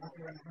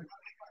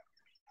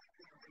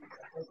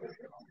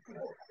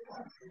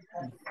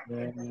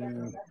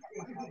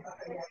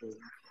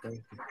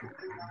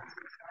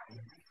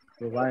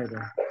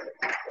 Provider.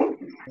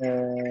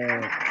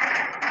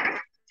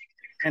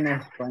 En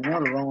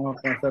español, vamos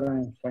a pensar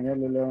en español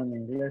y luego en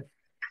inglés.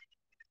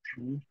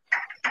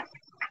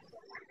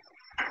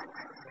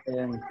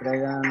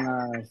 Entregan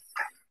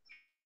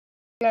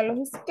La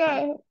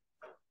logística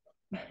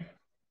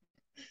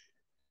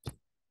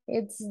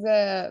it's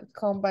the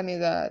company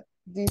that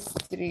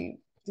distribution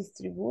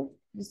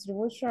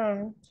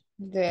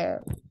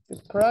the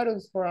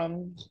products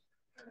from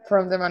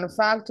the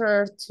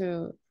manufacturer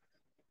to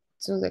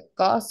the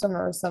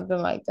customer or something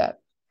like that.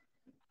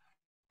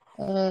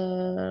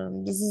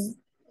 This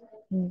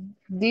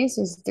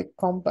is the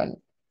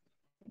company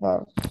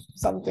or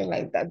something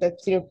like that, the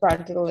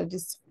third-party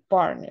logistics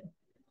partner.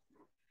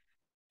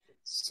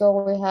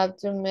 So we have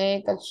to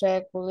make a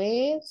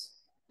checklist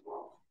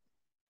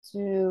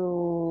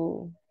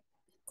to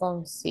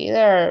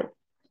consider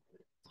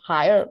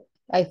higher,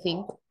 I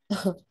think,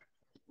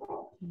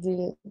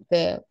 the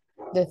third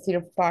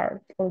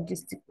part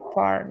logistic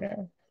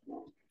partner.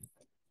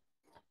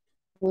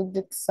 with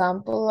the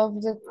example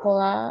of the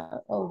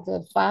class of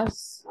the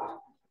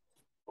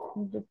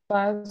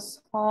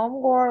past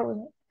homework.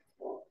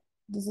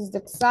 This is the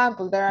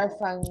example. There are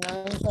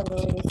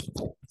financially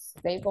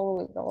stable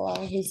with a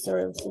long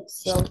history of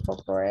successful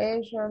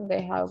cooperation.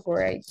 They have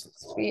great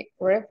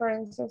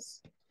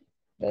references.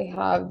 They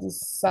have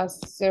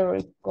disaster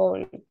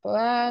recovery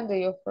plan.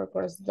 They offer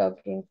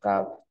cross-docking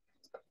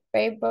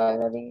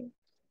capability.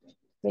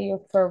 They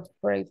offer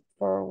freight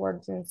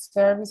forwarding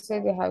services.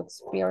 They have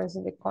experience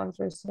in the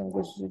countries in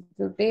which you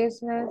do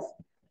business.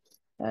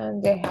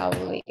 And they have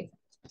lived.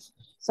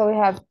 So we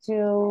have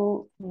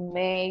to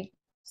make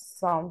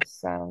some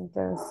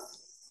sentence,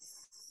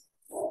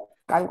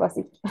 algo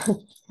así,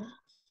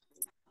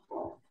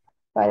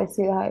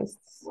 parecido a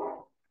estos.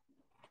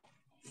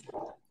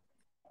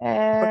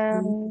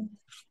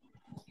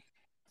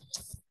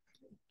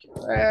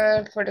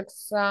 And for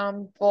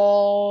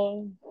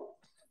example,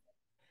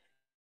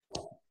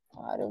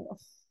 I don't know.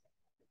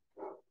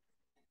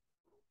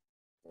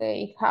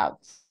 They have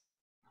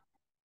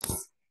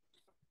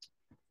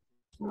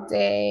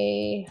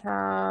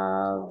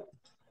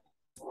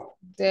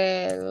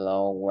the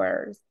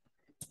lower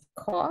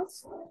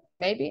cost,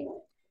 maybe.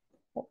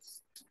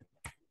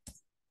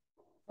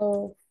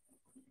 Oh,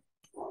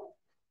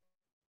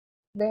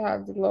 they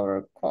have the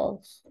lower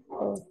cost.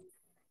 Oh.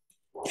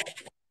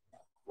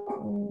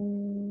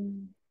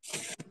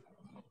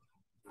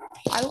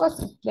 Algo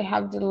así. They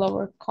have the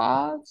lower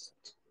cost.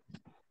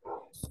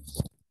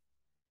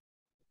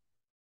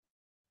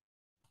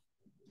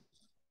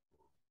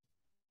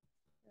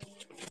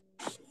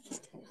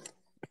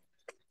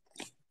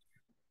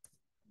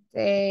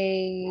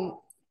 They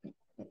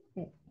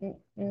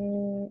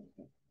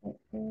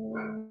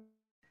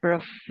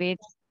Profit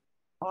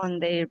on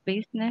their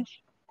business.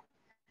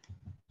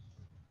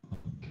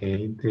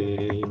 Okay,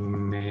 they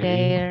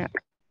make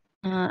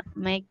a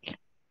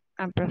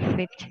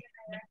profit.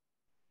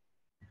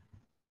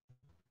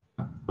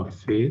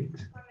 Profit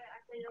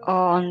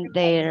On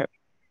their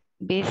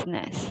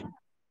business.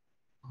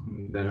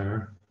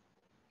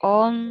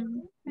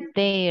 On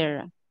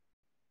their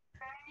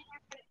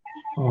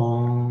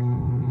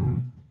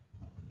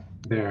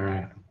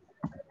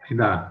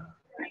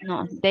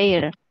No,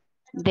 their.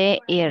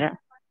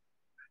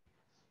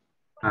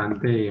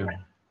 And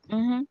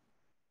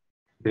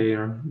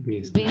their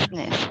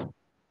business.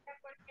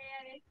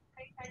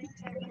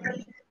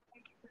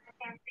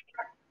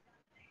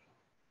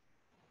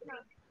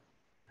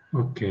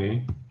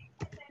 Okay.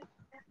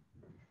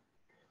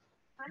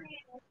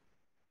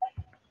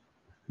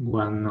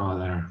 One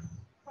other.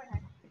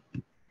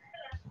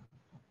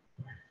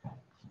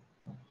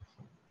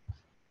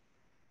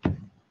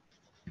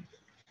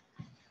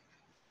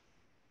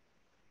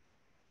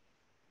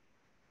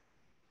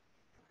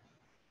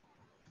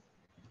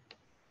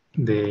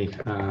 They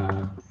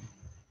have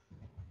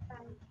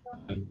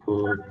a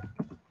good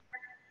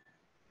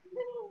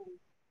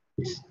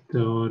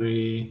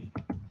story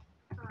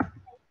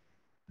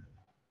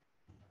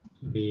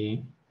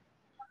with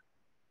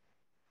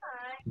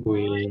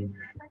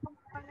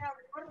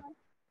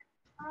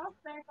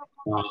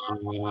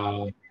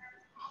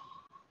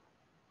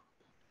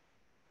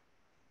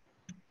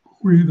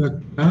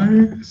the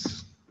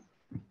clients.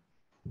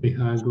 They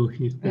have good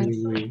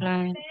history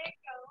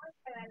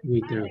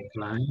with their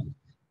client.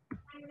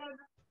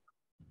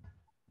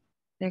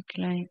 The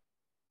client.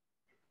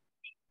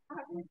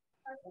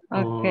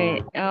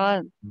 Okay.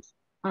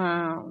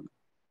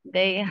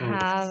 They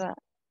have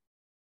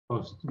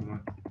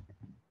customer.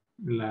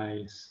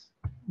 Lies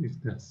is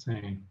the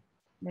same.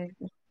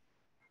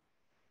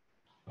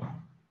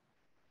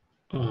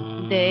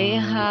 They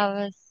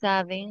have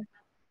savings.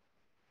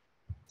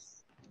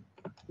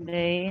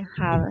 They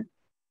have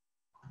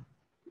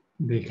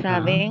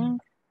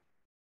savings.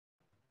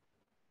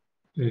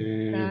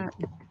 Savings.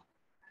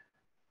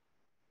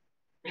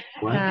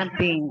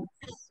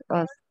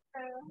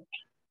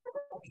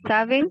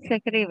 Savings se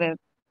escribe.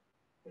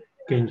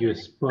 Can you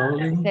spell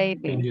it?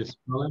 Savings. Can you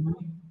spell it?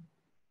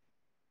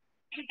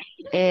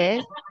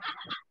 S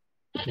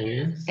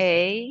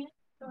A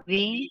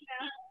V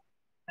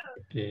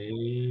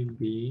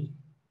B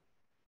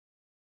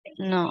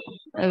No,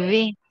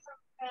 V.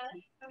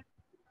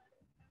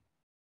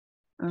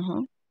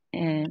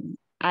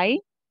 I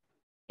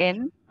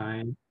N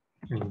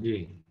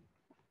G.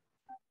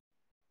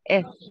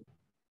 S.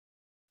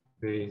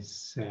 The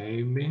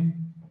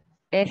saving.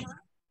 S.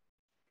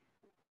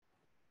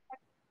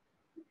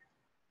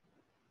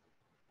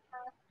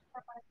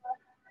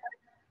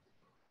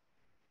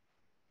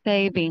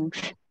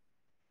 Savings.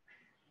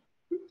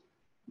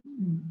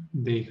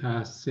 They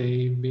have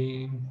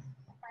saving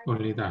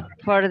only that.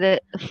 For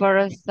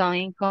some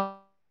income.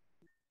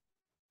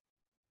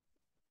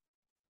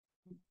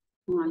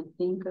 I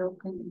think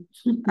okay.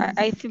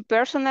 I think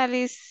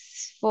personally is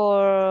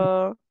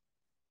for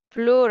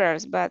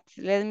plurals, but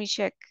let me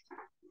check.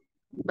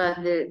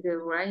 But the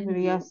right,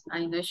 yes,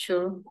 I'm not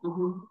sure.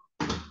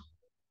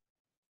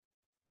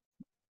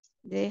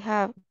 They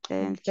have,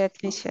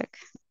 let me check.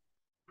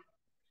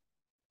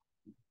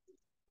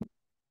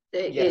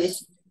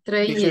 Yes.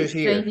 Teacher is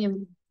here.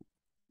 Training.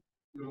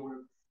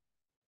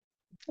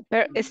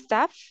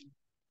 Staff.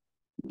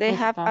 They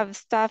have a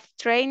staff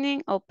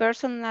training or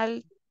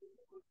personal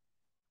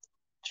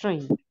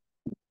training.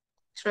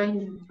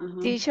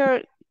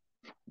 Teacher.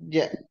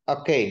 Yeah,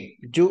 okay.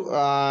 You,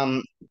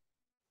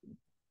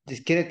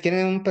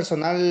 tienen un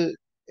personal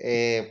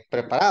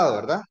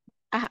preparado, ¿verdad?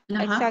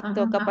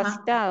 Exacto,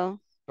 capacitado.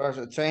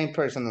 Train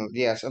personal,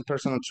 yes, a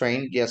personal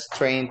train, yes,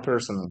 train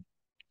personal.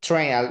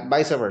 Train,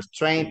 vice versa,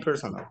 train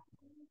personal.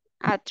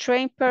 A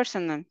trained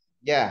personal.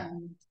 Yeah,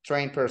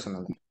 train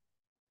personal.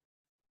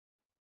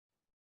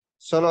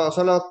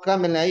 Solo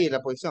cámbienle ahí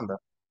la posición,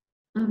 ¿verdad?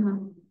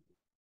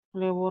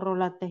 Le borro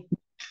la T.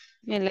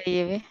 Me la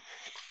llevé.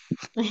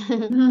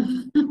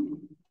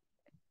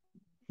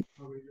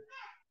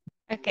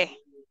 Okay.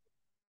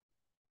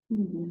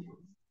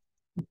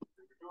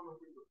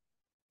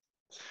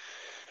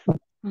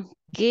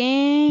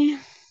 Okay.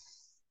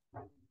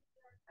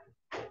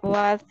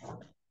 What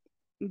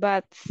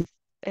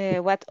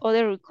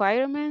other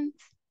requirements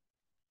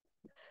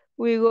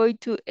we're going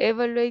to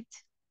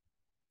evaluate?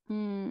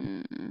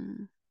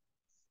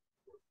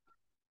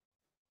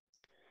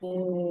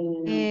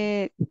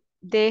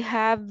 They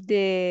have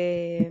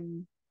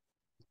the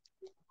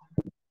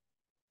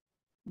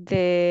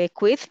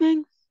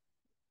equipment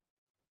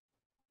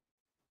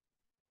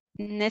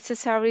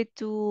necessary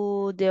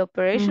to the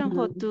operation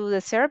or to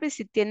the service,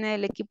 si tiene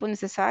el equipo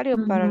necesario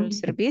para el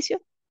servicio.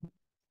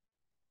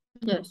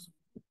 Yes,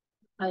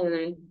 I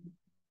agree.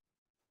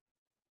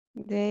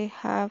 They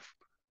have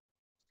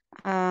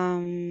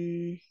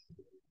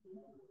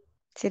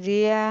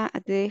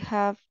they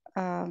have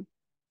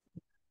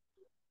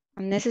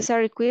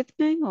unnecessary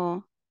equipment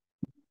or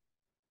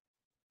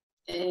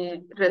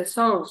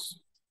resource,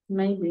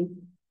 maybe.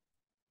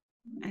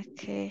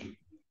 Okay.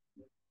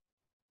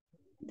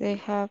 They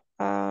have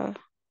a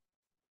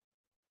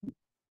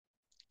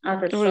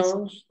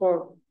resource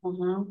for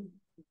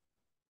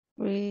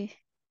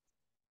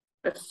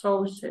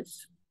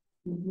resources.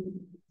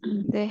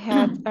 They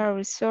have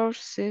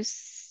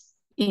resources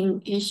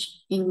in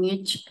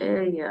each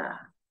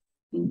area,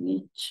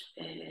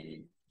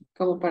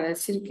 como para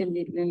decir que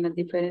en las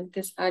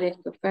diferentes áreas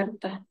que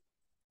oferta.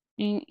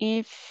 In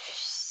each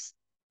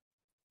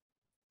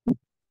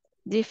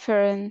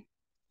different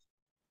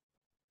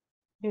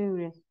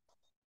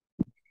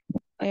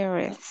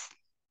areas.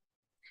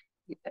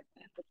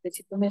 Al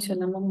principio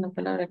mencionamos una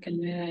palabra que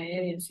no era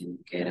area, sino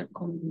que era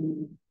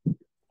como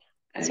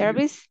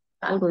service.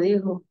 Algo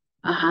dijo.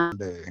 Ajá.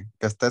 Que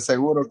esté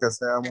seguro que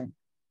sea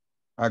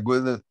a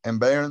good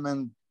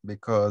environment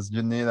because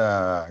you need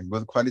a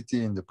good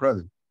quality in the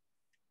product.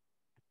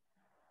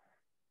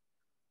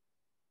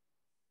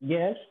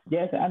 Yes,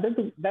 and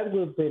that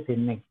will be the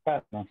next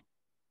part. No?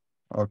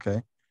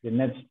 Okay. The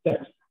next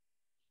step.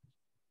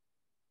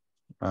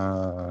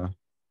 The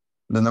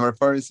number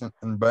 4 is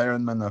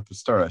environment of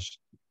storage.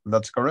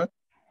 That's correct?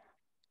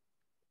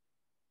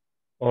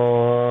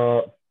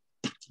 A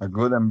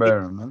good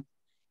environment.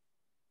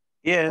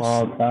 Yes.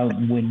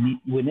 We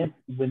need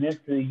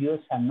to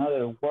use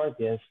another word,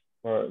 yes,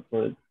 for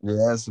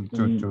yes,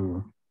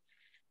 to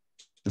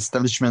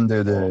establishment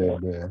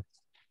the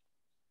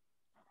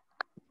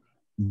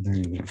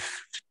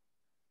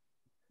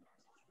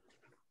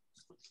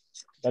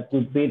that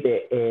would be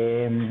the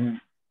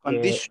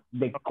condition,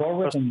 the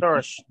correct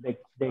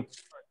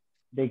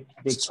the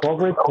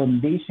correct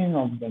condition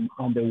of the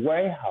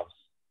warehouse.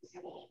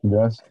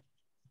 Yes,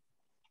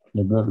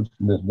 the good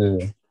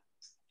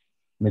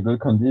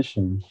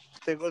condition.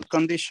 The good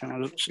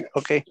condition.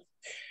 Okay.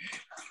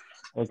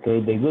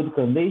 Okay, the good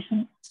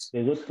condition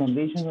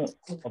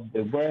of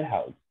the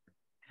warehouse.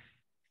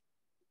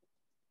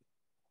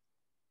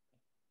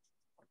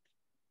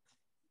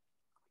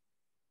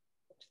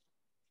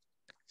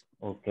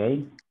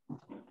 Okay.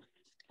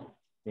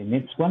 The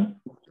next one.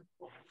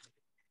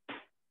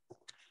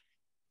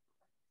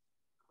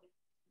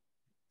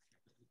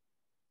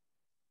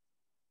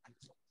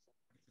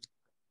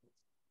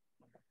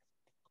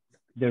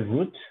 The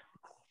route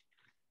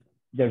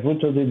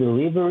of the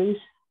deliveries,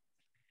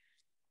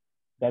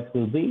 that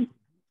will be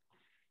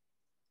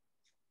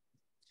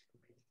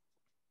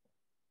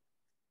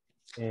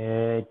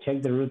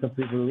check the route of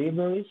the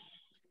deliveries.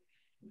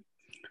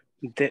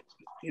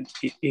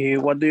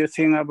 What do you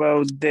think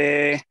about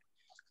the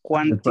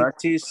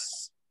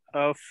quantities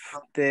of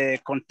the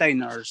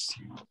containers?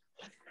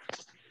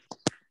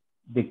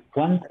 The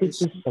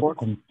quantities of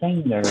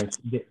containers,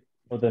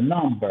 or the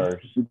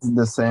numbers. It's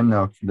the same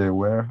of the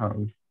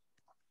warehouse.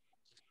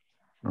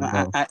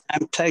 I'm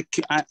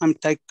talking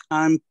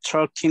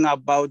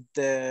about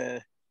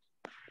the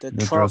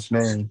trucks.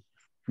 The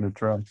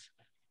trucks.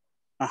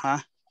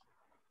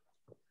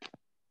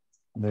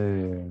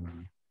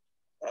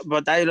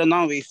 But I don't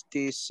know if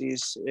this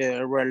is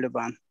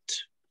relevant,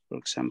 for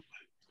example.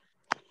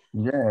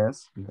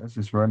 Yes,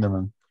 it's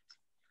relevant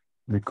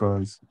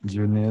because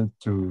you need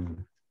to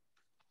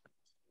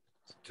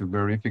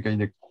verify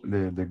the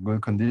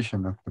good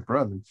condition of the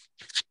product.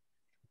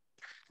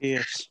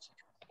 Yes.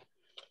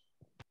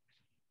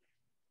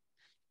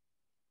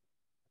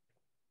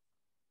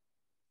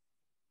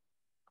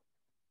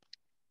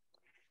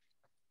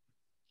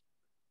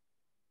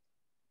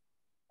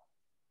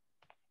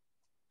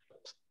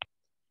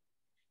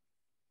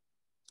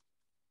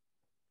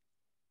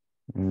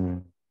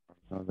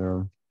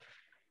 Another.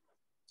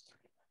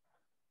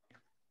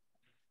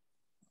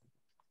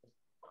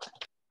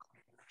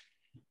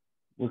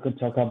 We could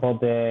talk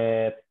about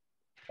the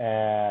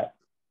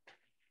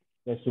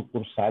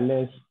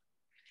sucursales.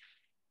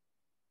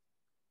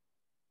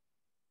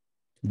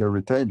 The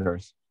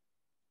retailers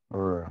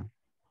or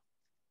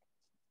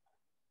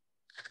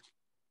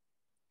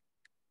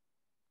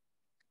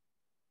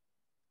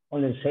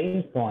On the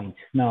same point,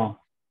 no.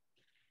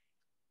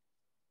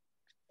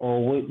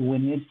 Or we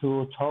need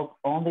to talk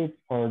only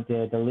for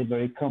the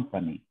delivery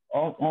company,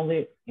 or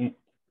only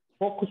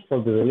focus for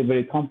the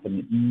delivery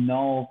company,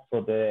 no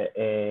for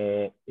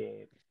the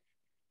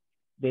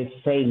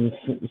sales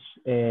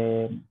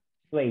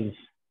place.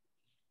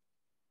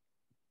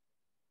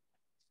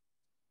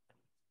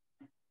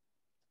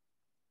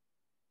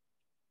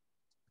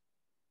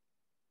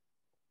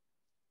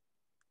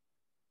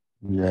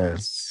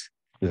 yes,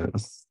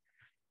 yes.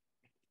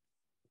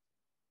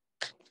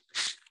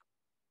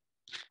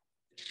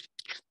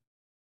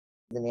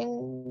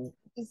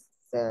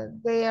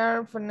 They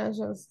are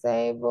financially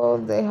stable.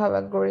 They have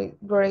a great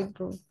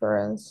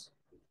reference.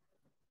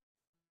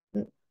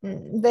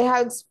 They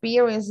have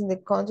experience in the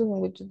country in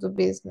which to do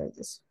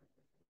business.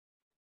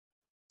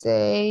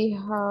 They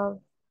have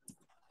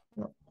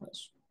no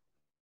question.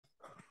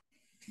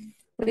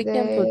 We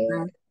can put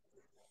that.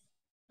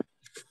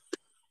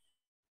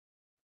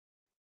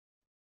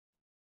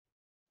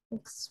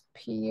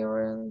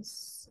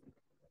 Experience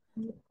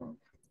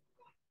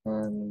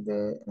and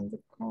in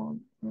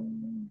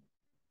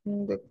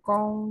the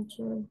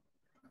country,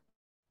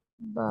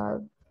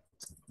 but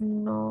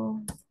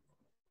no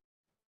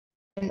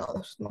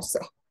others, no sé.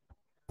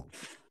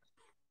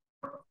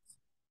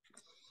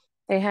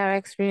 They have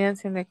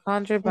experience in the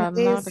country, but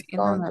In not this in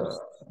country, others.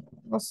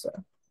 no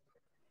sé.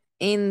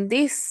 In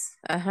this,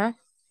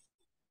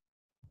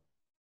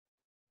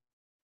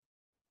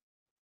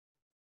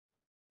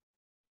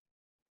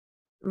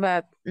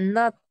 but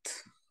not.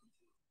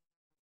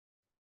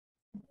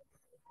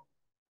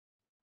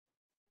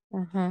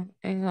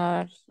 In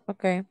others,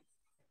 okay.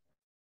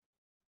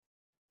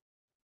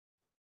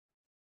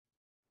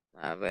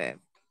 A ver,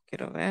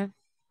 quiero ver.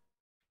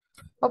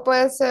 O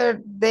puede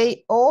ser,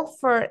 they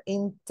offer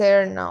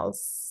internal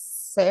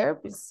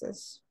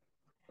services,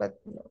 but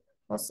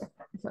no sé,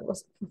 algo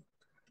así.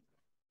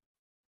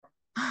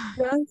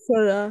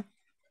 National.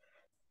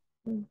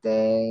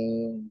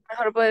 They...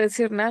 Mejor puede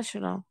decir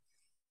national.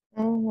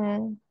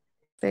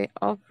 They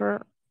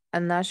offer a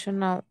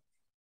national.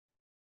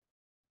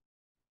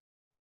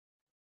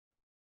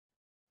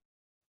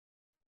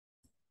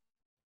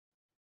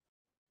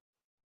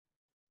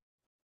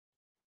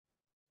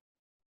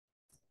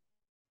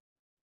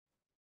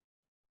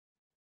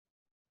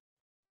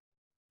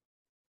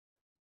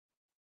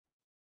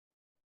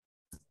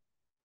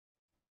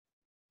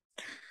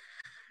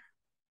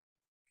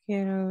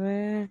 Quiero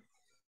ver.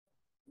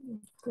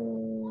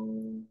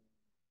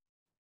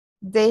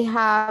 They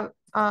have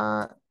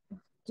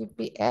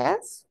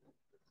GPS.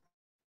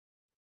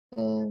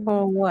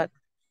 For what?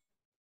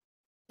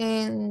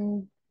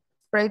 In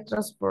freight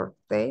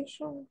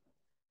transportation.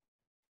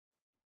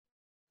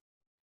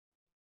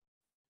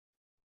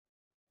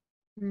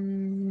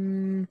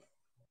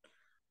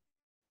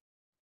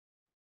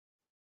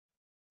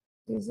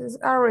 This is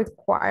a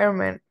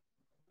requirement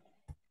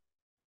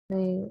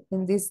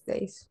in these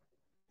days.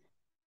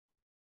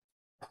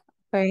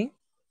 Okay.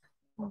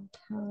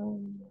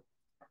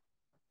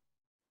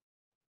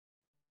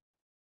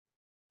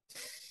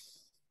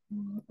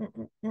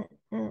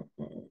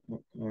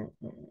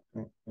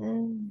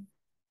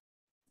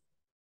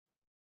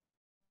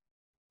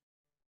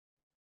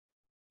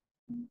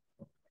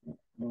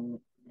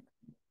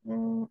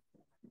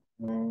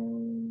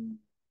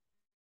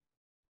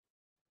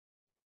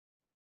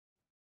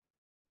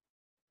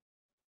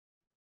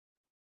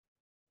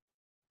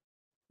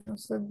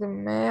 So the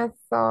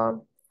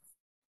method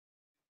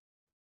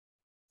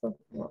of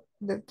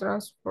the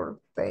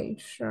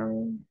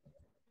transportation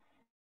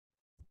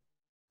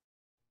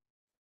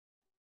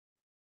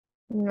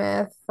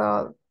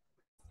method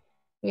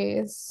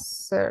is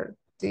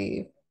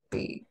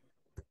certificate,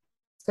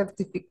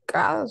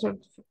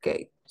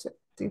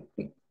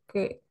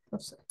 no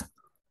sé.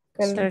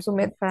 Su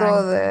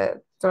método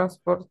de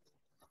transporte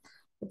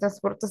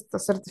está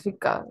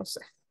certificado, no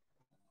sé.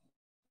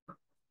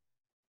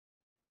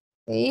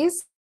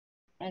 Es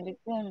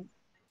Algún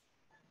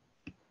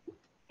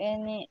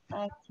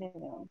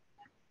NHD.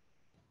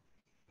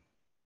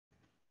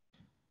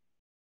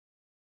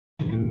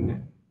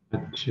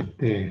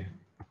 NHD.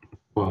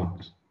 Wow.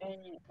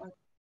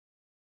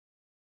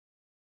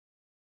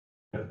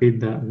 Repeat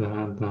the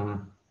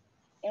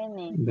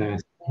N the de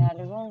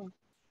algún.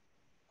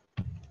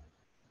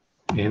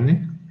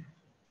 N.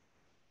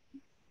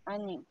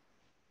 Ani.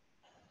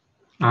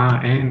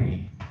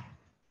 N.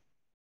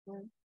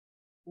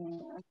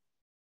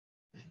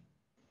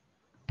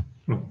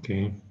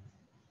 Okay.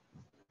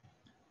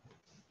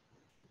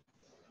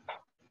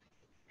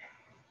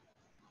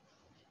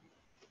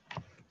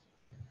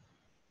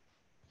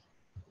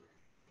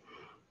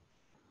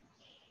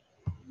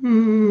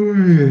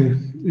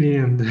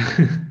 And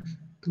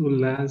to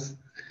last,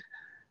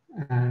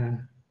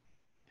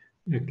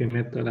 ya que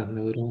meto las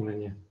neuronas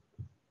ya.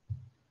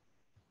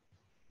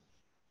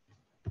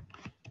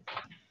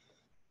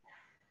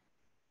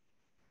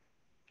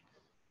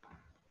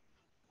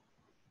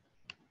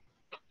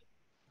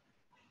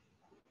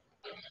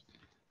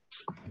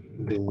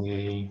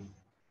 They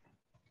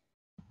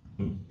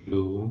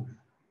include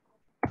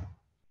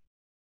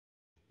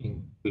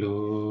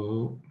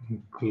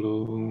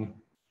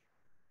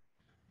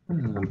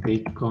they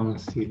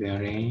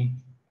consider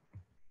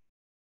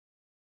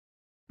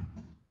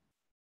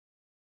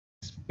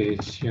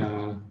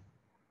special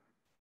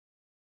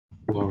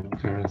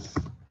workers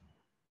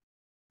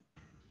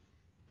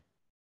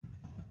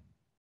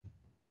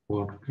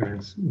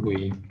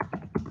with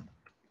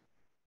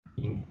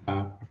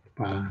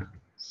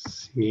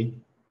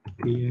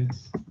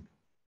incapacities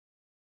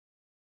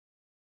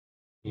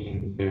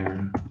in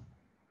their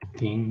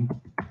team.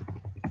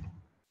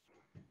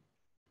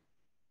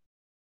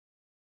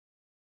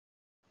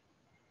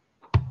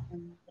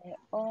 And the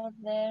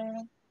other,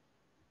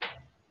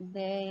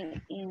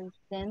 they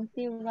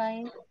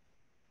incentivize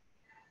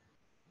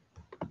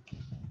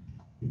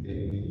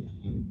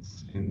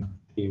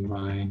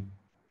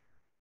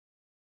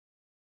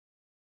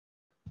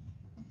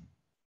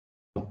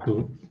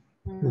To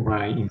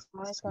write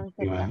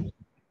incentivize.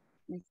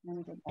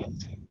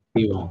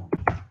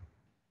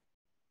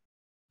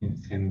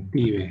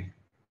 Incentive.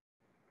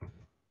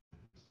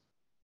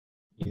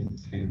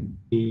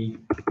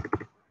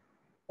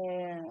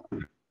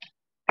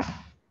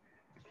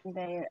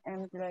 their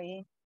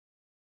employees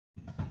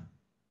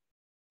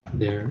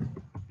Their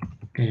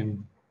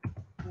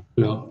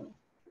employees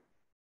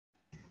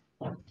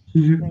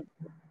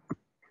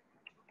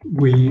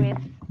with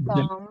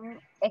some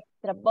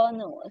extra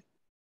bonus.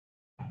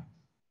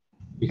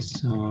 With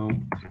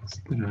some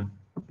extra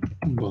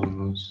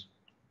bonus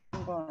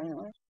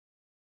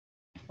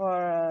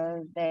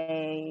For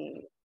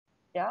their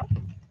job.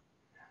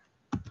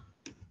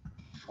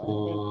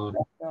 for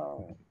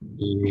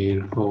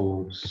their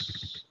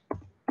hosts.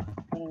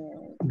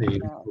 Their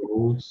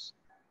hosts.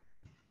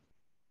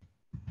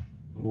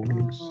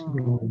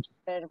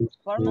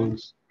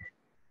 Performance.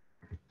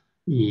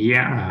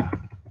 Yeah,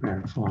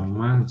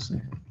 performance.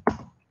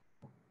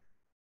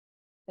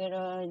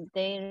 Pero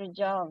their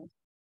job,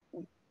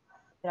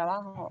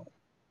 trabajo,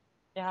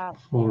 job.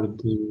 For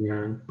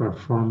their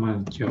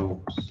performance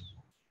jobs.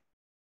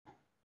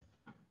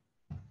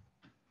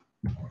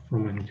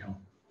 Performance job.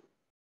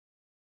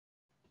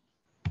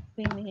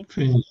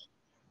 Finish.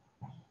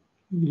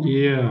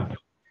 Yeah.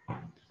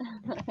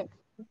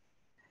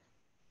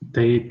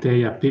 They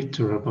take a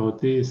picture about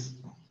this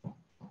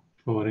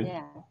for it,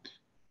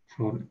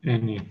 for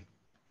any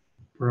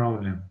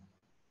problem.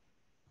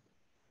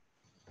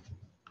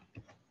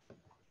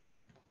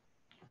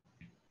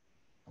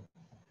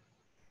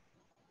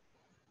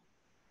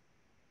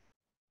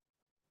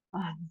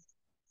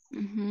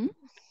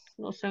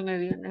 No se me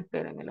viene,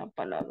 espérenme la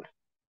palabra.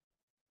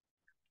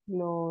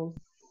 Los...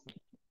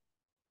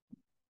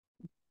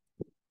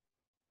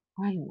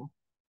 Ay, no.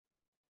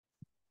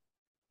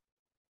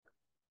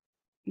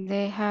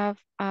 They have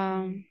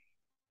a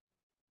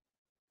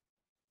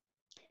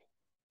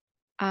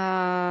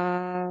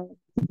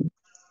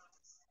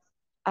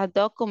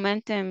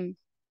document and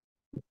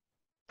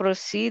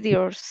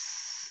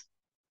procedures.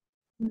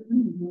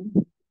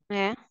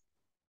 Yeah.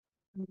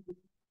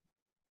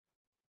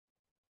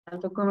 A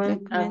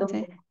document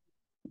procedures.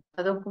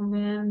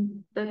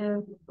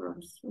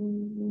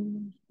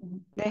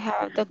 They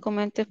have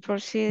documented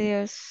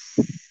procedures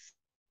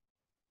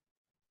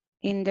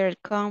in their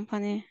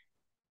company.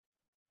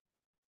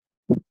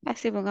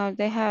 Así, bueno,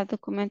 they have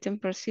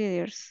documented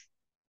procedures.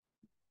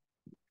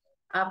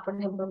 Por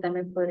ejemplo,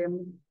 también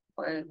podríamos,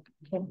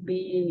 can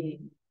be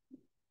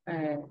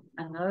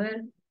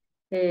another,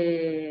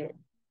 the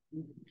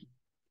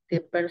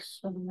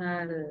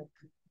personal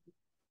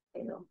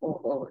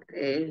o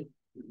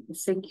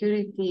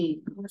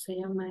security, ¿cómo se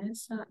llama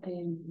esa?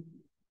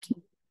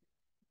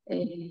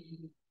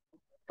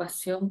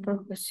 Ocupación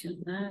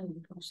profesional,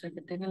 o sea,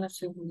 que tenga la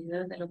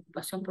seguridad de la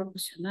ocupación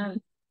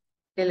profesional,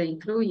 que la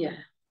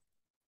incluya.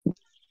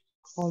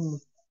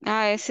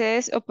 Ese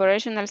es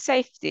operational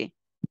safety.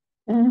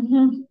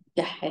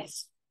 Ya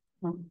es.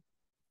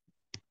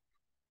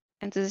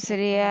 Entonces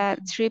sería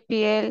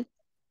 3PL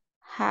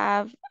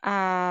have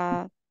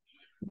a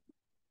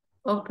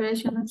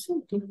operational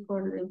safety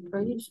for the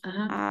employees.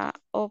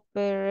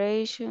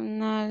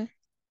 Operational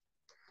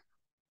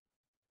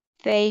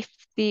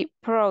safety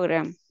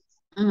program.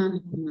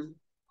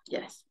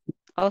 Yes.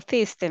 O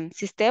system.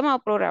 Sistema o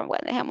programa.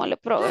 Bueno, dejémosle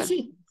program.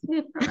 Sí,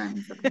 program.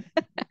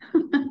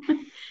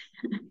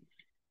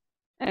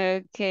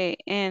 Okay,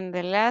 and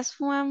the last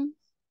one.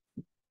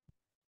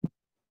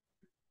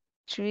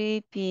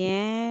 3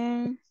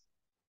 p.m.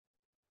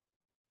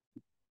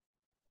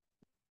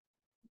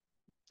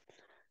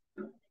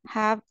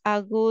 Have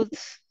a good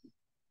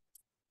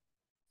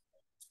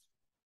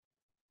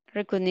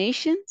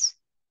recognitions.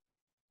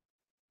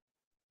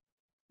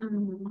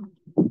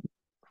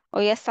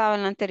 O ya estaba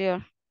en la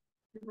anterior.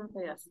 Yo creo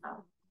que ya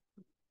estaba.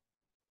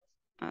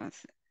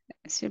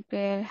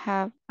 Super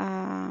have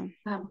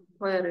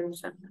Puede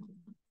revisar.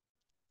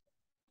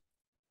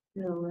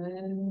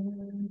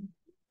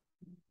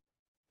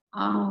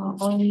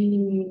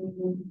 Only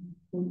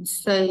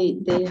say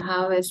they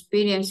have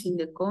experience in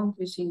the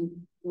countries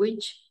in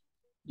which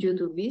you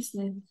do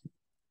business,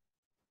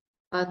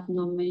 but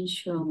no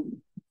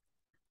mention.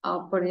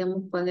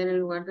 Podríamos poner en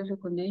lugar de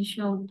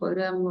recognition,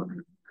 podríamos,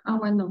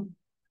 bueno,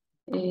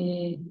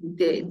 the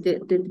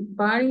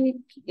party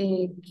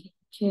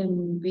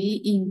can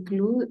be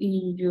included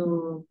in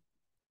your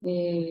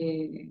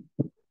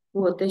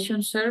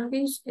quotation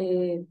service,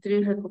 3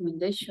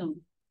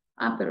 recommendation.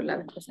 Pero la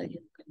vez pasada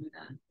dijeron que no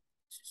era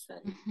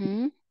necesario.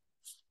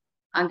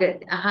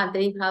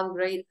 They have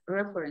great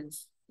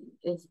reference.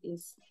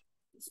 It's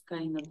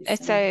kind of the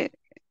same.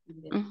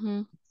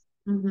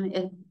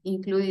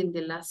 Including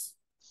the last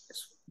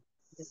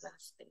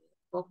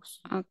box.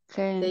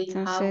 Okay, They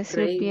entonces have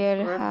great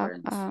have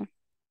reference.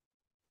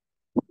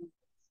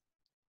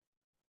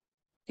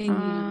 In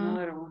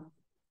another one.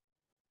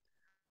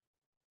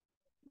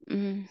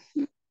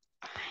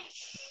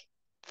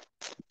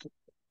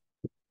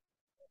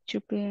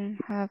 Super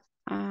have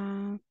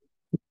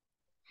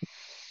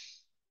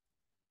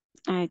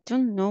I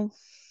don't know.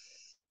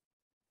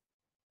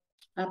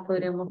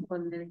 Podríamos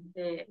poner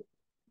de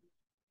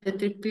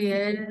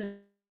triple.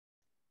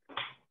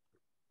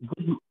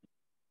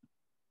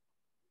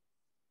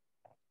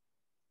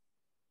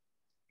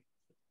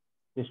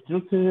 The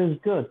structure is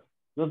good.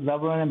 Good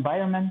laboral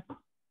environment.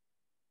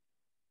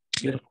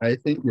 Yeah, I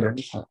think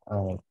yes.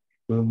 Good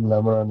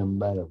laboral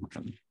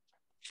environment.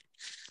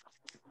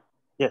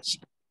 Yes.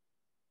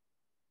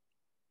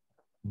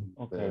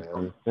 Okay,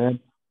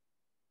 perfect.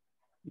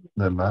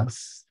 The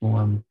last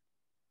one.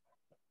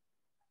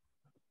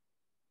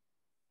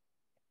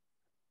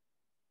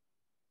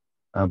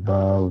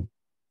 About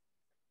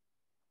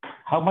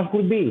how much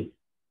would be?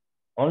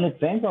 Only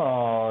 10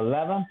 or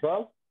 11,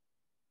 12?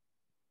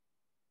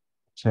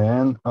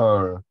 10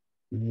 or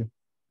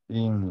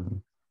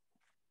 15.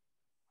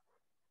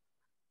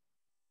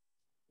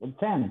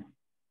 10.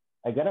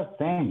 I got a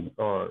 10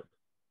 or.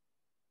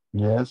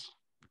 Yes,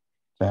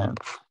 10.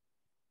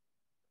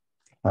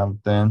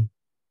 Have 10.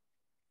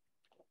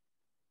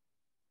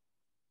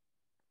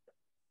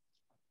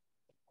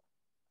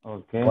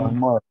 Okay. One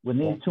more. We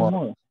need two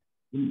more.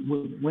 We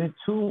need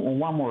 2 or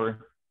 1 more.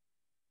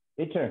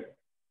 Teacher.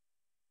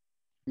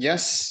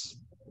 Yes.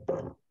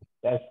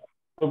 That's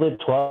probably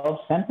 12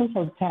 sentences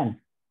or 10?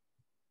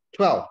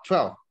 12.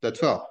 The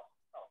 12.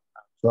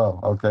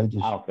 12.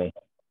 Okay.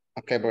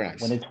 Okay, very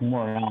nice. We need 2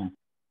 more rounds.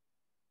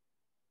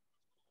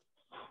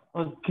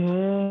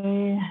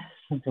 Okay.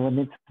 So we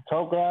need to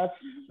talk about.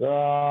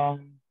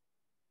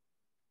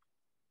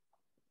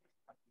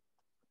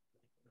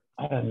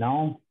 I don't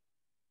know.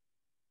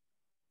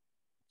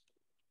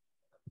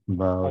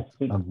 About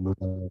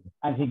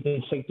I think they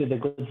check to the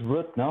good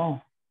route,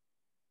 no?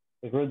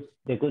 The good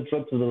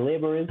route to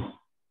deliveries.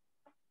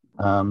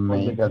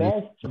 The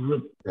best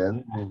route.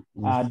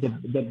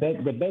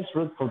 The best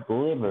route for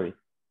delivery.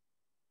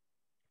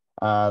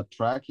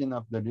 Tracking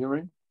of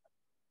delivery.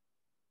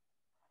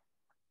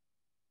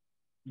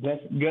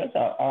 Yes.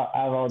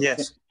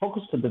 Yes.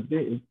 Focus to the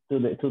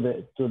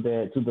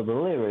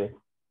delivery.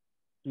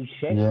 To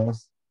check.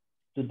 Yes.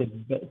 To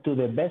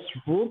the best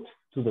route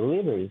to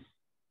deliveries.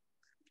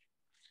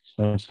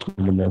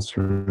 The best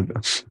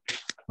route.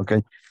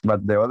 Okay,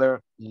 but the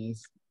other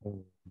is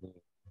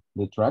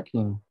the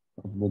tracking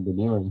of the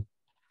delivery.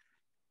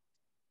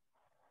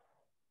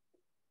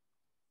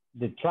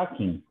 The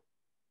tracking.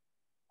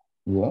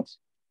 Yes.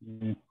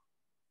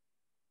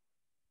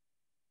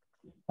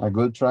 A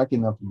good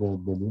tracking of the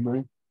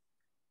delivery.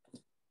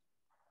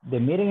 The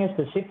meeting is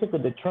specific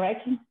with the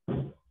tracking.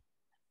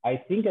 I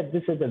think that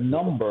this is the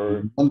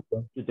number to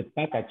the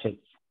packages.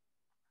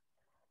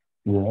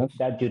 Yes.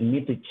 That you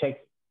need to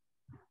check.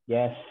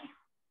 Yes.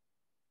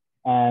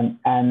 And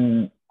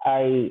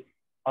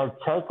I'll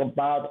talk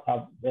about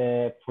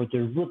for the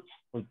route,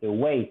 for the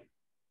way,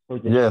 for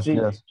the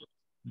street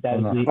that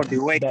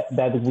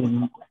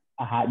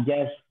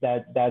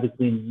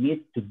we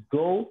need to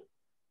go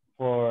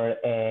for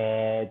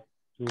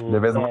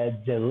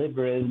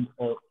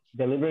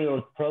delivery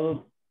or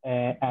product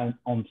and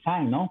on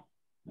time, no?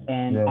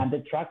 And the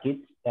track it.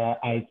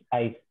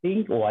 I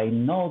think or I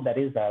know that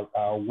is a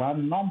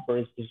one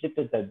number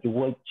specific that you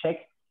will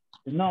check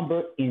the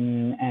number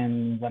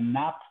in one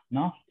app,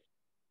 no?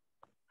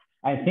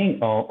 I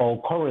think,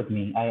 or correct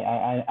me.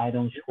 I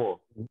don't sure.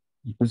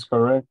 It's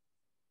correct.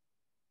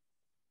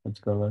 It's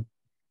correct.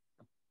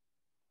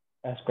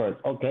 That's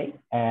correct. Okay.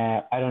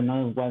 I don't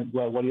know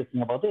what do you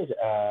think about this?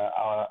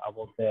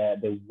 About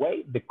the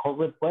way, the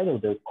correct way or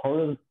the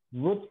correct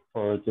route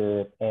for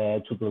the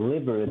to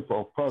deliver it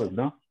for product,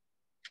 no?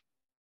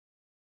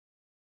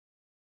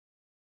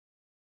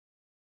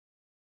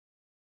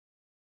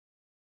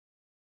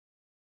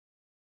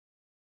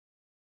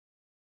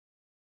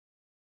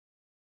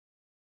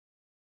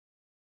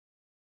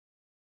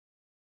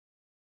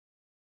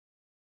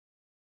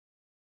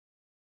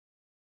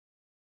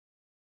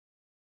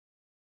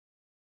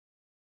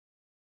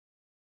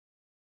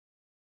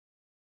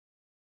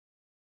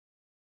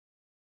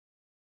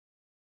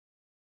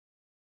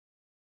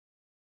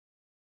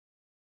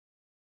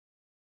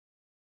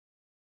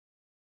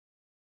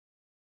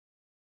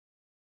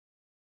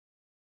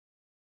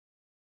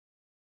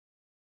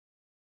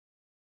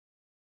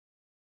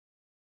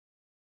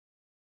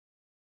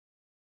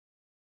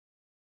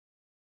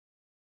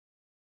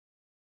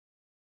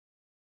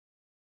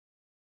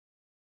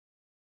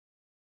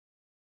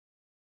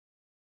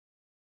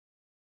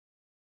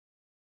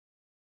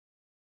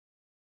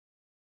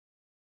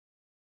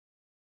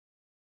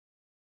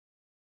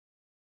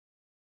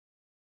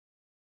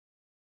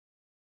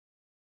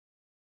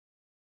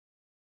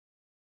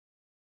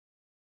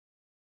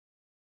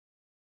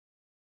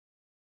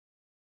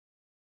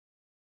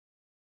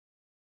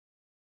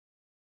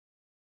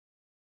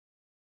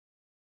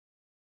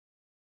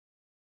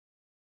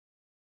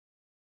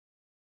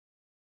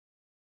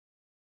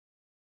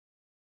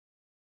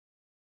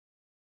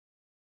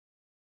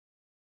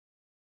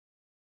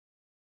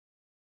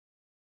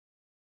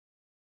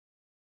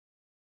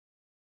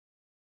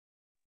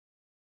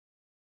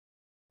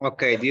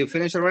 Okay, do you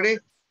finish already?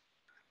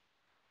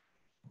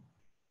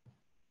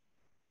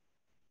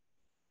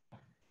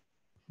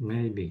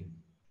 Maybe.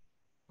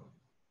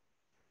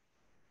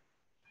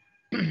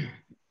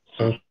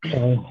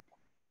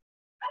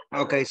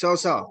 Okay,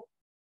 so.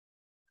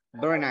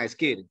 Very nice,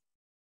 kid.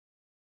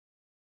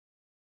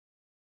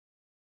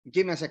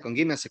 Give me a second,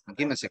 give me a second,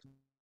 give me a second.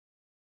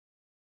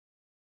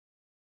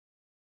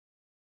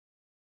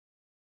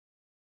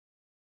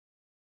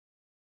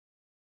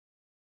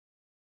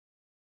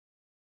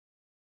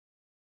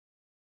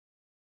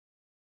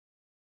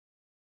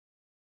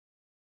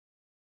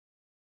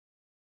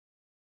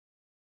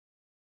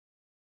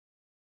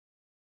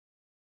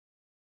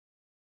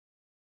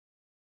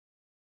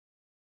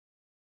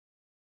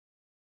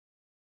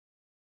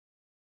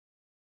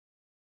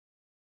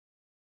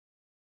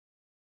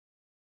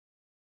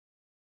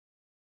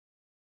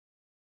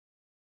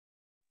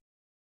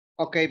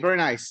 Okay, very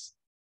nice.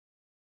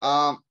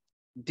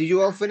 Did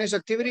you all finish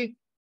activity?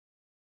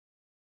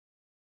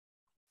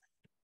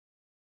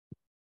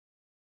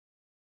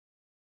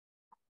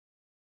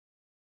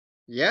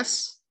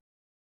 Yes?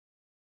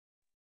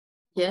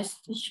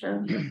 Yes,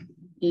 teacher.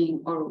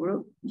 In our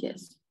group,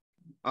 yes.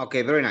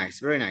 Okay, very nice,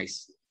 very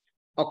nice.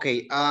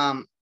 Okay,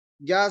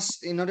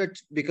 just in order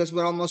to, because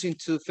we're almost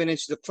into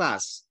finish the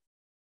class.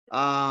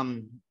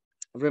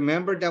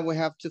 Remember that we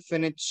have to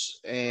finish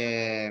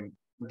the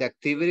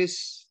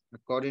activities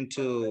according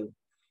to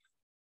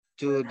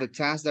the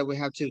task that we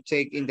have to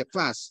take in the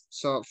class.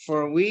 So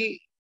for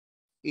we,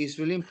 it's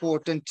really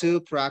important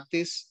to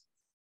practice.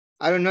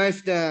 I don't know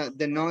if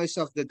the noise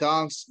of the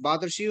dogs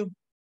bothers you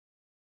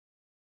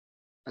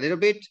a little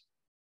bit.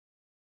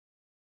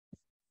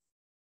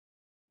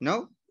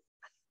 No?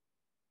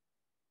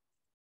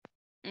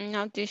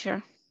 No,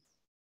 teacher.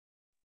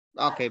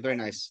 Okay, very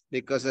nice.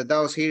 Because the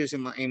dogs here is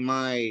in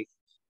my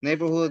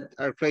neighborhood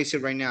are crazy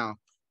right now.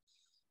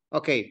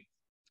 Okay.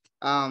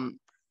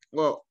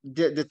 Well,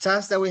 the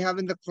tasks that we have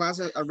in the class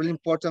are really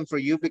important for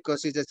you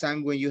because it's the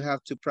time when you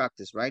have to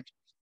practice, right?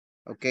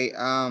 Okay.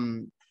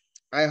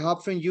 I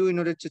hope from you in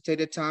order to take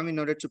the time in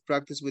order to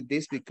practice with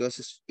this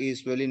because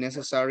it's really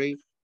necessary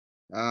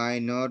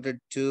in order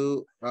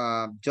to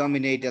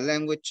dominate the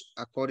language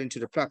according to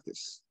the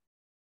practice.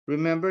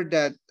 Remember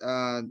that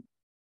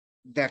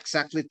the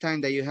exactly time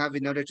that you have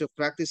in order to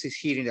practice is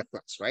here in the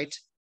class, right?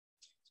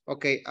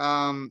 Okay.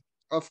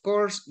 Of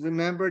course,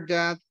 remember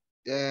that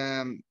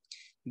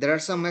there are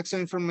some extra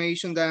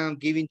information that I'm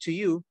giving to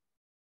you.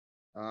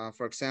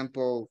 For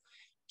example,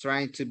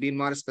 trying to be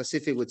more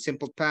specific with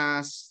simple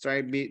past,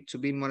 to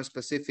be more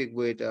specific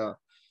with the,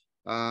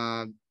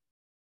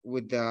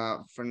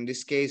 from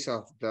this case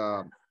of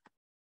the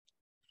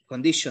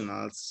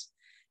conditionals,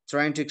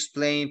 trying to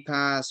explain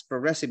past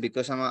progressive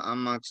because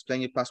I'm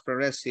explaining past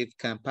progressive,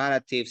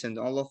 comparatives, and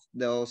all of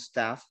those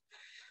stuff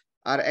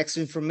are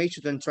extra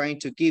information I'm trying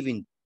to give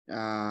in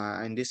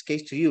this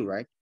case to you,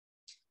 right?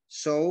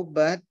 So,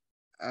 but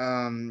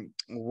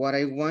what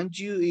I want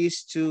you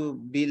is to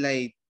be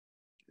like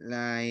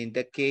in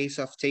the case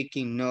of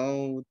taking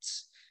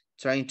notes,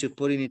 trying to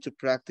put it into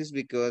practice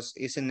because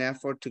it's an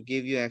effort to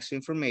give you extra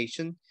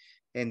information,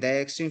 and that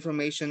extra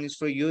information is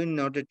for you in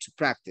order to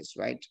practice,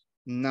 right?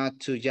 Not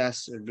to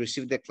just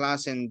receive the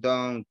class and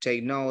don't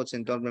take notes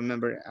and don't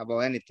remember about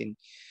anything.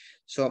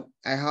 So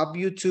I help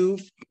you to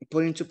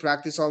put into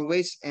practice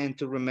always and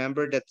to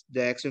remember that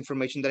the extra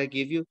information that I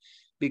give you,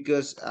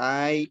 because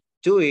I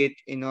do it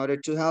in order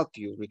to help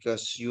you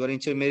because you are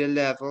intermediate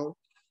level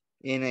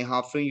and I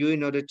hope from you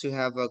in order to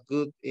have a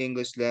good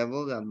English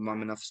level at the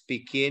moment of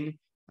speaking,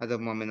 at the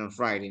moment of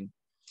writing.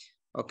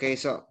 Okay,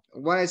 so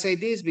why I say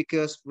this,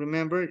 because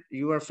remember,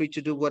 you are free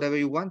to do whatever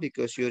you want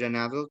because you're an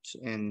adult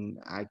and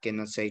I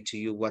cannot say to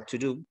you what to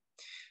do.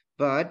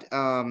 But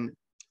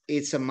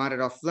it's a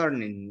matter of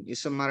learning.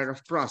 It's a matter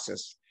of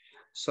process.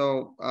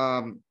 So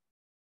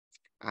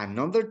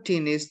another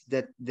thing is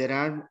that there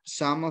are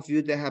some of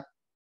you that have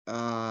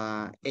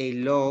a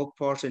low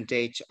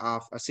percentage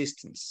of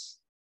assistance.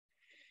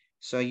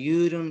 So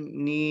you don't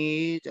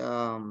need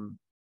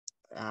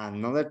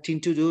another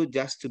thing to do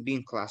just to be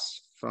in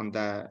class from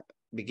the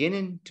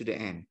beginning to the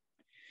end.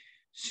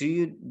 So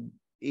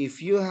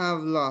if you have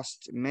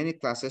lost many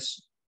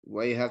classes,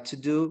 what you have to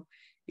do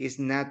is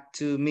not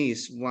to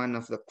miss one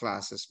of the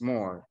classes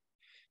more,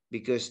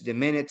 because the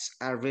minutes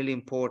are really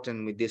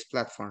important with this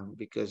platform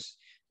because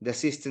the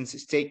assistance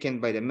is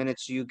taken by the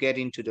minutes you get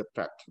into the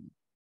platform.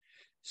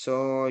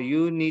 So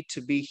you need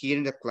to be here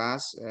in the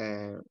class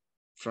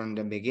from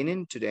the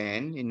beginning to the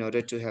end in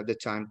order to have the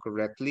time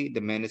correctly,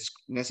 the minutes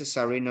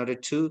necessary in order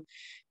to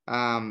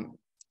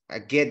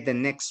get the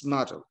next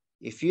model.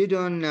 If you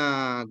don't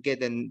get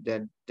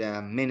the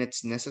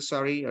minutes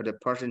necessary or the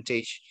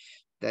percentage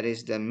that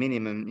is the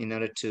minimum in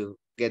order to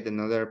get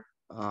another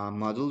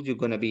model, you're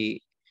going to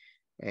be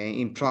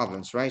in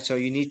problems, right? So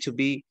you need to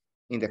be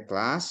in the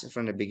class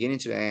from the beginning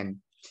to the end.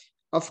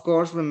 Of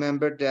course,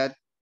 remember that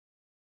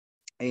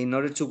in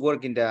order to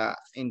work in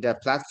the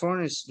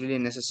platform is really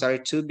necessary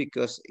too,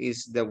 because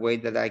it's the way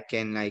that I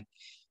can like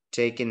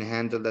take and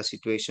handle the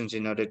situations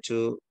in order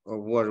to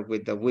work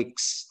with the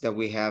weeks that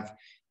we have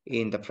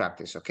in the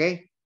practice,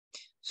 okay?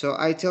 So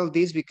I tell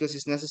this because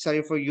it's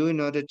necessary for you in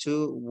order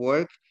to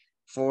work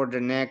for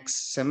the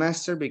next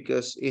semester,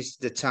 because it's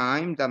the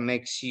time that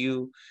makes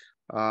you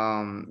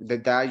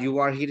that you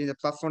are hitting the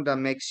platform that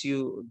makes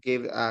you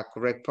give a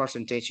correct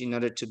percentage in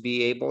order to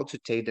be able to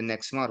take the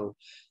next model.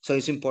 So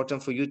it's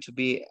important for you to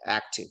be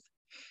active.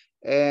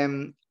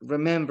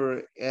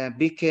 Remember,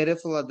 be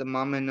careful at the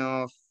moment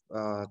of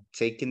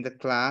taking the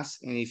class,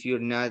 and if you're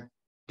not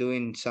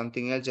doing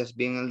something else, just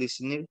being a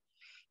listener,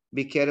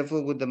 be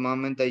careful with the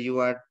moment that you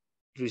are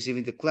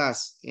receiving the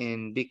class,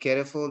 and be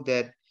careful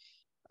that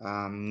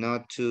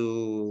not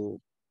to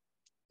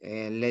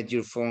let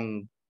your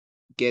phone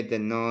get the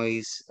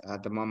noise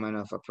at the moment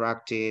of a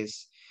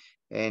practice,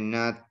 and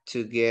not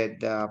to get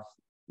the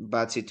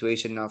bad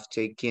situation of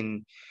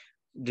taking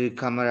the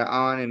camera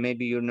on and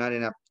maybe you're not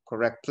in a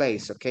correct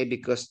place, okay?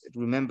 Because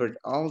remember,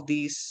 all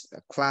these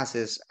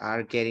classes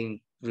are getting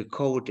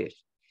recorded,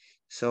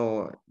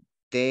 so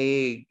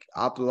they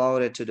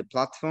upload it to the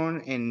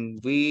platform,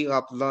 and we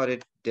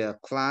uploaded the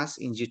class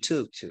in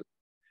YouTube too.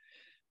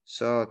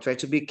 So try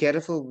to be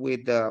careful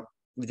with the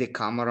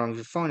camera on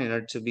your phone in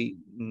order to be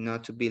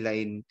not to be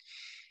like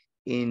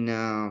in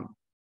a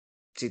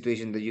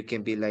situation that you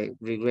can be like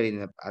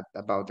regretting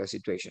about the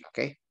situation,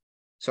 okay?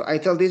 So I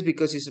tell this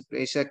because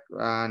it's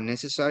a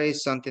necessary,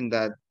 something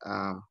that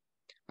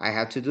I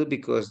have to do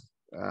because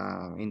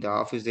in the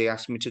office they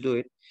asked me to do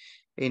it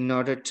in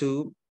order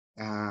to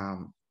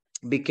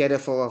be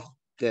careful of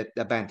the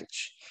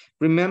advantage.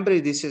 Remember,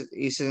 this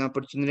is an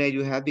opportunity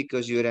you have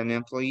because you're an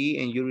employee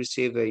and you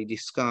receive a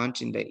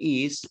discount in the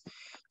East.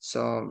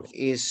 So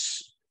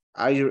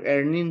are your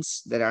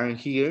earnings that aren't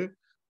here,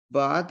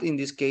 but in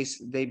this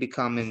case, they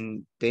become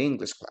in the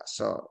English class.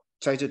 So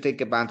try to take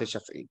advantage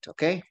of it,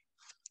 okay?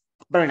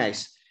 Very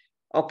nice.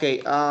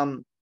 Okay,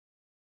 I'm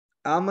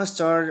gonna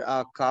start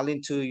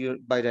calling to you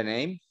by the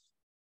name.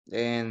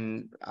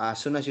 And as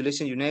soon as you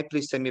listen your name,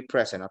 please tell me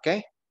present,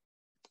 okay?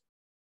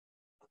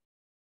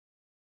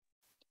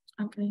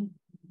 Okay.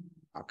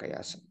 Okay,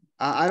 awesome.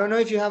 I don't know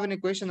if you have any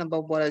question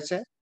about what I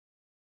said.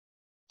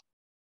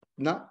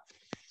 No?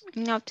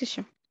 No,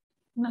 teacher.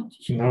 No,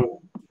 teacher.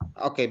 No.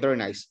 Okay, very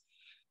nice.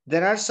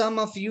 There are some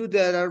of you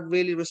that are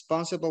really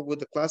responsible with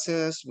the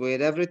classes,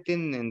 with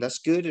everything, and that's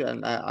good.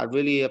 And I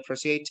really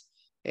appreciate.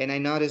 And I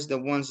notice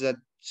the ones that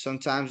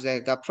sometimes they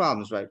got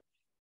problems, right?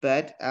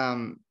 But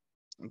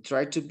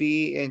try to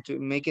be and to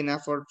make an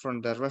effort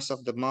from the rest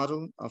of the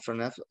model or from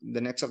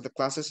the next of the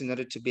classes in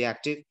order to be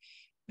active,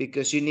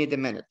 because you need the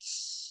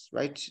minutes,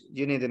 right?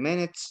 You need the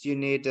minutes, you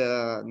need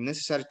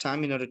necessary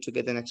time in order to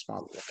get the next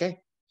model, okay?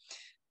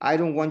 I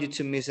don't want you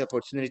to miss the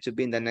opportunity to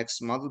be in the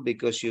next model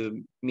because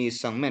you miss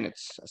some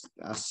minutes.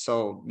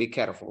 So be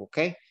careful,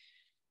 okay?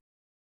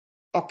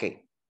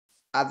 Okay.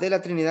 Adela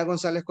Trinidad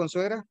González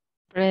Consuegra.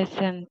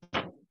 Present.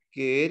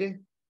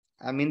 Good.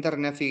 Aminta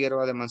René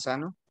Figueroa de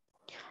Manzano.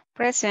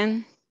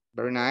 Present.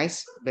 Very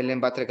nice. Belén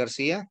Batre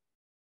García.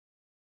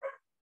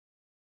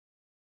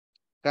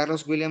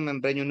 Carlos William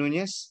Membreño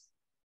Núñez.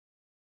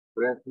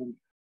 Present.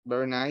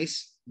 Very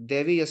nice.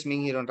 Debbie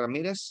Yasmin Girón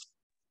Ramírez.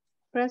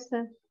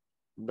 Present.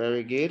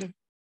 Very good.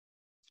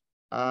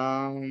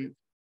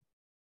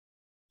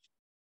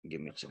 Give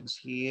me a chance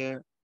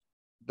here.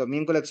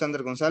 Domingo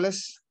Alexander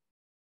González.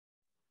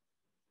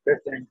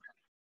 Present.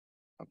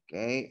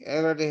 Okay.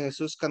 Ever de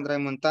Jesús Candray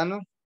Montano.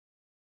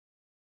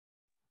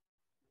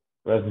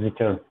 Present,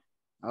 teacher.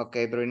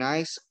 Okay, very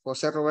nice.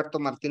 José Roberto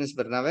Martínez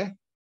Bernabé.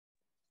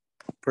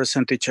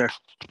 Present, teacher.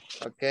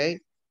 Okay.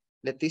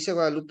 Leticia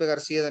Guadalupe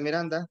García de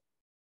Miranda.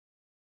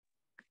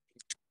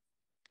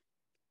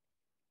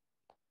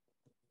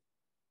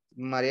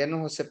 Mariano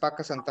José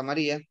Paca Santa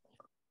María.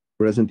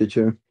 Present,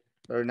 teacher.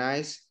 Very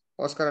nice.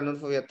 Oscar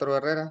Anulfo Villatoro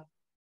Herrera.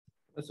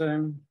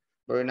 Present.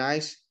 Very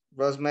nice.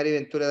 Rosemary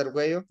Ventura del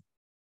Güello.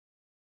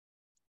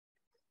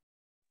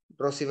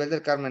 Rosibel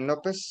del Carmen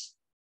López.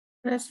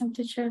 Present,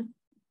 teacher.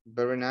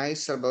 Very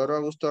nice. Salvador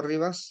Augusto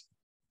Rivas.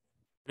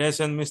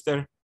 Present,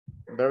 Mr.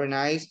 Very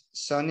nice.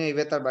 Sonia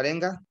Iveta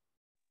Alvarenga.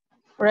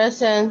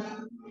 Present.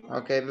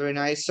 Okay, very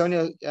nice.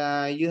 Sonia,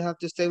 you have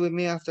to stay with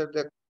me after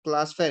the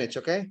class finish,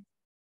 okay?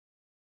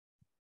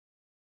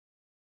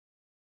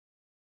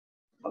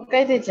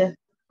 Okay, teacher.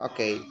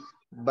 Okay.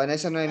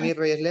 Vanessa Noemí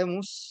Reyes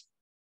Lemus.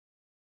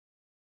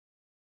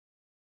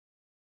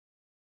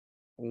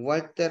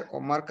 Walter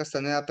Omar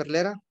Castaneda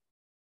Perlera.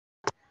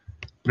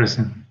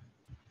 Present.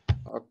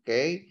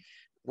 Okay.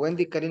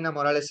 Wendy Karina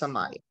Morales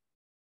Amaya.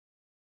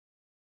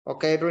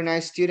 Okay, very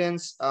nice,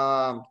 students.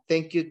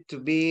 Thank you to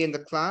be in the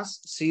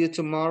class. See you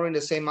tomorrow in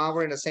the same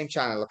hour in the same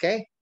channel,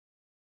 okay?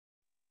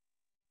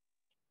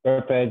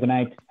 Perfect. Good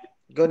night.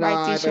 Good Bye,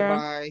 night. teacher.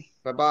 Bye-bye.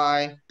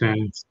 Bye-bye.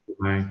 Thanks.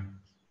 Bye.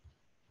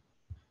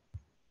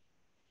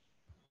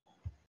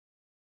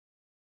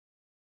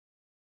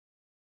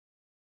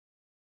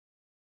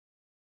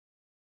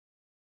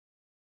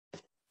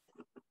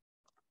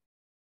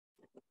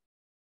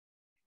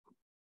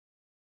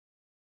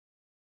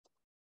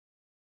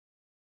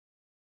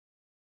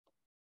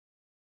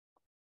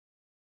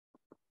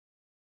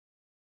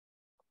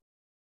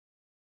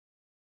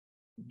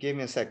 Give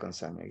me a second,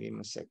 Sonia. Give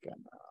me a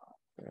second.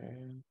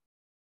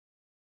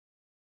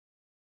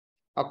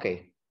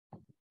 Okay.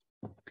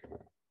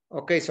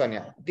 Okay,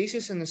 Sonia. This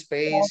is a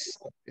space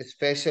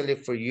especially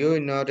for you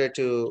in order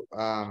to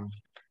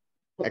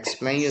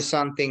explain you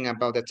something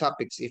about the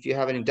topics. If you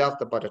have any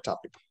doubt about the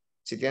topic.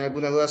 Si tiene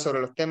alguna duda sobre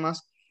los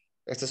temas,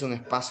 este es un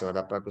espacio,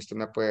 ¿verdad? Para que usted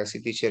me pueda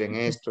decir, teacher, en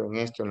esto,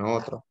 en lo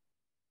otro.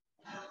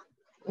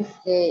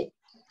 Okay.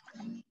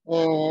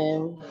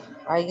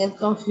 I get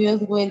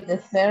confused with the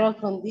zero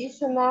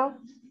conditional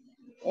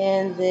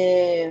and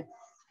the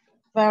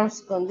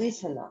first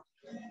conditional.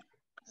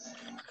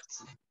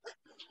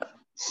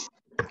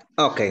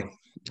 Okay.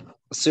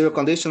 Zero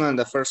conditional and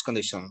the first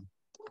conditional.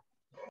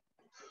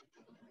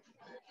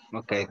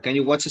 Okay. Can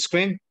you watch the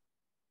screen?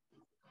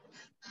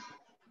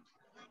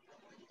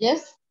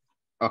 Yes.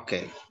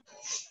 Okay.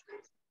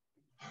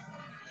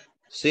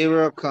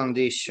 Zero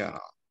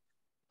conditional.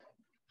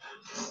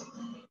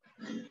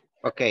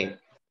 Okay.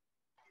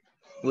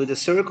 With the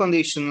zero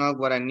conditional,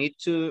 what I need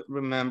to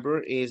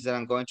remember is that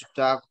I'm going to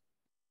talk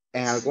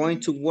and I'm going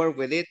to work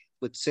with it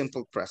with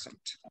simple present.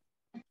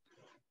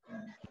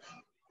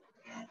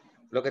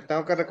 Lo que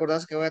tengo que recordar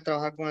es que voy a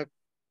trabajar con el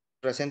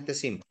presente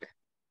simple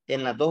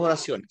en las dos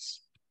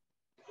oraciones,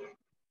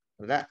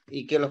 ¿verdad?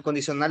 Y que los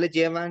condicionales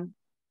llevan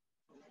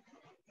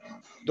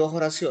dos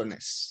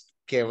oraciones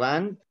que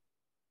van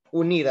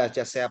unidas,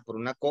 ya sea por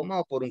una coma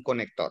o por un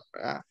conector,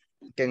 ¿verdad?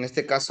 Que en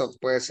este caso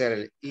puede ser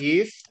el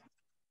if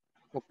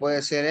o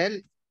puede ser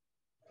el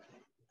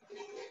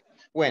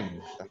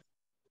when.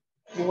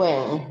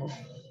 When.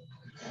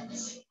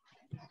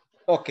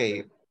 Ok,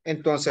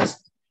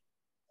 entonces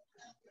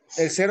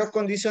el cero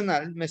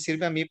condicional me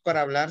sirve a mí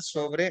para hablar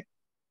sobre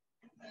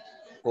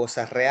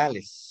cosas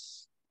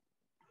reales,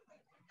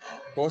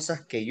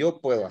 cosas que yo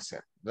puedo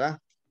hacer, ¿verdad?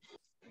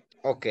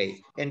 Ok,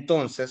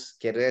 entonces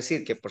quiere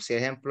decir que por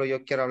ejemplo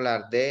yo quiero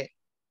hablar de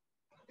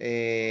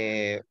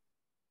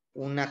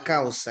una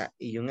causa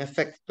y un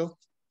efecto,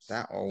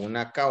 ¿verdad? O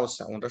una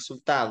causa, un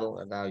resultado,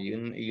 ¿verdad?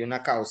 Y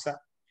una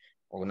causa,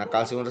 o una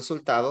causa y un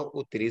resultado,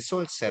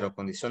 utilizo el cero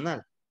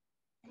condicional,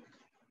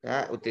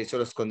 ¿verdad? Utilizo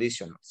los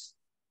conditionals.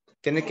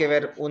 Tiene que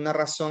haber una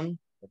razón,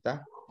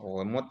 ¿verdad?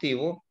 O un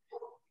motivo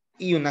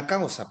y una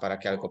causa para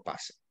que algo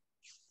pase.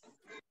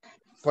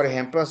 Por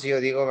ejemplo, si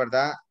yo digo,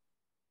 ¿verdad?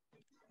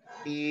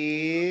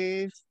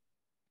 Y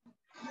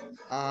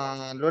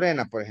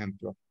Lorena, por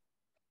ejemplo.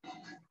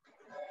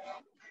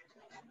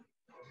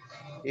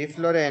 If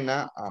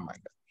Lorena, oh my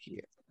God,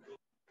 here.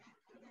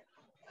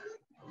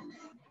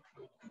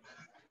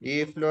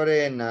 If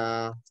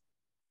Lorena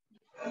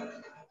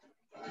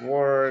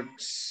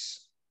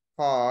works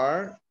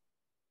hard,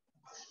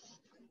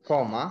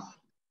 comma,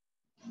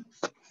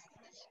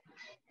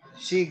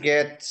 she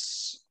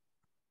gets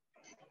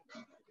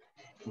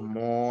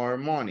more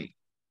money.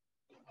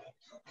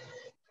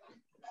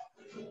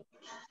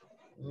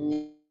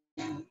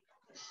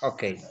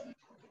 Ok,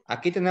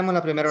 aquí tenemos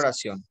la primera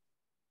oración.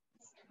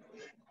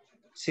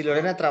 Si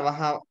Lorena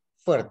trabaja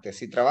fuerte,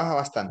 si trabaja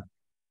bastante.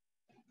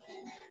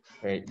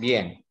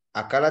 Bien,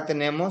 acá la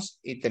tenemos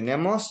y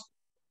tenemos,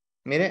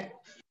 mire,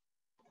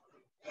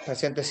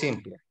 presente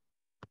simple.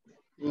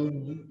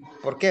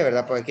 ¿Por qué,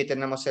 verdad? Porque aquí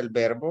tenemos el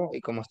verbo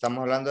y como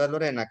estamos hablando de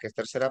Lorena, que es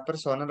tercera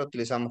persona, lo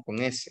utilizamos con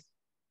S.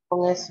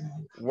 Con S.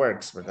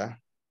 Works, ¿verdad?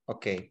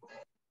 Ok.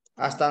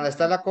 Hasta donde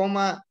está la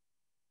coma,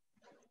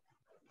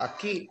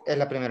 aquí es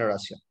la primera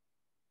oración.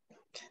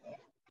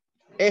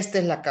 Esta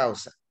es la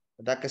causa,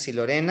 ¿verdad? Que si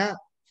Lorena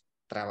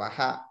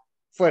trabaja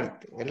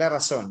fuerte, es la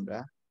razón,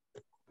 ¿verdad?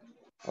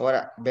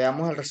 Ahora,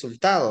 veamos el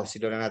resultado si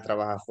Lorena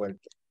trabaja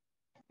fuerte.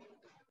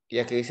 Y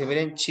aquí dice,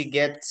 miren, she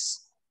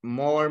gets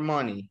more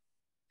money.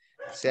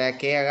 O sea,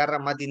 que agarra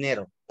más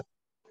dinero.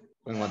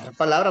 En otras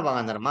palabras, va a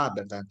ganar más,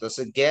 ¿verdad?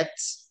 Entonces,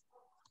 gets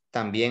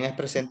también es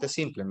presente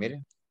simple,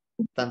 miren.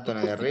 Tanto en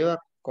la de arriba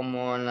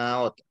como en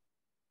la otra.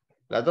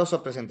 Las dos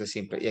son presentes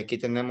simples. Y aquí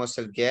tenemos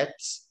el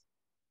gets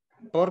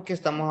porque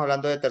estamos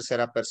hablando de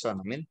tercera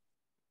persona, miren.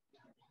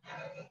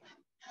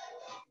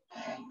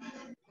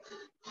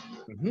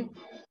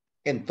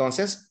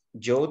 Entonces,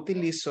 yo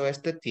utilizo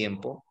este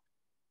tiempo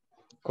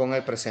con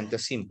el presente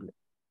simple.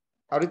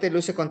 Ahorita lo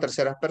hice con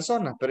terceras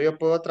personas, pero yo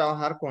puedo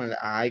trabajar con el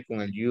I,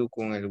 con el you,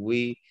 con el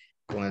we,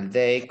 con el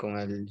they, con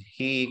el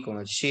he, con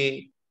el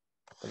she,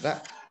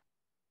 ¿verdad?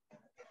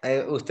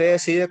 Usted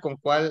decide con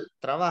cuál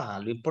trabaja.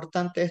 Lo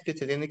importante es que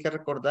usted tiene que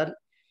recordar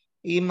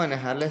y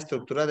manejar la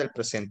estructura del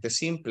presente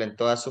simple en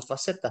todas sus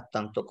facetas,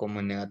 tanto como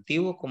en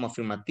negativo, como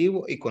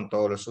afirmativo y con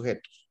todos los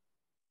sujetos.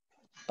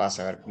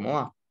 Pasa a ver cómo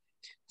va.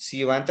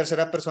 Si va en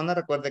tercera persona,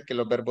 recuerde que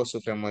los verbos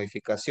sufren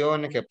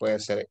modificaciones, que puede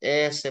ser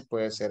S,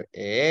 puede ser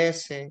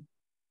ES,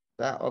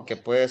 ¿verdad? O que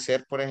puede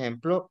ser, por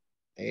ejemplo,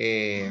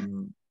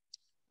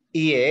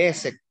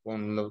 IES,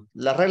 con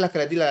las reglas que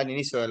les di al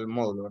inicio del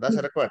módulo, ¿verdad?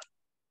 ¿Se recuerda?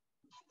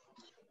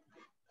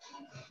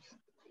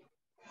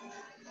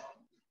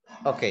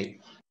 Ok,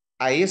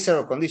 ahí es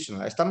zero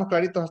conditional. ¿Estamos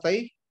claritos hasta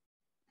ahí?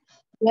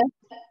 Yes.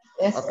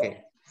 Es ok.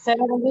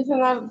 Zero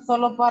conditional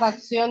solo para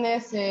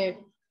acciones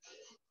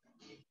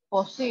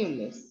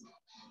posibles.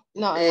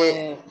 No,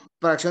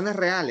 para acciones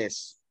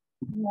reales.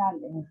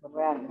 reales.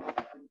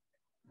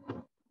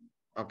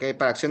 Ok,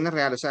 para acciones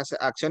reales, o sea,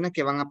 acciones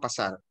que van a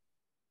pasar.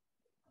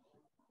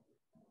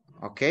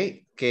 Ok,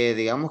 que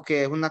digamos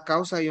que es una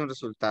causa y un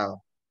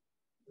resultado.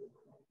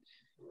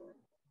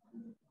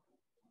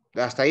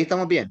 Hasta ahí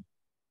estamos bien.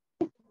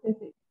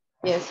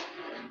 Yes.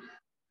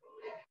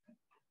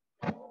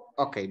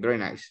 Ok, very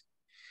nice.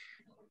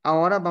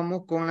 Ahora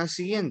vamos con la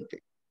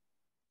siguiente.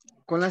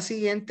 Con la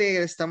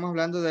siguiente estamos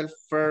hablando del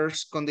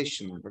first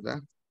conditional, ¿verdad?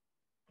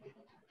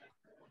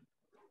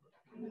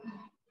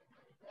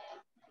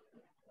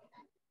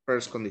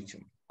 First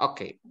conditional.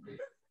 Ok.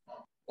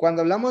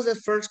 Cuando hablamos de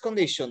first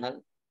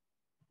conditional,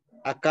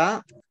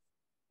 acá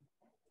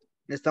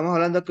estamos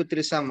hablando que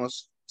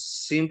utilizamos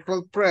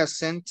simple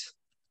present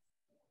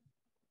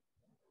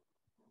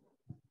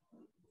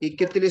y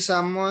que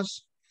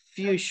utilizamos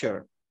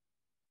future.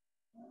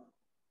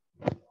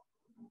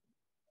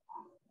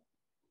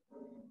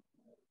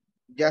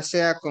 Ya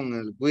sea con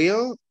el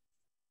will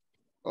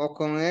o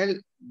con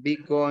el be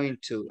going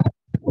to.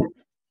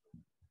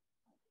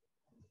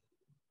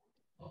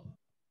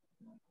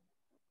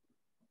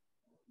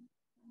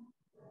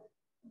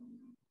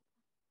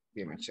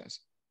 Give me a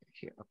chance.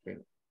 Here, okay.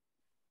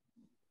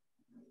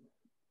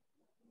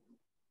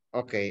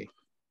 Ok.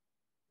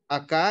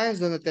 Acá es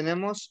donde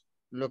tenemos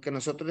lo que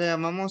nosotros le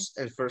llamamos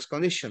el first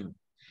condition.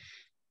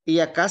 Y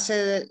acá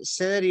se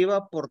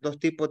deriva por dos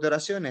tipos de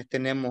oraciones.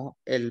 Tenemos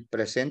el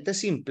presente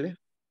simple,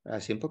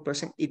 el simple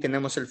present, y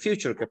tenemos el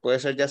future, que puede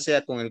ser ya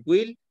sea con el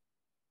will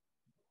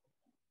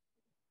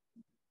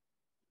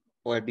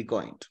o el be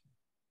going to.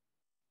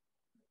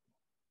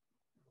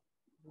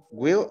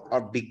 Will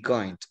or be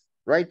going to,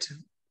 right?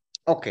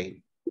 Ok.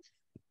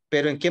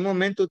 Pero ¿en qué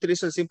momento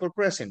utilizo el simple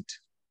present?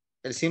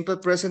 El simple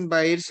present va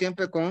a ir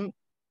siempre con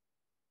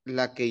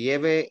la que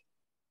lleve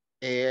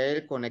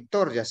el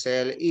conector, ya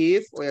sea el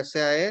if o ya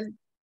sea el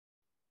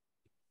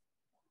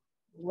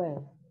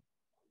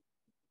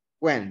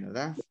when,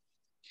 ¿verdad?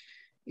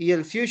 Y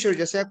el future,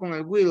 ya sea con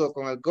el will o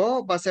con el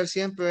go, va a ser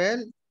siempre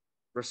el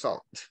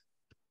result.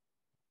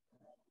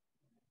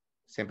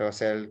 Siempre va a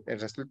ser el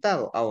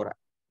resultado. Ahora,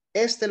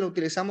 este lo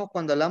utilizamos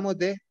cuando hablamos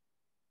de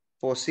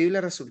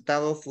posibles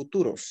resultados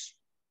futuros.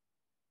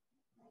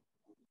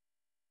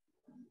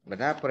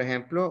 ¿Verdad? Por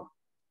ejemplo,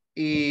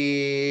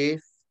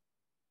 if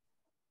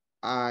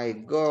I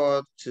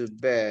go to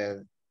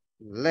bed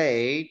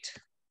late,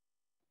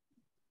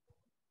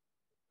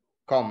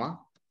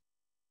 coma.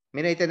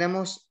 Mira, ahí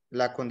tenemos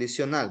la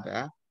condicional,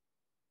 ¿verdad?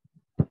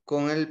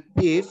 Con el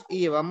if y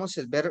llevamos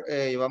el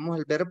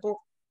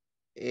verbo,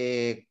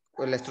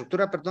 con la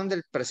estructura, perdón,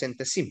 del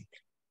presente simple.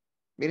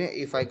 Mire,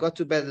 if I go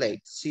to bed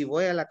late, si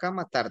voy a la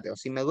cama tarde o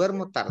si me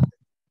duermo tarde,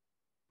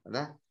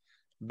 ¿verdad?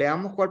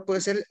 Veamos cuál puede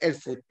ser el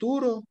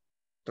futuro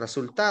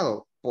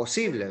resultado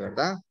posible,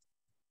 ¿verdad?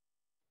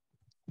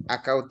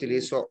 Acá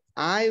utilizo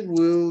I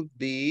will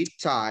be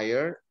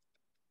tired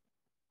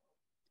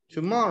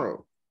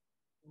tomorrow.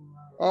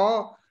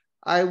 O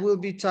I will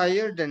be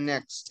tired the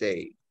next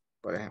day,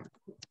 por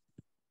ejemplo.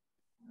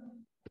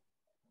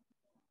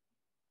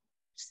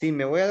 Si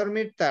me voy a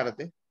dormir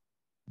tarde,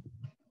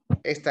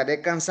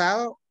 estaré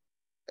cansado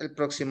el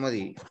próximo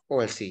día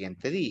o el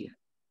siguiente día.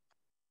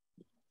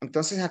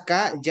 Entonces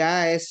acá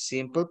ya es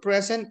simple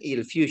present y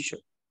el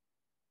future.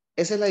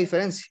 Esa es la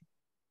diferencia.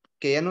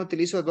 Que ya no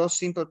utilizo dos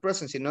simple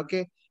present, sino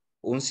que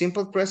un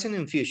simple present y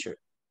un future.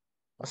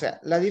 O sea,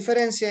 la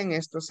diferencia en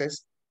estos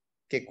es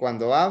que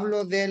cuando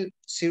hablo del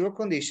zero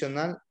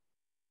conditional,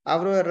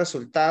 hablo de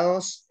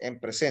resultados en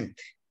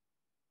presente.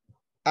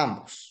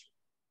 Ambos.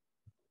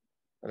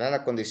 ¿Verdad?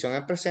 La condición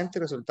en presente y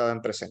el resultado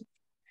en presente.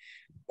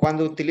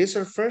 Cuando utilizo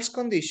el first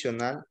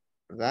conditional,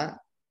 ¿verdad?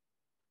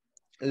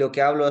 Lo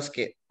que hablo es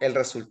que el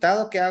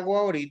resultado que hago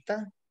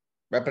ahorita,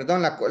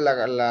 perdón,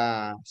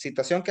 la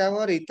situación que hago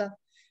ahorita,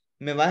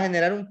 me va a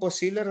generar un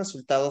posible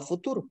resultado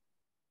futuro.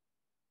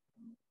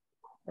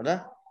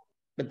 ¿Verdad?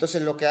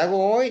 Entonces lo que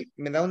hago hoy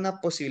me da una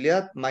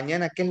posibilidad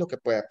mañana, ¿qué es lo que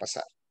puede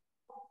pasar?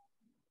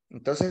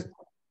 Entonces,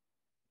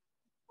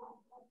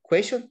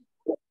 question?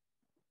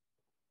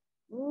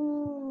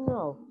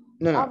 No.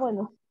 No.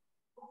 Bueno.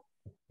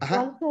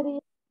 Ajá. ¿Cuál sería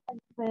la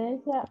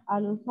diferencia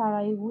al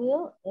usar I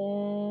will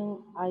en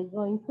I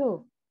going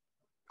to?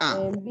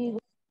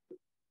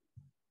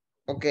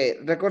 Ok,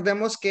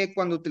 recordemos que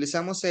cuando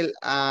utilizamos el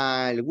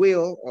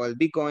will o el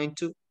be going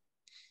to,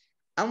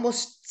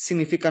 ambos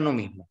significan lo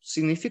mismo.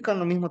 Significan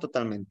lo mismo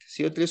totalmente.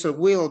 Si yo utilizo el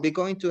will o be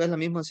going to, es el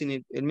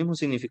mismo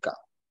significado.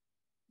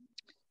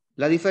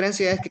 La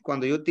diferencia es que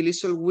cuando yo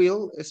utilizo el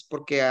will es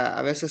porque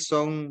a veces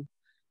son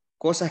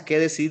cosas que he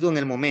decidido en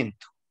el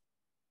momento,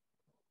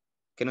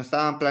 que no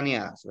estaban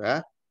planeadas,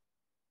 ¿verdad?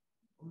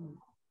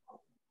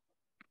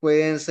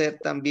 Pueden ser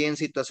también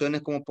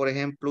situaciones como, por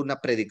ejemplo,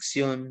 una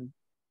predicción,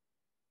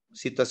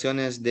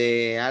 situaciones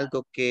de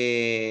algo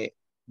que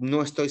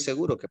no estoy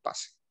seguro que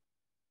pase.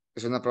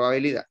 Es una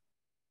probabilidad.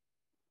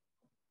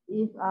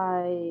 If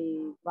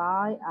I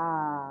buy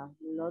a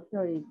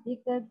lottery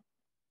ticket,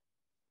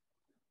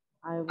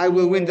 I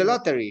will win the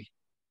lottery.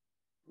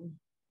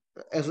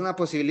 es una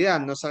posibilidad,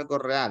 no es algo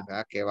real,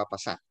 ¿verdad? Que va a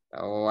pasar.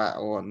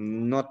 O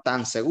no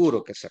tan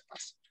seguro que se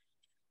pase.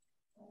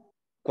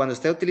 Cuando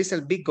usted utiliza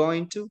el be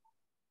going to,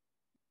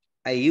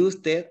 ahí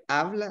usted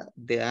habla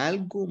de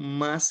algo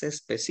más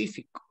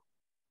específico.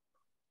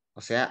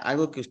 O sea,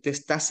 algo que usted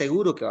está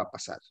seguro que va a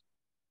pasar.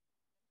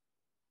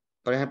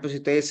 Por ejemplo, si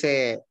usted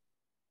dice,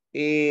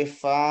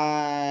 if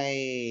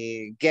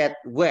I get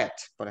wet,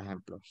 por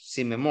ejemplo,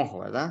 si me mojo,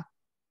 ¿verdad?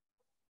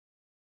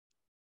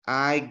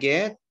 I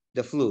get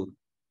the flu.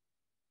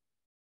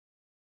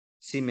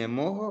 Si me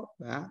mojo,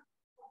 ¿verdad?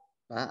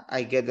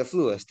 I get the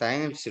flu. Está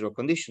en el zero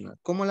conditional.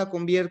 ¿Cómo la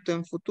convierto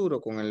en futuro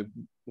con el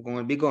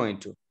be going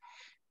to?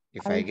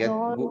 If I get...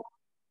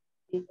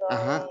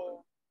 Ajá.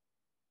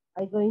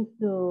 I'm going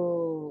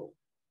to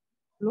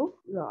flu?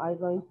 No, I'm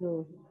going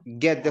to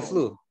Get the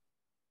flu.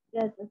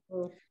 get the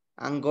flu.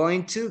 I'm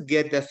going to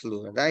get the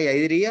flu, ¿verdad? Y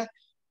ahí diría,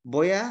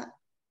 voy a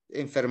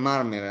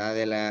enfermarme,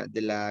 ¿verdad?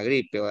 De la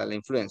gripe o de la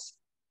influenza.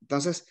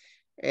 Entonces,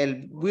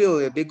 el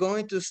will, el be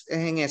going to es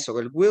en eso.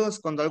 El will es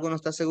cuando algo no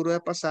está seguro de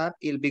pasar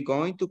y el be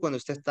going to cuando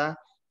usted está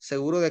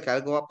seguro de que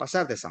algo va a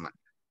pasar de esa manera.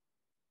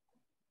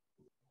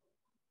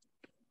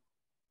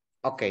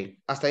 Ok,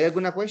 ¿hasta ahí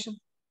alguna question?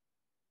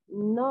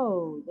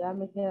 No, ya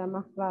me queda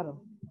más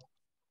claro.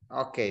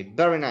 Ok,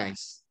 very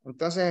nice.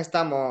 Entonces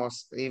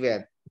estamos,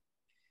 Ivette.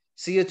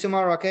 See you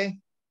tomorrow, okay?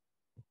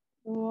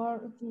 See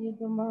you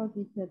tomorrow,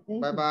 teacher.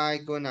 Thank Bye you. bye,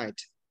 good night.